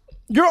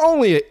you're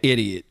only an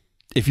idiot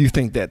if you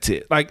think that's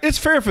it. Like, it's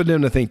fair for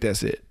them to think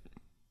that's it.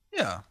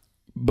 Yeah.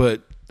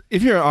 But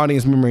if you're an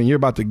audience member and you're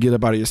about to get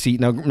up out of your seat,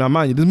 now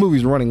mind you, this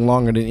movie's running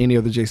longer than any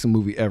other Jason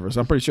movie ever.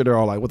 So I'm pretty sure they're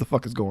all like, what the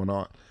fuck is going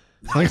on?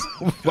 Like,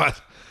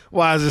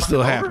 why is this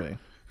still happening?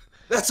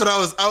 That's what I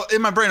was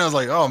in my brain. I was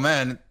like, oh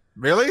man,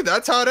 really?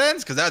 That's how it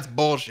ends? Because that's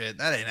bullshit.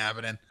 That ain't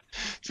happening.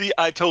 See,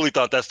 I totally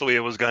thought that's the way it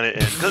was gonna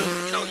end.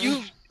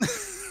 Because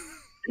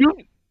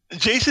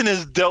Jason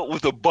has dealt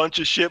with a bunch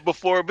of shit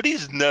before, but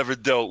he's never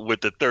dealt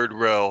with the third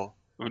rail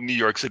of New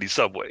York City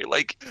subway.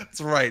 Like,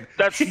 that's right.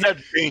 That's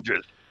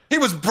dangerous. He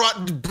was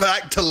brought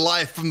back to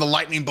life from the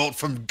lightning bolt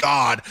from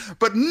God,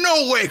 but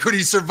no way could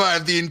he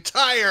survive the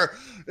entire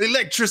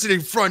electricity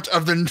front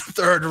of the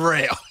third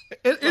rail.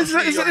 It's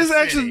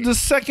actually the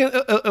second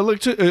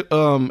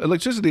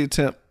electricity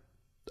attempt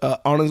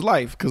on his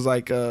life because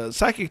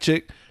Psychic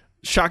Chick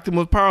shocked him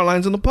with power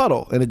lines in the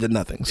puddle and it did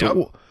nothing. So,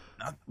 yep.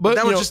 But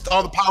that was just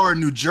all the power in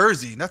New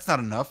Jersey. That's not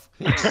enough.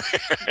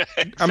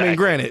 Exactly. I mean,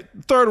 granted,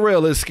 third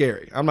rail is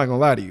scary. I'm not gonna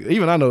lie to you.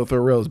 Even I know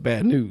third rail is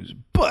bad news,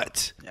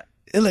 but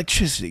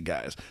electricity,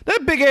 guys,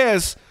 that big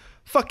ass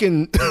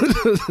fucking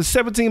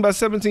 17 by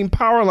 17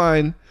 power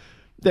line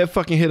that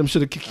fucking hit him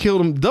should have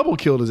killed him, double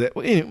killed his ass.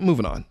 Well, anyway,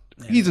 moving on.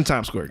 Yeah. He's in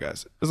Times Square,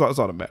 guys. That's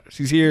all that matters.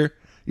 He's here.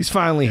 He's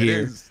finally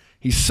here.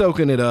 He's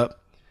soaking it up.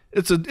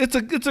 It's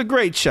a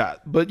great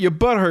shot, but your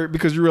butt hurt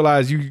because you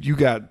realize you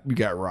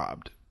got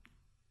robbed.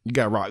 You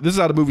got robbed. This is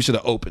how the movie should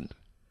have opened.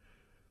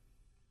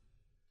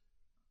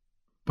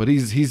 But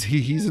he's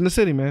in the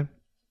city, man.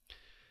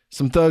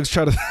 Some thugs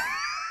try to.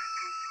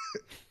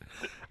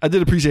 I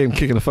did appreciate him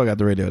kicking the fuck out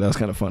the radio. That was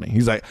kind of funny.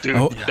 He's like, dude,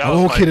 I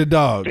won't kick a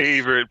dog.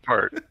 Favorite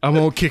part. I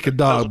won't kick a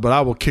dog, but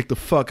I will kick the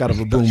fuck out of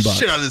a boombox.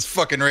 Shit out of this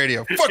fucking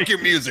radio. Fuck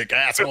your music,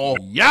 asshole.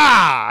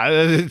 Yeah,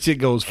 that shit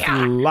goes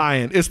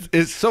flying.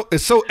 It's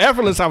so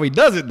effortless how he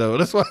does it though.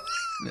 That's why.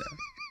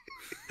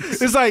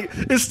 It's like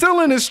it's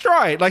still in his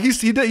stride. Like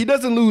he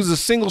doesn't lose a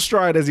single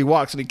stride as he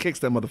walks and he kicks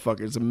that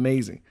motherfucker. It's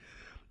amazing.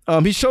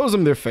 He shows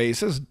them their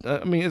faces.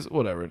 It's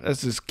whatever.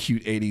 That's just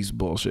cute 80s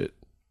bullshit.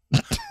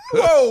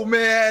 Whoa,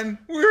 man,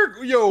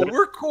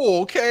 we're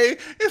cool, okay?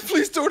 And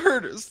please don't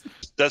hurt us.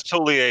 That's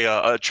totally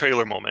a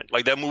trailer moment.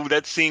 Like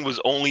that scene was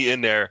only in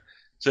there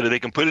so that they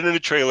can put it in the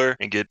trailer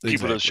and get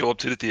people to show up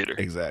to the theater.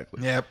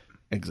 Exactly. Yep.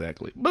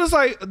 Exactly. But it's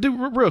like,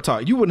 dude, real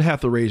talk. You wouldn't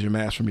have to raise your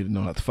mask for me to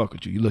know not to fuck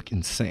with you. You look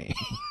insane.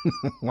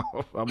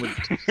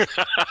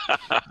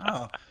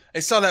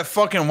 They saw that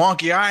fucking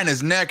wonky eye in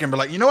his neck and be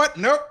like, you know what?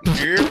 Nope.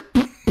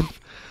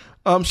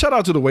 Shout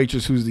out to the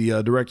waitress who's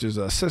the director's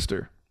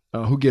sister,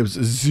 who gives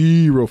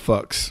zero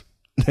fucks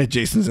that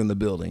Jason's in the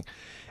building.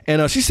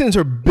 And she sends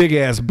her big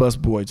ass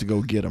busboy to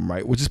go get him,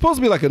 right? Which is supposed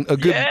to be like a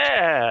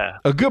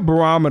good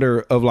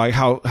barometer of like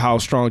how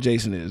strong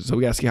Jason is. So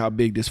we gotta see how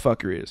big this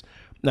fucker is.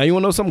 Now you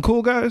wanna know something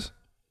cool, guys?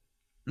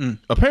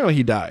 Apparently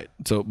he died.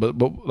 So but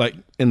like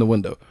in the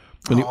window.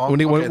 When he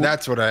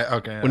got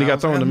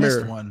thrown in the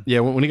mirror. Yeah,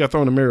 when he got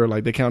thrown in the mirror,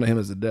 like they counted him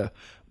as a death.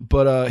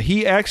 But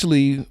he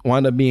actually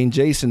wound up being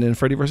Jason in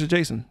Freddy vs.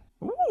 Jason.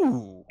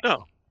 Ooh.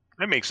 Oh,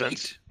 that makes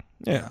sense.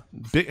 Yeah.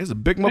 It's a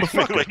big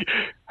motherfucker.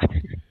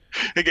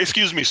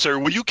 Excuse me, sir.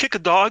 Will you kick a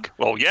dog?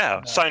 Well,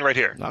 yeah. Sign right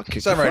here. I'll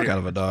kick the fuck out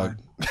of a dog.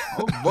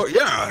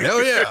 Yeah,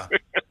 hell yeah.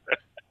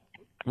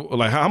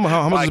 Like how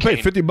much is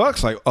it pay?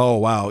 $50? Like, oh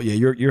wow, yeah,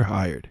 you're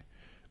hired.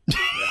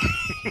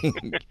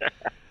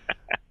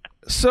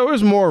 So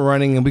there's more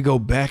running, and we go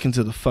back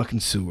into the fucking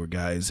sewer,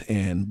 guys.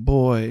 And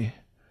boy,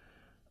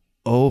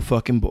 oh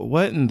fucking boy,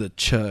 what in the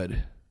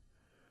chud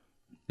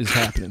is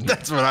happening?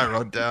 That's what I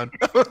wrote down.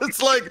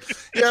 It's like,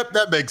 yep,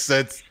 that makes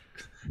sense.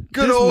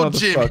 Good this old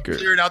Jimmy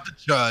clearing out the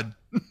chud.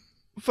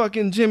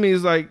 Fucking Jimmy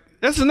is like,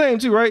 that's his name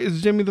too, right?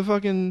 Is Jimmy the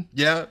fucking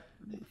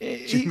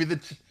Jimmy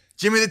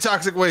the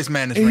toxic waste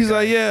management. He's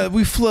like, yeah,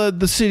 we flood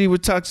the city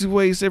with toxic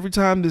waste every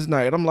time this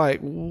night. I'm like,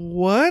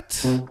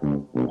 what?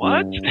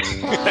 What?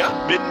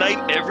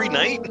 Midnight every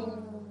night?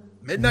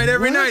 Midnight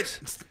every night.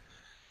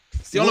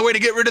 It's the only way to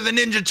get rid of the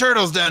Ninja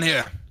Turtles down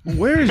here.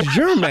 Where's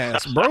your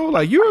mask, bro?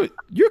 Like you're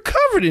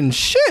covered in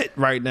shit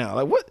right now.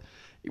 Like what?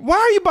 Why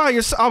are you by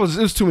yourself?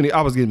 It was too many.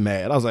 I was getting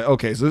mad. I was like,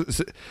 okay, so this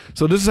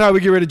is how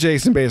we get rid of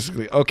Jason,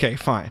 basically. Okay,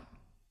 fine.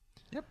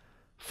 Yep.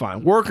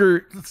 Fine.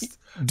 Worker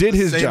did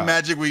his job. Same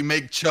magic we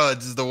make chuds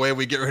is the way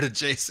we get rid of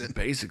Jason.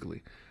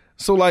 Basically.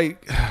 So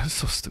like,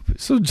 so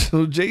stupid. So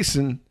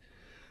Jason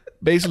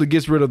basically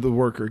gets rid of the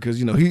worker because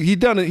he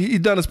done it. He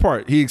done his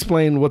part. He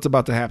explained what's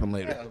about to happen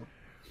later,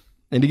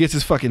 and he gets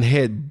his fucking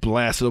head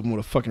blasted open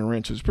with a fucking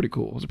wrench. It was pretty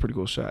cool. It was a pretty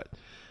cool shot.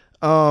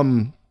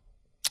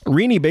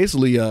 Rini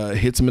basically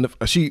hits him in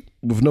the she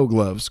with no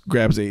gloves,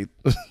 grabs a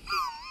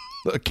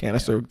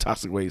canister of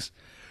toxic waste.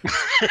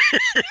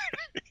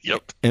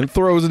 Yep. And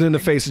throws it in the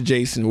face of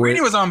Jason. Rini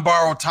was on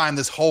borrowed time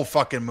this whole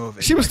fucking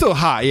movie. She was still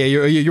high. Yeah,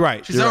 you're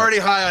right. She's already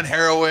high on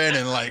heroin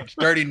and like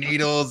dirty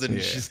needles,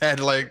 and she's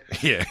had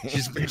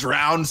she's been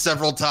drowned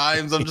several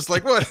times. I'm just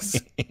like, what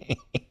is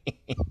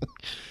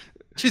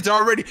She's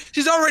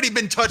already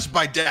been touched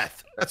by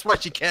death. That's why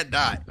she can't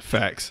die.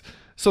 Facts.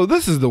 So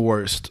this is the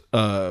worst.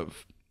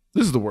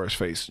 This is the worst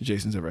face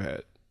Jason's ever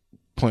had.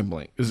 Point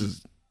blank. This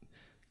is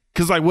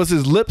because like, was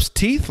his lips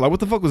teeth? Like, what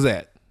the fuck was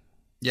that?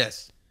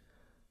 Yes.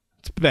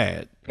 It's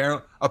bad.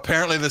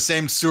 Apparently, the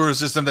same sewer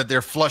system that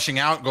they're flushing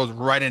out goes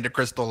right into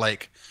Crystal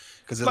Lake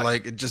because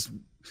it just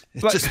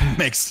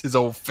makes his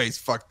old face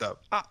fucked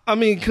up. I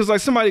mean, because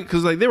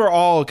they were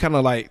all kind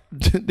of like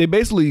they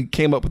basically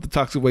came up with the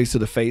toxic waste to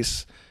the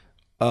face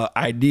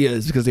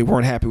ideas because they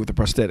weren't happy with the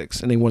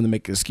prosthetics and they wanted to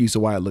make an excuse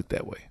of why it looked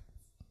that way.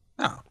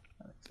 Oh.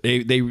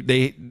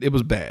 It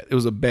was bad. It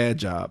was a bad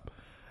job.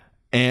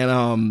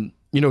 And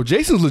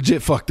Jason's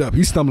legit fucked up.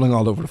 He's stumbling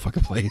all over the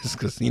fucking place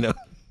because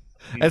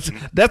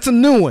that's a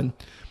new one.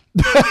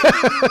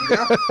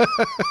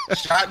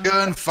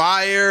 Shotgun,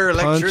 fire,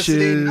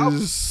 electricity.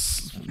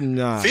 Punches,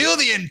 nah. Feel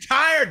the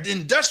entire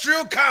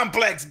industrial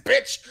complex,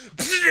 bitch,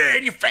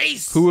 in your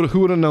face. Who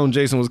would have known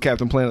Jason was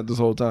Captain Planet this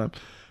whole time?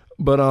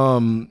 But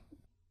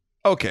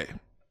okay.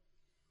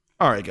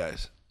 All right,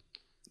 guys.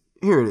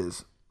 Here it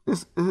is.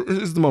 This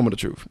is the moment of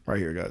truth right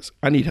here, guys.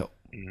 I need help.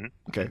 Mm-hmm.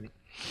 Okay.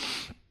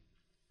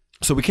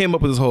 So we came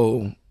up with this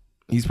whole,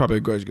 he's probably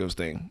a grudge ghost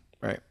thing,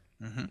 right?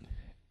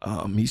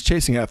 Mm-hmm. He's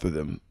chasing after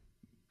them.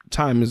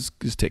 Time is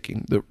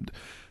ticking.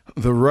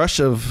 The rush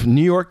of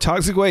New York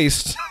toxic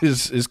waste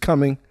is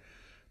coming,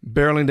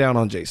 barreling down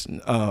on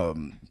Jason.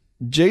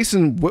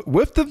 Jason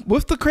with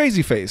the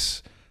crazy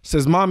face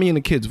says "mommy" in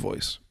the kid's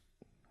voice.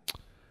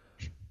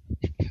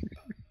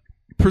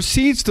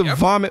 Proceeds to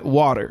vomit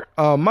water.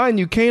 Mind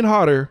you, Kane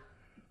Hodder,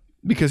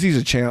 because he's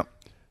a champ,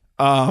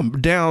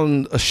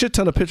 down a shit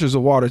ton of pitchers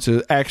of water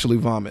to actually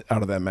vomit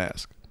out of that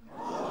mask.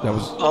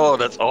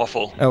 That's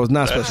awful. That was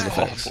not special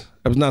effects.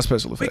 That was not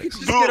special effects. We could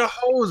just get a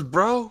hose,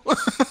 bro.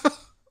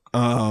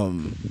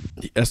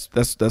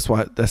 That's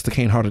why that's the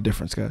Kane Hodder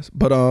difference, guys.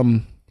 But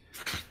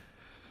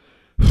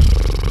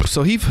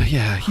so he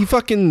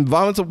fucking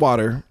vomits of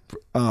water.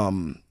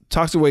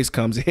 Toxic waste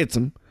comes, it hits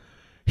him.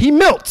 He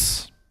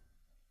melts.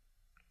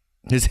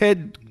 His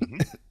head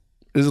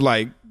is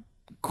like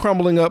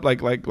crumbling up like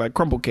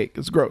crumble cake.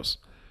 It's gross.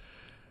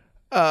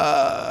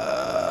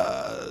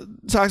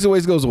 Toxic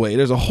waste goes away.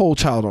 There's a whole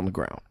child on the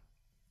ground.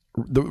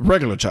 The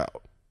regular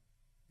child.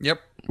 Yep.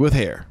 With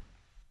hair.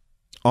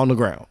 On the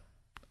ground.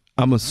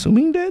 I'm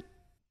assuming dead.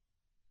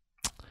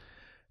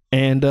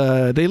 And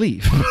they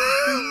leave.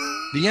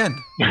 The end.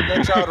 Leave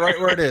that child right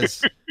where it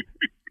is.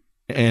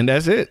 And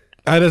that's it.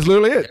 That's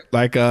literally it.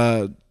 Like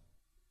there's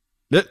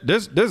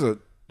a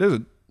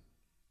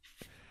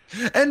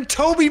And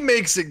Toby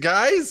makes it,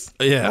 guys.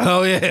 yeah.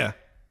 Oh yeah.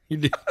 He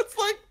did. It's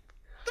like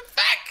the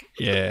fuck.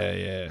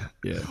 Yeah.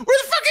 Where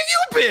the fuck have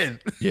you been?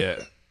 Yeah.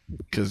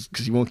 Cause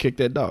you won't kick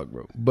that dog,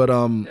 bro. But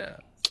Yeah.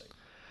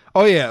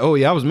 Oh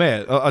yeah. I was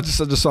mad. I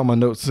just saw my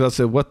notes. So I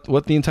said, what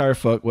the entire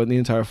fuck? What the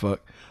entire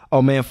fuck?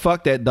 Oh man,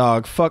 fuck that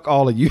dog. Fuck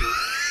all of you.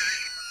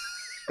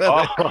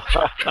 I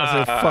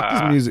said, fuck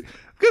this music.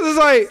 Because it's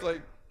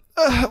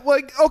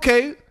like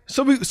okay,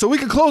 so we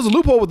can close the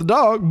loophole with the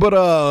dog, but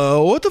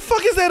what the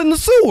fuck is that in the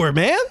sewer,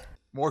 man?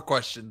 More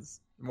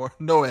questions.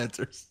 No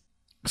answers.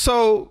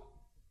 So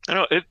I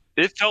know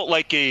it felt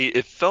like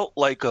a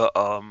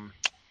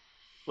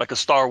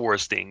Star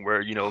Wars thing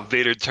where, you know,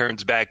 Vader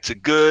turns back to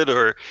good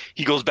or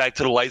he goes back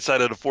to the light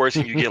side of the Force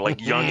and you get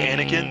like young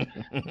Anakin.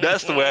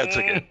 That's the way I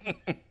took it.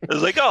 It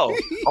was like, oh,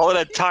 all of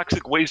that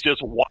toxic waste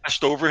just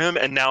washed over him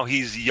and now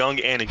he's young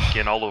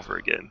Anakin all over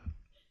again.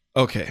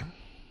 okay.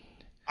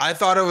 I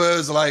thought it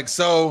was like,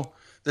 so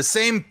the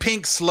same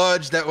pink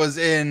sludge that was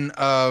in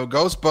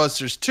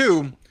Ghostbusters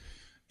 2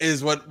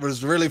 is what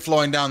was really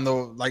flowing down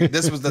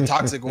this was the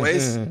toxic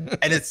waste.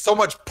 And it's so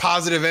much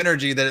positive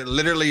energy that it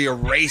literally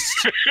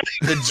erased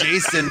the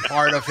Jason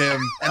part of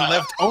him and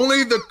left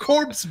only the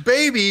corpse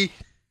baby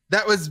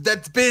it's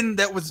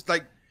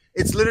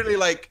literally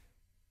like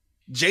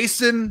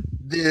Jason,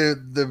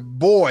 the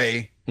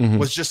boy,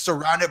 was just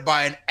surrounded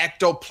by an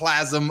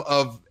ectoplasm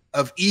of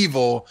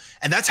evil,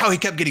 and that's how he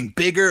kept getting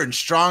bigger and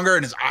stronger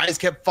and his eyes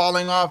kept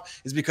falling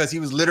off, is because he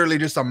was literally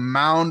just a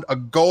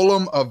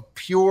golem of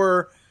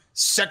pure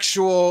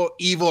sexual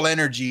evil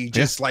energy,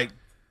 just like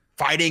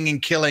fighting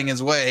and killing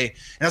his way.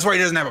 And that's why he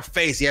doesn't have a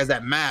face, he has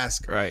that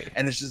mask, Right.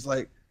 and it's just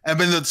like, and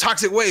then the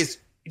toxic waste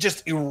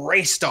just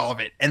erased all of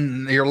it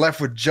and you're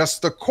left with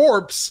just the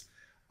corpse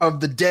of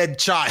the dead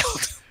child.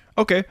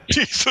 Okay.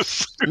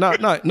 Jesus.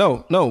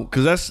 No,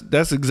 because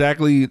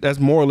that's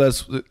more or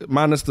less,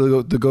 minus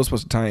the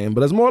Ghostbuster tie-in,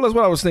 but that's more or less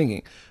what I was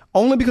thinking.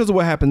 Only because of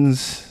what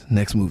happens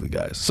next movie,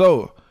 guys.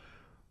 So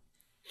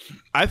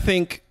I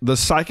think the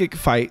psychic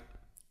fight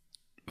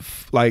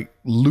like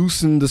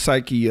loosened the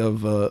psyche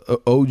of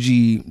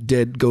OG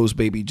dead ghost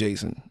baby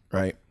Jason,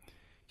 right?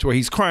 To where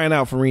he's crying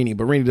out for Rainey,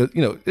 but Rainey does,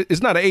 you know,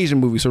 it's not an Asian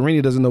movie, so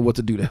Rainey doesn't know what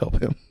to do to help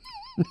him.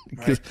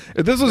 Because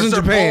if this was in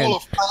Japan, bowl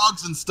of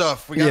frogs and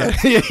stuff. Yeah.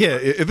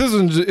 If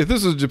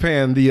this was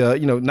Japan,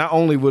 not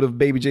only would have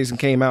baby Jason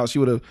came out, she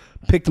would have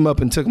picked him up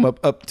and took him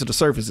up to the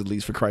surface at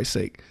least, for Christ's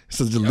sake,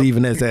 instead of just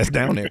leaving his ass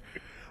down there.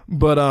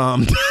 But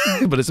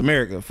but it's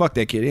America. Fuck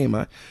that kid, ain't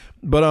mine.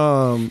 But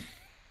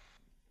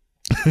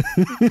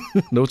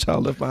no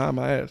child left behind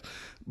my ass.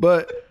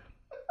 But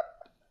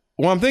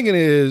what I'm thinking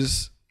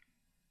is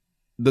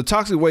the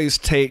toxic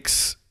waste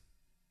takes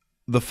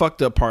the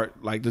fucked up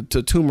part, like the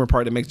tumor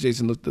part that makes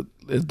Jason look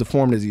as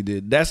deformed as he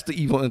did. That's the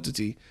evil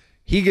entity.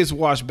 He gets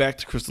washed back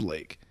to Crystal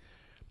Lake.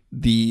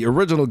 The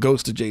original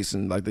ghost of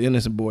Jason, like the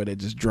innocent boy that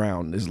just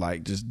drowned, is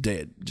like just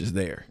dead, just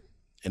there.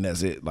 And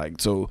that's it.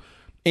 Like, so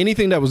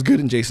anything that was good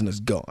in Jason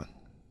is gone.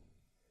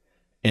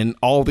 And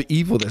all the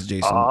evil that's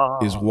Jason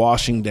is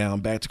washing down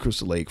back to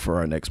Crystal Lake for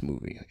our next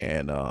movie.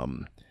 And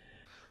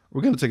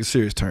we're going to take a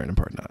serious turn in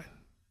part 9.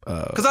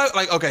 Because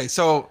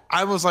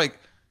I was like,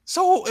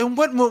 so in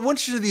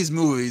which of these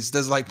movies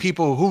does like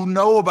people who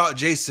know about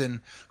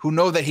Jason, who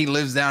know that he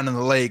lives down in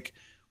the lake,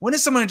 when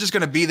is someone just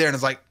going to be there and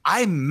is like,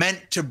 I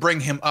meant to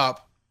bring him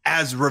up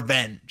as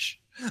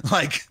revenge?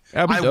 Like,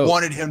 I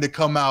wanted him to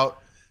come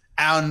out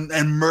and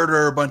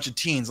murder a bunch of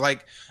teens.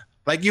 Like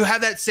you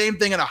have that same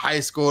thing in a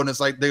high school, and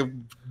it's like the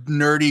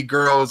nerdy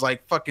girl is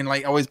like fucking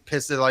like always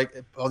pissed at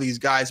like all these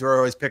guys who are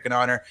always picking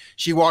on her.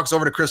 She walks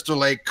over to Crystal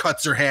Lake,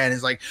 cuts her hand,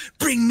 is like,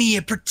 bring me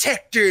a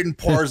protector, and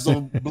pours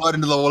the blood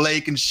into the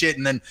lake and shit.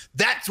 And then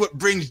that's what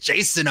brings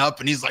Jason up,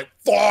 and he's like,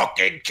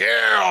 fucking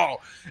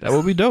kill. That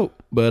would be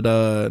dope. But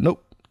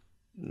nope.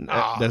 That's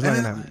not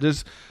gonna happen. And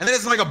then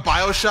it's like a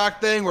BioShock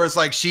thing where it's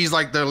like she's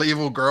like the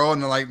evil girl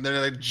and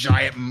they're like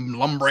giant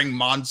lumbering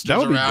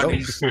monsters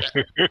around.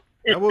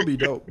 That would be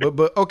dope.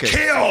 But okay.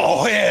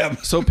 Kill him.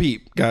 So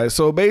Pete, guys.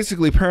 So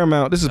basically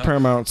Paramount, this is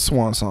Paramount's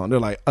swan song. They're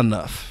like,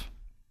 enough.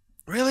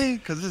 Really?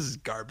 Because this is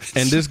garbage.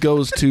 And this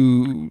goes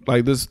to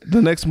like this.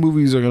 The next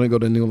movies are gonna go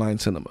to New Line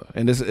Cinema,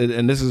 and this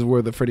is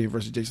where the Freddy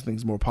versus Jason thing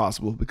is more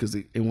possible because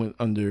it went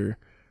under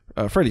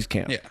Freddy's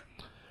camp. Yeah.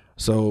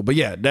 So, but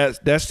yeah, that's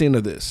the end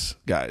of this,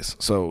 guys.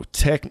 So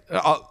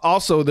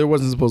also there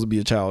wasn't supposed to be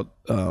a child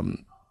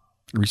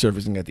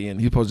resurfacing at the end.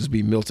 He was supposed to just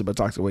be melted by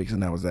toxic waste,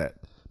 and that was that.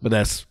 But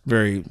that's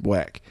very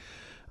whack.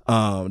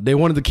 They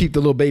wanted to keep the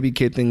little baby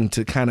kid thing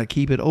to kind of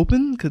keep it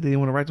open because they didn't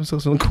want to write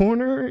themselves in the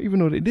corner, even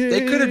though they did.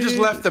 They could have just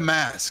left the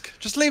mask.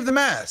 Just leave the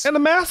mask. And the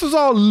mask was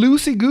all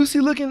loosey-goosey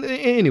looking.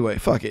 Anyway,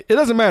 fuck it. It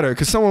doesn't matter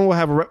because someone will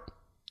have a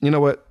you know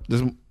what?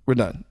 We're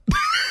done.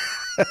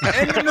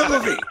 End of the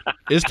movie.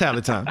 It's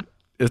tally time.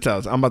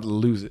 I'm about to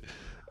lose it.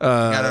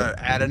 Gotta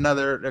add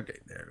another. Okay,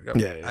 there we go.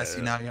 Yeah, I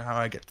see now how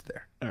I get to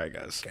there. All right,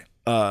 guys. Okay.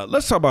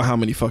 Let's talk about how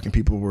many fucking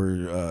people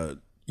were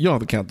you don't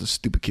have to count the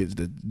stupid kids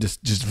that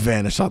just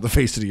vanish off the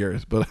face of the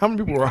earth. But how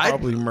many people were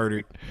horribly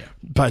murdered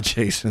by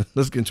Jason?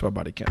 Let's get into our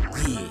body count.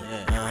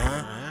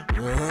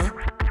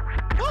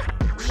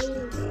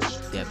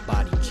 That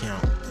body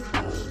count.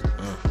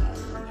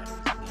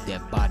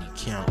 That body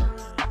count.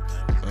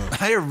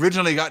 I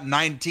originally got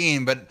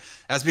 19, but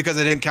that's because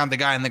I didn't count the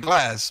guy in the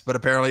glass. But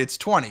apparently it's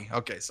 20.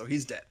 Okay, so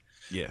he's dead.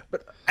 Yeah.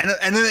 But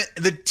and then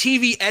the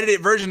TV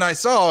edited version I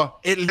saw,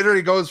 it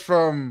literally goes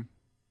from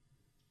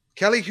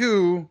Kelly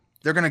Hu,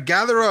 they're gonna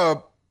gather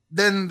up,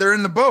 then they're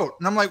in the boat,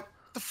 and I'm like,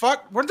 what the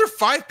fuck? Weren't there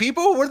 5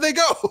 people? Where'd they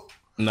go?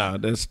 Nah,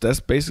 that's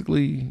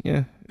basically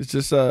It's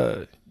just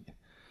it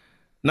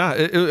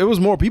was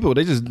more people.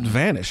 They just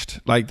vanished.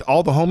 Like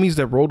all the homies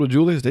that rode with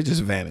Julius, they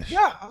just vanished.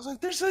 Yeah, I was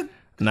like,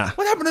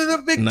 what happened to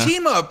the big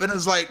team up? And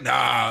it's like,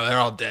 nah, they're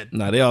all dead.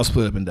 Nah, they all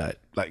split up and died.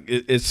 Like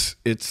it's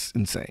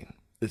insane.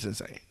 It's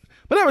insane.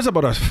 But now we're talking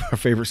about our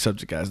favorite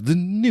subject, guys, the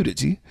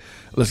nudity.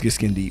 Let's get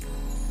skin deep.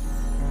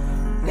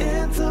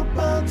 It's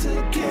about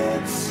to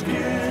get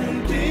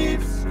skin deep.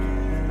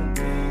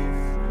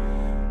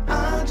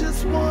 I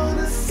just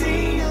wanna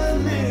see a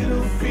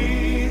little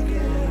feet.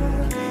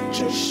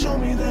 Just show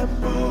me that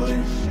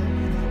booty.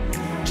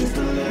 Just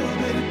a little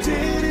bit of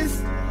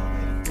titties.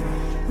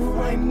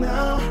 Right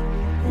now,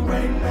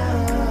 right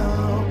now.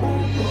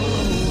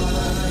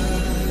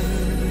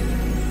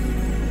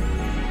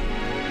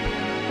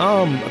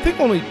 I think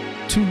only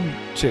 2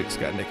 chicks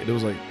got naked. It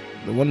was like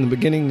the one in the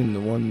beginning and the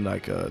one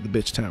like the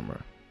bitch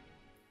Tamara.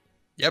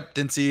 Yep,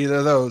 didn't see either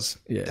of those.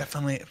 Yeah.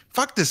 Definitely.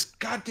 Fuck this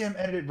goddamn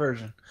edited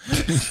version.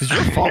 It's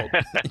your fault.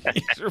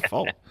 It's your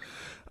fault.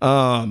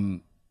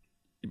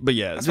 But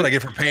yeah, that's what I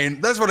get for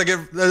paying. That's what I get.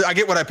 I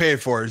get what I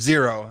paid for.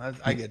 0.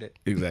 I get it.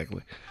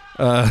 Exactly.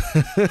 Now,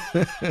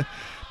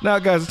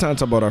 guys, it's time to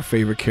talk about our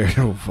favorite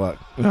character. Oh, fuck.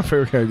 Our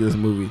favorite character of this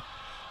movie.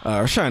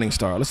 Our shining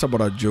star. Let's talk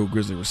about our Joe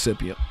Grizzly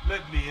recipient.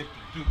 Let me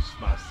introduce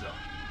myself.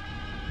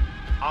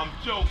 I'm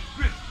Joe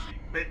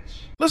Grizzly,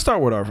 bitch. Let's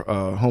start with our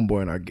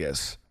homeboy and our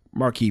guest,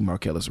 Marquis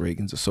Marcellus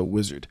Reagans, the So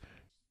Wizard.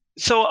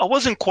 So I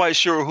wasn't quite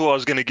sure who I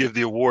was going to give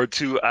the award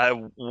to. I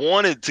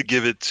wanted to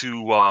give it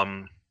to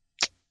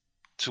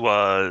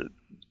the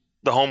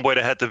homeboy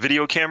that had the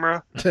video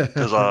camera,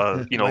 because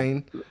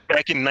Wayne.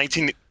 Back in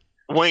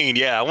Wayne,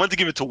 yeah, I wanted to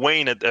give it to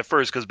Wayne at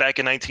first, because back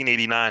in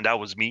 1989, that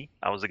was me.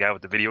 I was the guy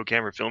with the video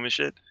camera filming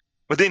shit.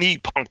 But then he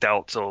punked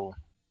out, so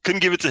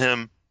couldn't give it to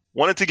him.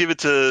 Wanted to give it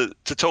to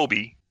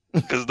Toby,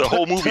 because the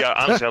whole movie,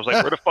 honestly, I was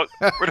like, where the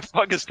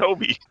fuck is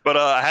Toby? But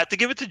I had to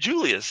give it to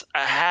Julius.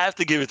 I have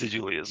to give it to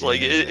Julius.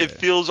 Like it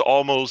feels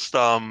almost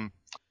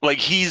like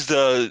he's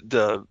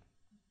the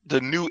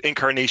new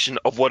incarnation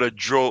of what a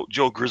Joe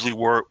Grizzly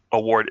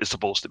award is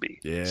supposed to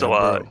be. Yeah. So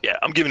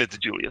I'm giving it to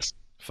Julius.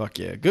 Fuck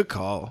yeah. Good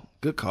call.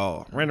 Good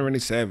call. Randy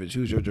Savage.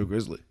 Who's your Joe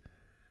Grizzly?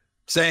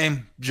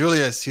 Same.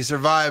 Julius. He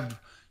survived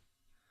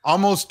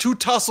almost 2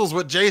 tussles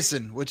with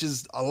Jason, which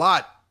is a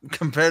lot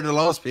compared to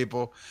most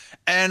people,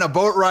 and a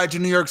boat ride to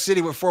New York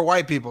City with 4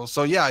 white people.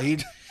 So yeah,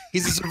 he's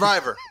a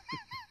survivor.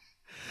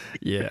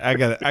 Yeah, I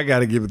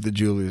gotta give it to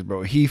Julius,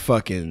 bro. He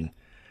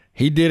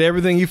did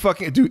everything he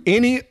fucking do.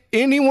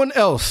 Anyone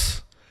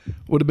else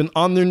would have been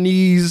on their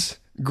knees,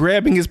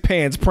 grabbing his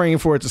pants, praying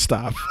for it to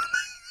stop.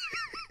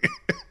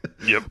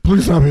 Yep.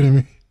 Please stop hitting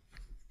me.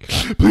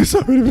 Please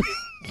stop hitting me.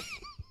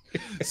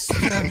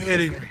 Stop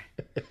hitting me.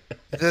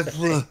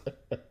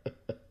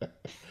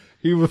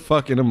 He was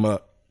fucking him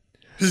up.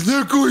 He's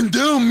not going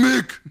down,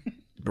 Mick.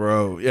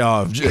 Bro,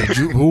 yeah.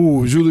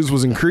 Julius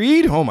was in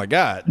Creed? Oh my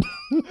God.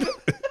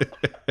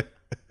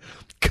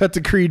 Cut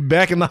to Creed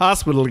back in the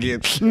hospital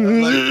again.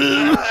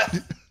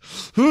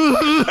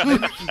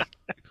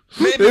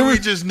 Maybe we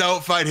just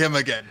fight him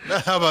again.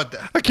 How about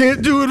that? I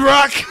can't do it,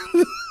 Rock.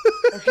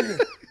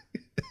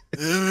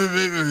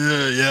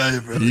 Yeah,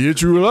 bro. He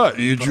hit you a lot.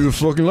 He hit you a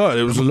fucking lot.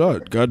 It was a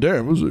lot.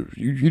 Goddamn.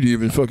 You didn't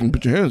even fucking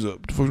put your hands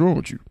up. What the fuck's wrong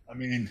with you? I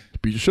mean,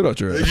 beat the shit out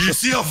your ass. Did you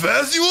see how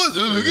fast he was?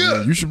 Oh my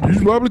God. You should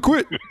probably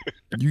quit.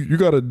 You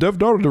got a deaf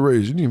daughter to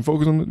raise. You need to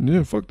focus on the.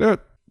 Yeah, fuck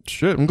that.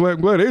 Shit. I'm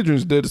glad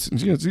Adrian's dead. She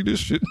can't see this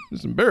shit.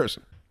 It's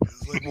embarrassing.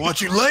 It's like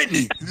watching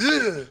lightning.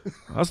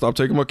 I stopped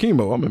taking my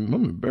chemo. I'm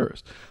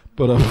embarrassed.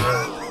 But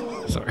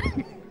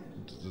sorry.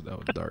 That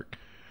was dark.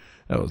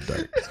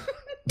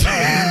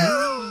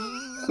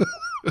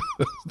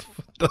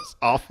 That's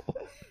awful.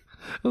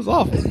 That was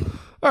awful.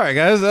 All right,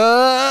 guys.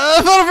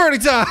 Final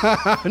verdict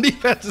time. Knee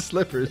pads and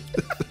slippers.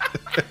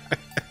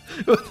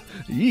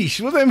 Yeesh.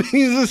 What that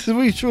means is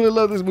we truly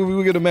love this movie.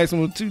 We get a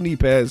maximum of 2 knee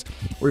pads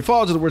where we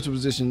fall to the worst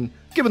position,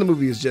 given the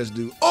movie is just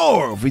due.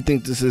 Or if we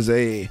think this is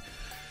a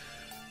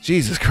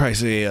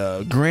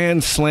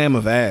grand slam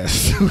of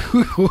ass,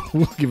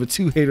 we'll give it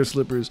 2 hater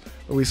slippers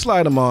where we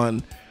slide them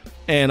on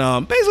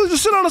and basically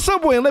just sit on the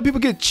subway and let people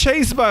get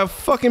chased by a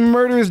fucking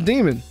murderous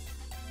demon.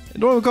 And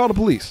don't even call the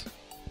police.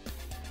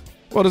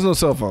 Well, there's no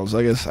cell phones.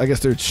 I guess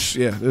they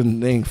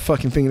ain't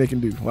fucking thing they can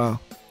do. Wow.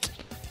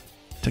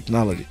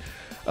 Technology.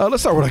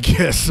 Let's start with our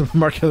guest,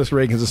 Marcellus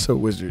Reagans, a So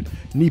Wizard.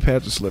 Knee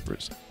pads or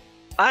slippers?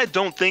 I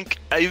don't think,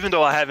 even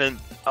though I'm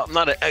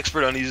not an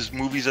expert on these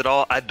movies at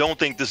all, I don't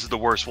think this is the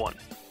worst one.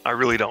 I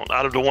really don't.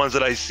 Out of the ones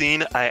that I've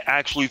seen, I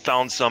actually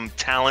found some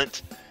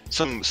talent,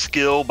 some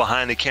skill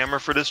behind the camera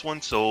for this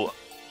one. So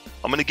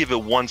I'm gonna give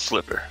it one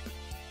slipper,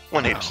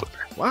 one hater slipper.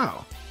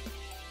 Wow.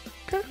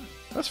 Okay,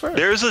 that's fair.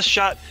 There's a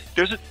shot.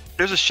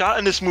 There's a shot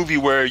in this movie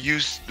where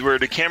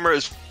the camera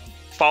is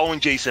following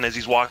Jason as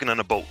he's walking on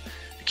a boat.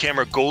 The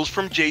camera goes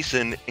from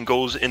Jason and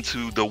goes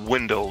into the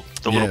window,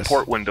 the little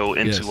port window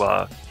into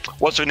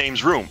what's her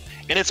name's room.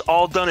 And it's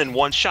all done in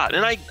one shot.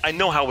 And I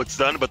know how it's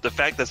done, but the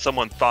fact that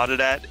someone thought of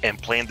that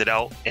and planned it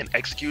out and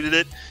executed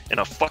it in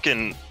a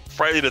fucking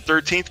Friday the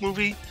 13th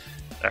movie,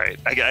 all right,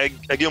 I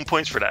give them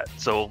points for that.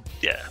 So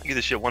yeah, I give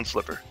this shit one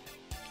slipper.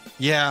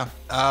 Yeah,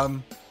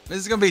 this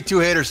is gonna be 2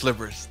 hater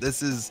slippers.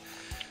 This is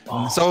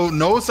so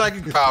no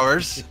psychic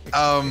powers.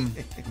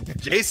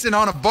 Jason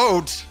on a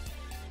boat,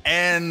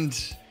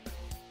 and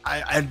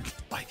I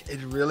like it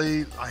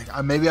really.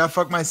 Like maybe I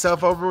fucked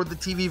myself over with the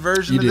TV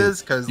version of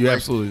this because you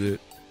absolutely did.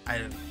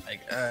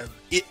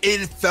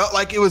 It felt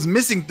like it was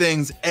missing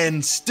things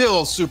and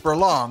still super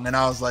long, and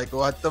I was like,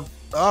 what the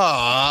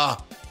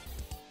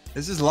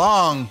this is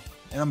long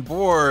and I'm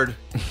bored,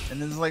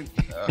 and it's like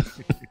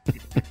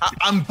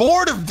I'm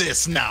bored of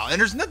this now, and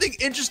there's nothing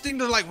interesting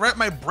to like wrap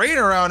my brain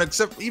around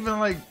except even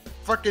like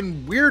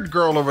fucking weird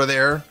girl over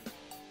there.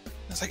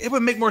 It's like it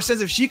would make more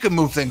sense if she could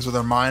move things with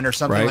her mind or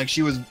something, like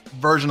she was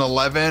version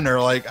 11 or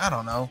like I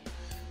don't know.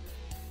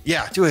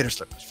 Yeah, 2 hater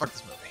slippers. Fuck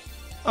this movie.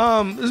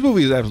 This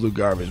movie is absolute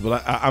garbage,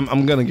 but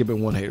I'm gonna give it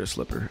 1 hater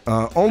slipper,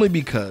 only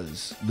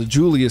because the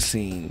Julius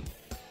scene,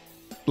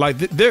 like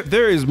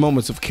there is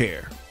moments of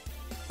care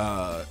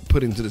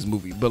put into this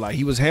movie, but like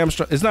he was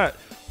hamstrung. It's not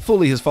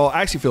fully his fault.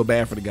 I actually feel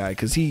bad for the guy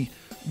because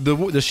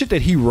the shit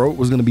that he wrote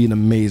was gonna be an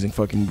amazing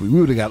fucking movie. We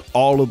would have got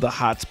all of the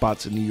hot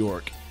spots in New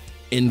York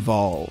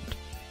involved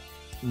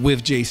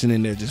with Jason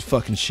in there just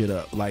fucking shit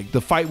up. Like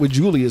the fight with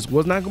Julius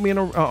was not gonna be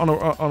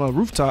on a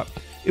rooftop.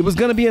 It was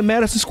gonna be in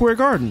Madison Square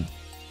Garden.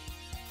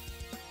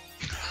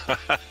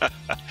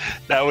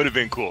 That would have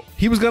been cool.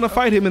 He was gonna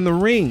fight him in the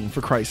ring,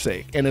 for Christ's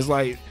sake, and it's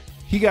like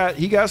he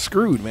got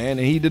screwed, man.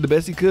 And he did the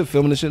best he could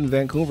filming this shit in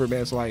Vancouver,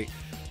 man. It's like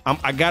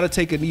I gotta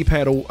take a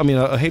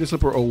hater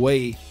slipper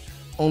away,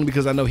 only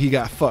because I know he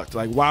got fucked.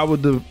 Like why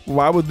would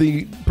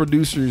the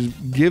producers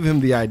give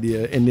him the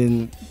idea and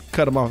then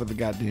cut him off at the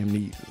goddamn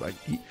knees? Like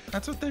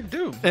that's what they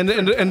do. And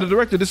the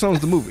director disowns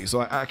the movie,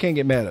 so I can't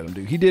get mad at him,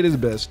 dude. He did his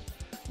best,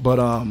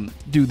 but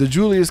dude, the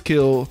Julius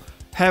kill.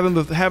 Having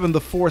the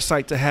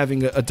foresight to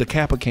having a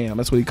decapicam,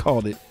 that's what he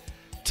called it,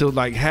 to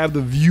like have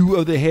the view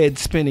of the head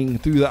spinning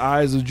through the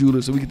eyes of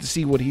Julius, so we get to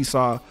see what he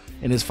saw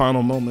in his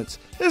final moments.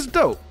 It's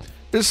dope.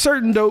 It's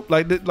certain dope.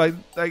 Like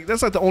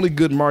that's like the only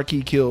good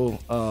marquee kill,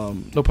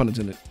 no pun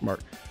intended,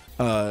 Mark,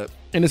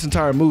 in this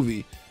entire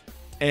movie.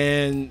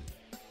 And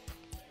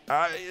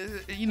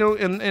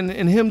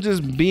and him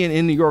just being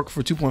in New York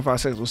for 2.5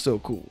 seconds was still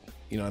cool.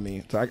 You know what I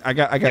mean? So I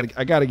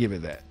got to give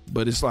it that.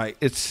 But it's like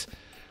it's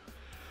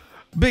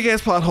big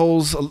ass plot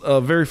holes,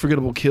 very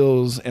forgettable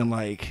kills, and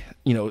like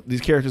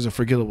these characters are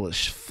forgettable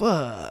as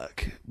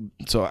fuck.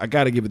 So I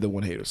got to give it the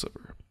 1 hater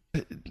slipper.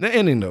 The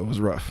ending though was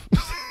rough,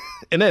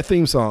 and that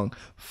theme song,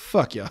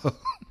 fuck y'all.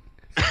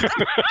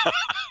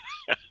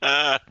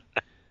 I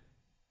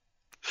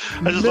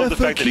just love the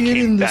fact that it came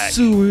in the back.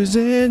 sewers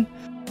and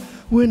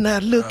we're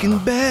not looking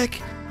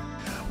back.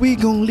 We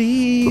gon'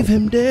 leave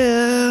him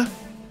there.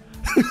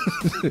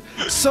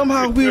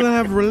 Somehow we'll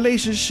have a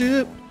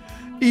relationship,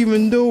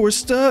 even though we're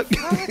stuck.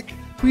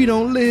 We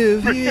don't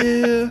live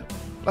here.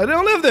 Like they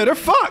don't live there. They're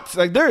fucked.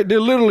 Like they're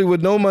literally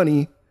with no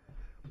money,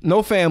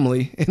 no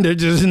family, and they're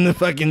just in the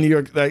fucking New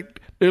York.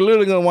 Like they're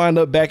literally gonna wind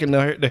up back in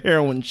the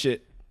heroin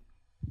shit.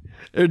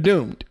 They're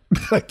doomed.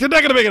 Like they're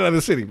not gonna make it out of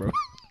the city, bro.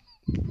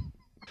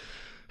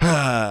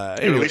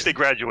 Anyway. At least they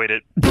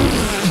graduated.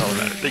 That's all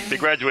that matters. They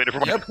graduated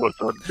from high school,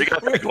 so they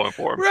got that going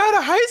for them. We're out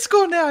of high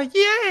school now.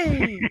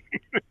 Yay!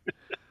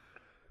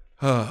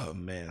 Oh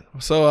man.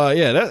 So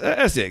yeah,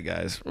 that's it,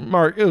 guys.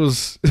 Mark, it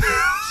was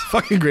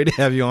fucking great to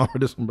have you on for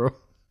this one, bro.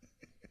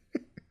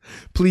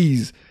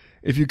 Please,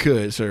 if you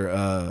could,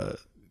 sir,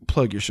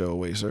 plug your show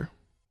away, sir.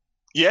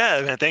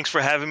 Yeah, man. Thanks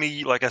for having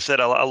me. Like I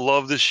said, I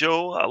love this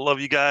show. I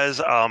love you guys.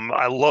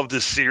 I love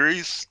this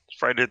series.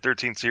 Friday the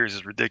 13th series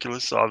is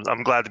ridiculous, so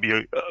I'm glad to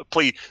be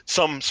play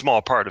some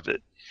small part of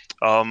it.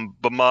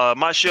 But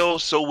my show,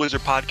 Soul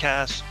Wizard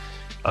Podcast,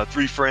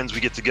 3 friends, we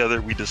get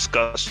together, we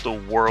discuss the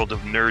world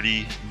of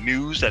nerdy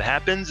news that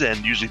happens,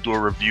 and usually do a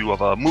review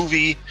of a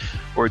movie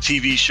or a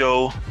TV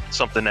show,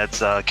 something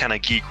that's kind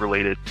of geek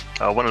related.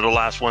 One of the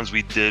last ones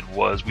we did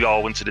was we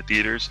all went to the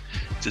theaters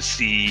to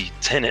see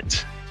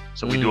Tenet,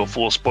 so we do a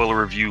full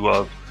spoiler review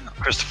of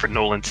Christopher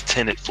Nolan's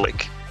Tenet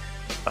flick.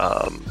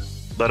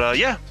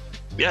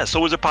 Yeah,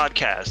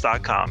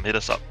 SoulWizardPodcast.com. Hit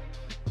us up.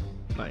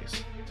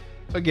 Nice.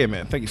 Again,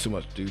 man, thank you so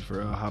much, dude,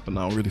 for hopping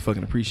on. Really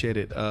fucking appreciate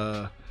it.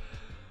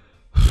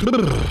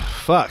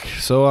 Fuck.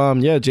 So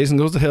yeah, Jason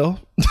Goes to Hell.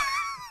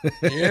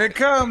 Here it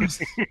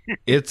comes.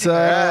 It's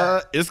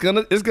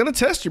gonna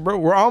test you, bro.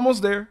 We're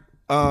almost there.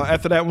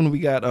 After that one, we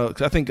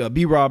got I think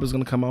B Rob is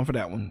gonna come on for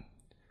that one.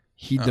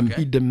 He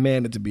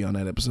demanded to be on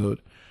that episode.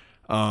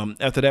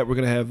 After that, we're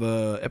gonna have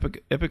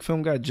Epic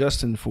Film Guy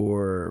Justin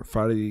for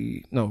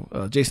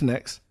Jason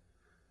X.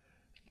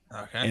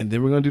 Okay. And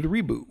then we're gonna do the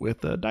reboot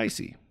with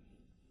Dicey.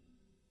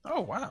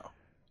 Oh wow.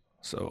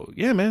 So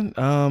yeah, man,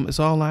 it's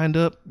all lined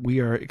up. We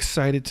are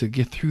excited to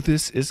get through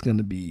this. It's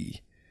gonna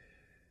be.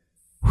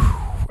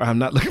 I'm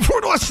not looking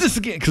forward to watching this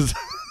again because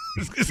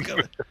it's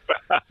gonna.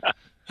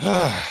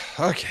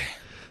 Okay.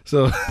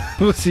 So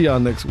we'll see y'all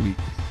next week.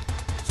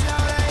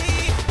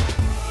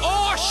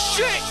 Oh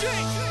shit!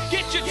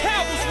 Get your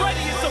towels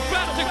ready. It's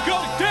about to go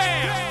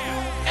down.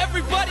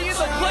 Everybody in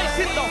the place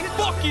hit the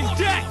fucking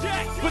deck,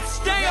 but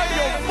stay on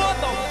your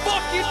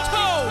motherfucking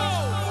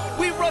toes.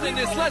 We running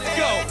this, let's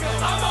go.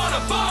 I'm on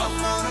a boat,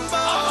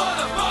 I'm on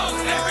a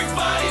boat.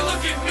 Everybody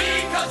look at me,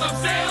 cause I'm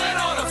sailing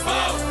on a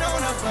boat.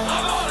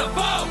 I'm on a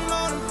boat,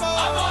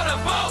 I'm on a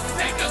boat.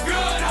 Take a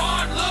good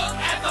hard look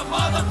at the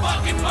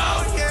motherfucking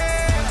boat.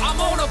 I'm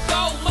on a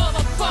boat,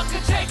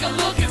 motherfucker, take a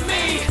look at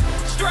me.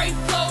 Straight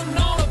floating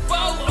on a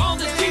boat on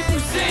the deep blue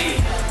sea.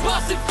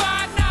 Bustin'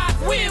 5-knot,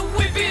 wind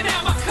whipping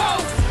out my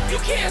coat. You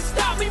can't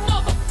stop me,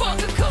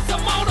 motherfucker, cause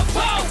I'm on a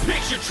boat.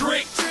 Picture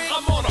trick,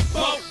 I'm on a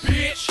boat,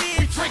 bitch.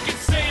 We drinking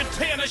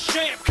Santana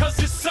champ, cause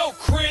it's so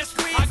crisp.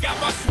 I got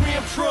my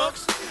swim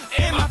trunks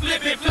and my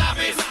flippin'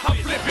 floppies. I'm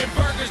flipping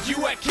burgers,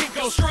 you at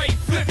Kinko straight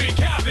flipping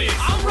cabbage.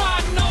 I'm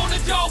riding on a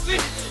dolphin,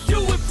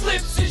 doing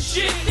flips and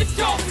shit. The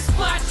dolphin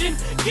splashing,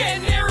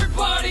 getting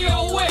everybody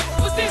all wet.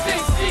 But this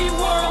ain't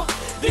SeaWorld,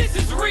 this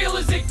is real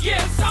as it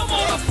gets. I'm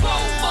on a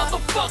boat,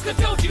 motherfucker,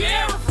 don't you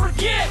ever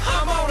forget.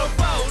 I'm on a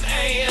boat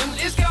and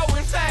it's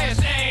going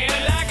fast and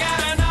I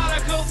got an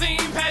nautical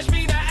theme, pass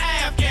me the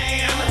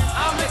Afghan.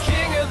 I'm the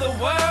king of the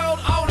world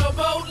on a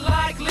boat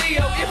like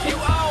Leo. If you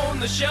own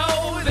the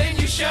show, then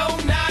you show